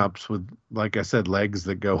pinups with, like I said, legs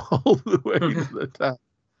that go all the way to the top.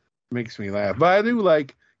 Makes me laugh. But I do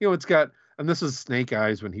like, it's got, and this is Snake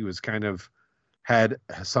Eyes when he was kind of had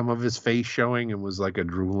some of his face showing and was like a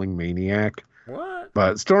drooling maniac. What?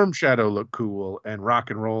 But Storm Shadow looked cool, and Rock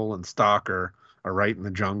and Roll and Stalker are right in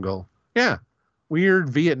the jungle. Yeah. Weird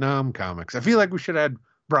Vietnam comics. I feel like we should have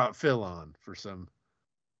brought Phil on for some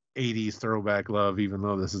 80s throwback love, even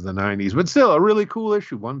though this is the 90s. But still, a really cool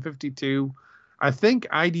issue, 152. I think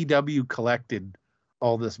IDW collected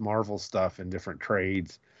all this Marvel stuff in different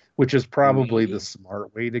trades, which is probably the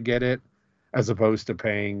smart way to get it, as opposed to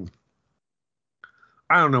paying.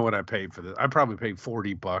 I don't know what I paid for this. I probably paid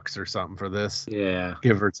 $40 or something for this. Yeah.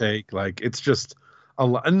 Give or take. Like, it's just a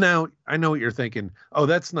lot. And now I know what you're thinking. Oh,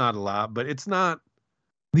 that's not a lot, but it's not.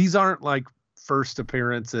 These aren't like first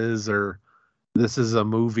appearances or this is a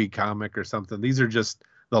movie comic or something. These are just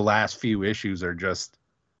the last few issues are just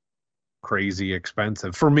crazy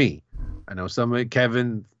expensive for me. I know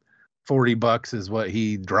Kevin, $40 is what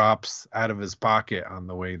he drops out of his pocket on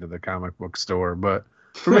the way to the comic book store. But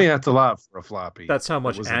for me, that's a lot for a floppy. That's how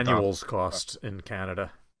much annuals cost in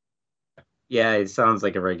Canada. Yeah, it sounds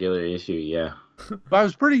like a regular issue, yeah. But I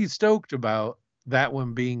was pretty stoked about that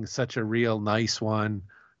one being such a real nice one,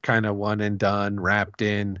 kind of one and done, wrapped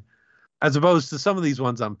in, as opposed to some of these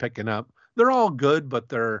ones I'm picking up. They're all good, but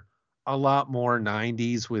they're a lot more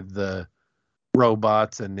 90s with the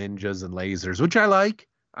robots and ninjas and lasers, which I like.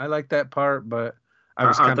 I like that part, but I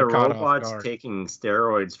was kind of caught off guard. Robots taking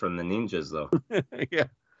steroids from the ninjas, though. Yeah.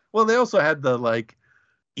 Well, they also had the like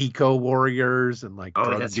eco warriors and like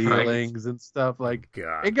drug dealings and stuff. Like,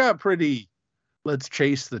 it got pretty. Let's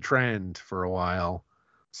chase the trend for a while.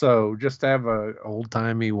 So just to have a old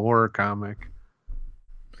timey war comic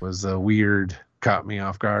was a weird, caught me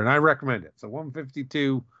off guard. And I recommend it. So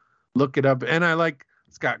 152, look it up. And I like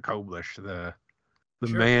Scott Koblish, the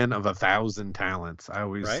man of 1,000 talents. I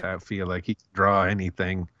always feel like he can draw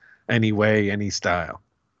anything, any way, any style.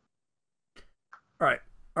 All right.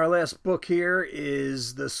 Our last book here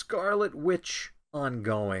is The Scarlet Witch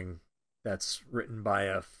Ongoing. That's written by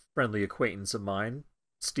a friendly acquaintance of mine,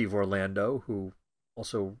 Steve Orlando, who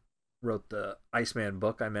also wrote the Iceman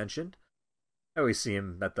book I mentioned. I always see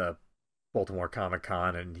him at the Baltimore Comic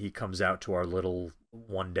Con, and he comes out to our little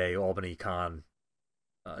one-day Albany Con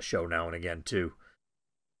show now and again, too.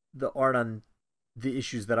 The art on the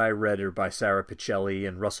issues that I read are by Sarah Pichelli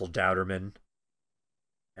and Russell Dowderman,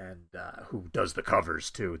 and who does the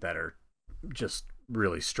covers, too, that are just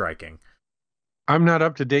really striking. I'm not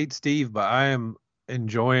up to date, Steve, but I am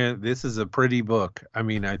enjoying it. This is a pretty book. I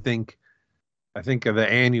mean, I think the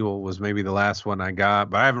annual was maybe the last one I got,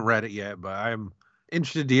 but I haven't read it yet, but I'm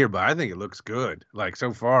interested to hear, but I think it looks good. Like,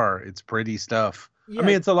 so far, it's pretty stuff. Yeah. I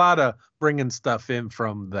mean, it's a lot of bringing stuff in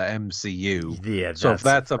from the MCU. Yeah, so if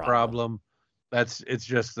that's a problem, that's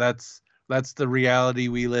the That's the reality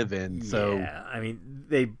we live in. So yeah, I mean,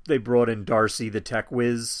 they brought in Darcy the tech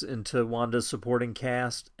whiz into Wanda's supporting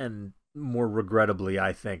cast, and more regrettably,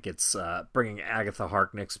 I think it's bringing Agatha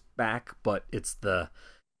Harkness back, but it's the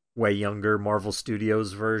way younger Marvel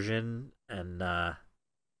Studios version, and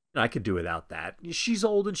I could do without that. She's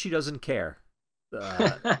old and she doesn't care.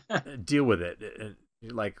 Deal with it.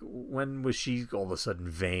 Like, when was she all of a sudden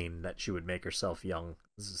vain that she would make herself young?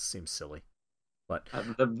 This seems silly. But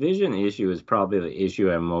the Vision issue is probably the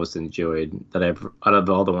issue I most enjoyed that I've out of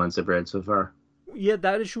all the ones I've read so far. Yeah,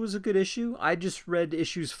 that issue was a good issue. I just read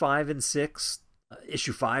issues 5 and 6.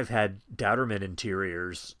 Issue 5 had Dowderman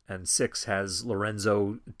interiors, and 6 has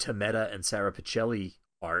Lorenzo Tometa and Sarah Pichelli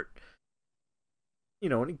art.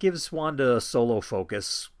 And it gives Wanda a solo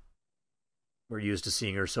focus. We're used to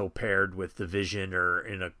seeing her so paired with the Vision or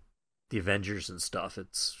in the Avengers and stuff.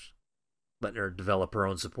 It's letting her develop her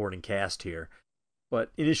own supporting cast here.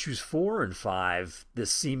 But in issues 4 and 5,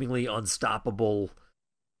 this seemingly unstoppable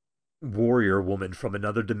warrior woman from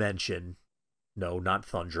another dimension, no, not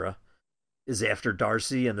Thundra, is after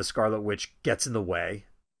Darcy, and the Scarlet Witch gets in the way.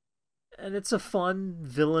 And it's a fun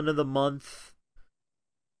villain of the month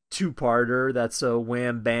two-parter that's a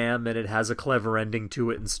wham bam, and it has a clever ending to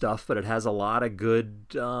it and stuff, but it has a lot of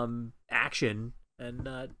good action and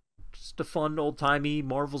just a fun old-timey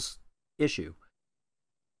Marvel's issue.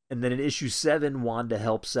 And then in issue 7, Wanda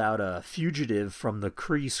helps out a fugitive from the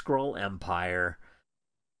Kree Skrull Empire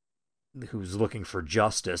who's looking for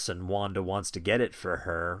justice, and Wanda wants to get it for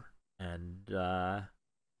her. And,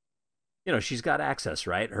 she's got access,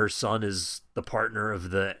 right? Her son is the partner of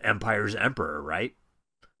the Empire's emperor, right?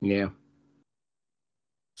 Yeah.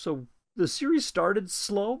 So the series started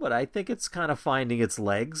slow, but I think it's kind of finding its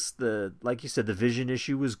legs. Like you said, the Vision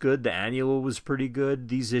issue was good. The annual was pretty good.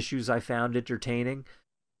 These issues I found entertaining.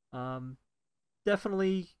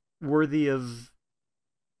 Definitely worthy of,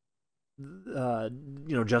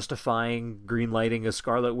 justifying greenlighting a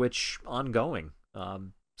Scarlet Witch ongoing.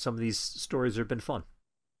 Some of these stories have been fun.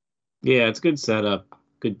 Yeah, it's good setup.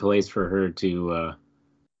 Good place for her to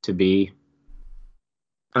be.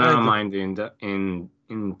 I don't mind the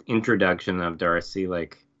introduction of Darcy.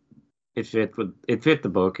 Like, it fit the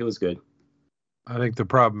book. It was good. I think the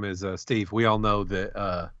problem is, Steve, we all know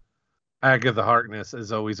that Agatha Harkness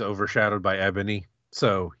is always overshadowed by Ebony.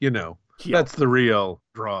 So, that's the real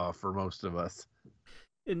draw for most of us.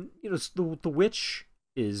 And, the witch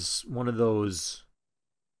is one of those,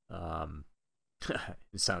 it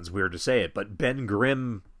sounds weird to say it, but Ben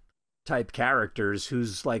Grimm type characters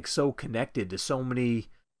who's like so connected to so many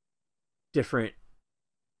different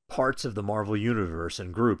parts of the Marvel universe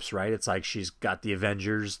and groups, right? It's like she's got the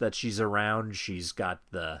Avengers that she's around. She's got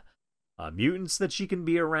the mutants that she can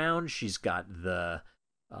be around. She's got the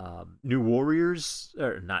New Warriors,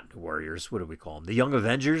 or not New Warriors, what do we call them? The Young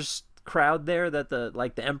Avengers crowd there, that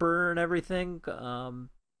the Emperor and everything,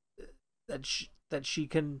 that she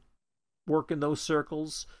can work in those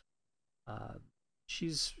circles.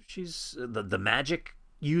 She's the magic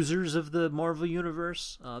users of the Marvel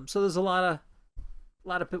universe. So there's a lot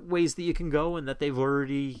of ways that you can go, and that they've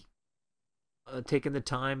already taken the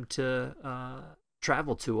time to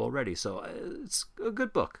travel to already. So it's a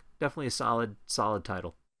good book. Definitely a solid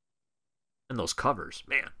title. And those covers,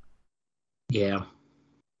 man. Yeah.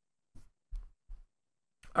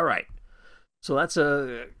 All right. So that's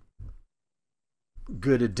a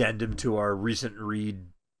good addendum to our recent read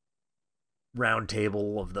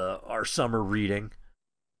roundtable of our summer reading.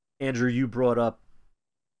 Andrew, you brought up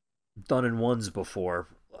Done in Ones before.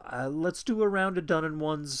 Let's do a round of Done in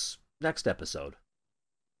Ones next episode.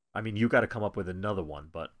 I mean, you got to come up with another one,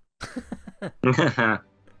 but...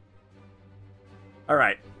 All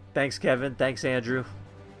right. Thanks, Kevin. Thanks, Andrew.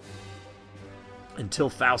 Until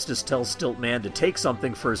Faustus tells Stiltman to take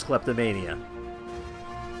something for his kleptomania,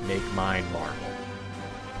 make mine Marvel.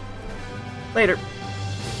 Later.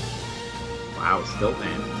 Wow,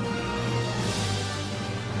 Stiltman.